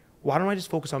like, why don't I just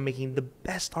focus on making the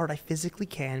best art I physically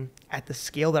can at the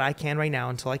scale that I can right now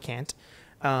until I can't,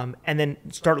 and then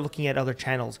start looking at other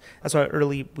channels. That's why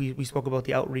early we spoke about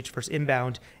the outreach versus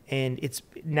inbound, and it's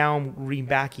now I'm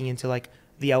rebacking into like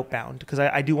the outbound because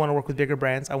I do want to work with bigger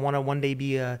brands. I want to one day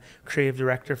be a creative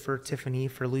director for Tiffany,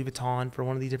 for Louis Vuitton, for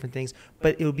one of these different things,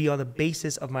 but it would be on the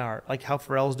basis of my art, like how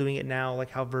Pharrell's doing it now,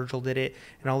 like how Virgil did it,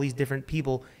 and all these different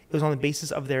people. It was on the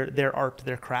basis of their art,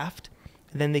 their craft.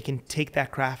 And then they can take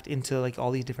that craft into like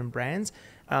all these different brands.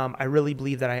 I really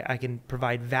believe that I can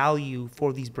provide value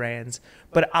for these brands,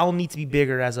 but I'll need to be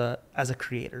bigger as a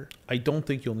creator. I don't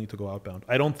think you'll need to go outbound.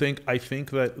 I think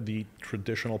that the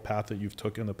traditional path that you've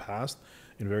took in the past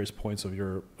in various points of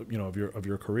your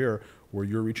career where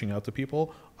you're reaching out to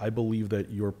people, I believe that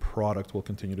your product will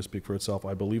continue to speak for itself.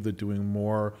 I believe that doing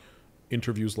more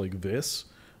interviews like this,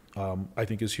 I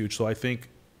think is huge. So I think,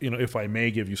 if I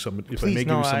may give you some,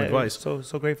 advice.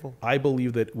 So grateful. I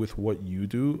believe that with what you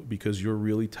do, because you're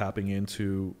really tapping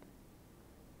into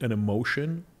an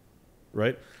emotion,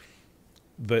 right?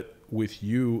 That with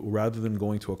you, rather than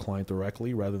going to a client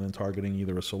directly, rather than targeting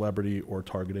either a celebrity or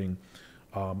targeting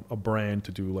a brand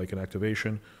to do like an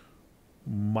activation,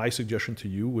 my suggestion to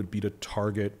you would be to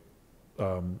target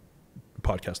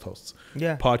podcast hosts.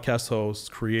 Yeah. Podcast hosts,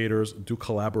 creators, do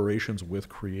collaborations with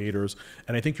creators.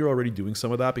 And I think you're already doing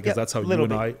some of that because that's how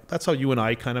you and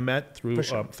I kind of met through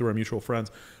our mutual friends.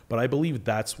 But I believe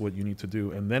that's what you need to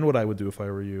do. And then what I would do if I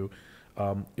were you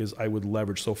is I would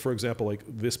leverage. So for example, like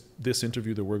this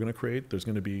interview that we're going to create, there's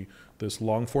going to be this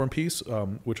long form piece,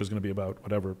 which is going to be about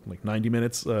whatever, like 90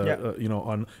 minutes,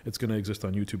 it's going to exist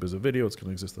on YouTube as a video. It's going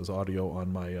to exist as audio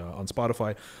on on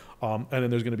Spotify. And then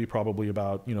there's going to be probably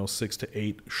about, 6 to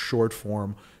 8 short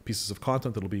form pieces of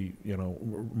content. That'll be,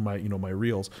 my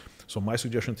reels. So my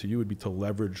suggestion to you would be to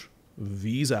leverage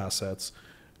these assets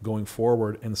going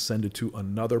forward and send it to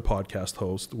another podcast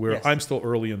host where I'm still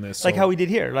early in this. Like how we did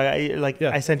here.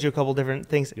 I sent you a couple different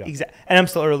things. Yeah. And I'm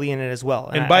still early in it as well.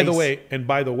 And by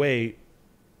the way,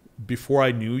 before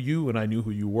I knew you and I knew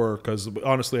who you were, because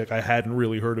honestly, I hadn't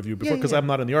really heard of you before because I'm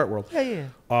not in the art world.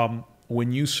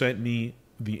 When you sent me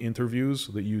the interviews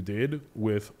that you did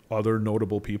with other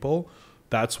notable people,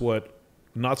 that's what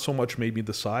not so much made me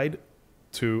decide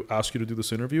to ask you to do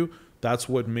this interview. That's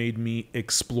what made me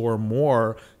explore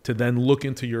more to then look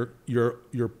into your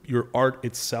art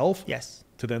itself. Yes.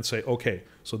 To then say, okay,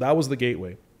 so that was the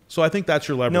gateway. So I think that's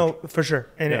your leverage. No, for sure.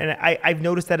 And I've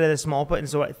noticed that at a small point. And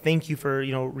so thank you for,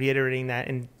 reiterating that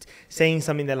and saying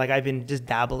something that like I've been just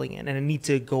dabbling in and I need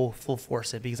to go full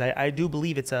force it because I do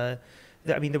believe that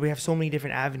we have so many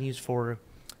different avenues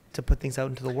to put things out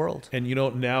into the world. And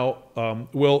now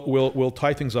we'll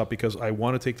tie things up because I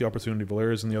want to take the opportunity.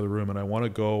 Valeria's in the other room, and I want to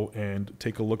go and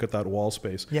take a look at that wall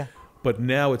space. Yeah. But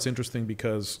now it's interesting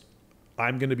because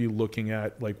I'm going to be looking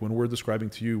at, like, when we're describing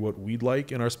to you what we'd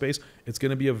like in our space, it's going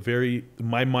to be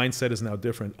my mindset is now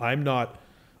different. I'm not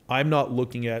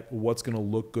looking at what's going to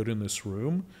look good in this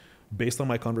room. Based on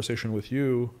my conversation with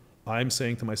you, I'm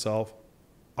saying to myself,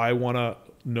 I want to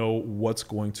know what's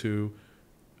going to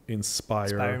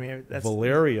inspire me.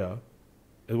 Valeria,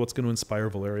 what's going to inspire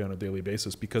Valeria on a daily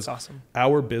basis, because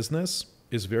our business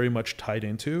is very much tied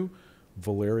into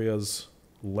Valeria's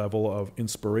level of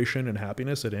inspiration and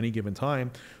happiness at any given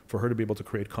time for her to be able to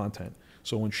create content.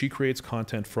 So when she creates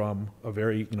content from a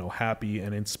very, happy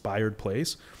and inspired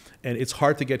place, and it's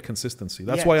hard to get consistency.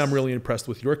 That's why I'm really impressed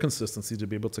with your consistency to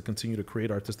be able to continue to create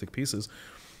artistic pieces.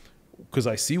 Because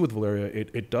I see with Valeria,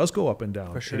 it does go up and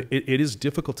down. For sure. It is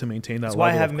difficult to maintain that That's level why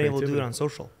I of haven't been able to do it creativity. on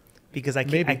social. Because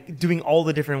doing all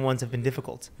the different ones have been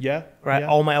difficult. Yeah. Right. Yeah.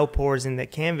 All my outpours in the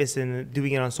canvas and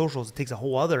doing it on socials, it takes a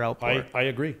whole other outpour. I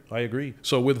agree.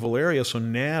 So with Valeria,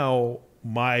 now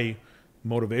my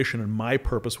motivation and my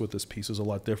purpose with this piece is a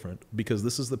lot different, because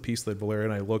this is the piece that Valeria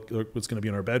and I it's going to be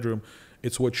in our bedroom.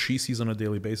 It's what she sees on a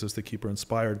daily basis to keep her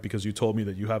inspired, because you told me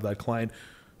that you have that client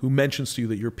who mentions to you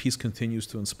that your piece continues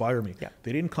to inspire me. Yeah.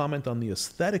 They didn't comment on the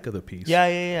aesthetic of the piece.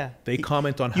 Yeah. They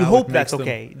comment on how you hope it that's makes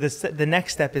okay. The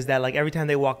next step is that, like, every time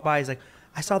they walk by, it's like,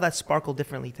 I saw that sparkle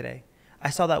differently today. I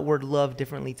saw that word love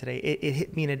differently today. It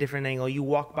hit me in a different angle. You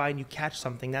walk by and you catch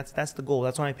something. That's the goal.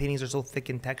 That's why my paintings are so thick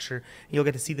in texture. You'll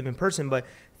get to see them in person, but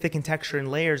thick in texture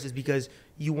and layers is because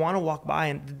you want to walk by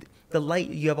and the light,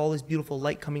 you have all this beautiful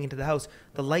light coming into the house.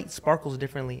 The light sparkles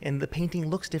differently and the painting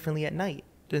looks differently at night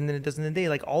than it does in the day.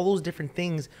 Like, all those different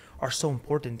things are so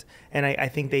important. And I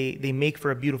think they make for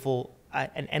a beautiful,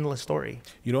 an endless story.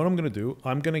 You know what I'm going to do?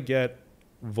 I'm going to get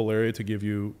Valeria to give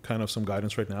you kind of some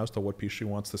guidance right now as to what piece she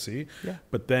wants to see. Yeah.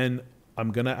 But then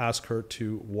I'm going to ask her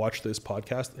to watch this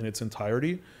podcast in its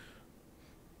entirety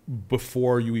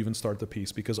before you even start the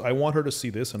piece, because I want her to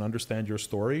see this and understand your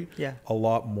story a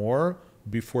lot more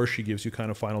before she gives you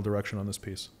kind of final direction on this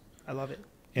piece. I love it.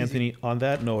 Anthony, on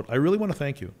that note, I really want to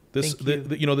thank you.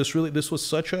 This was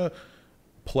such a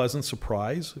pleasant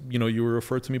surprise. You were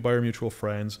referred to me by our mutual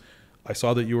friends. I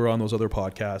saw that you were on those other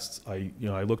podcasts.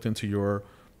 I looked into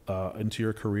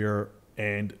your career,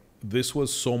 and this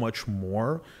was so much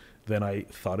more than I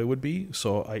thought it would be.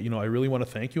 So I really want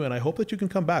to thank you, and I hope that you can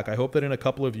come back. I hope that in a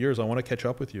couple of years I want to catch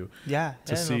up with you.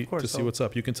 To see what's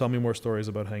up. You can tell me more stories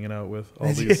about hanging out with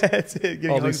all these that's it. Getting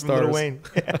all hugs these from Little stars.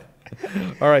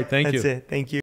 Wayne. All right, thank you. That's it. Thank you.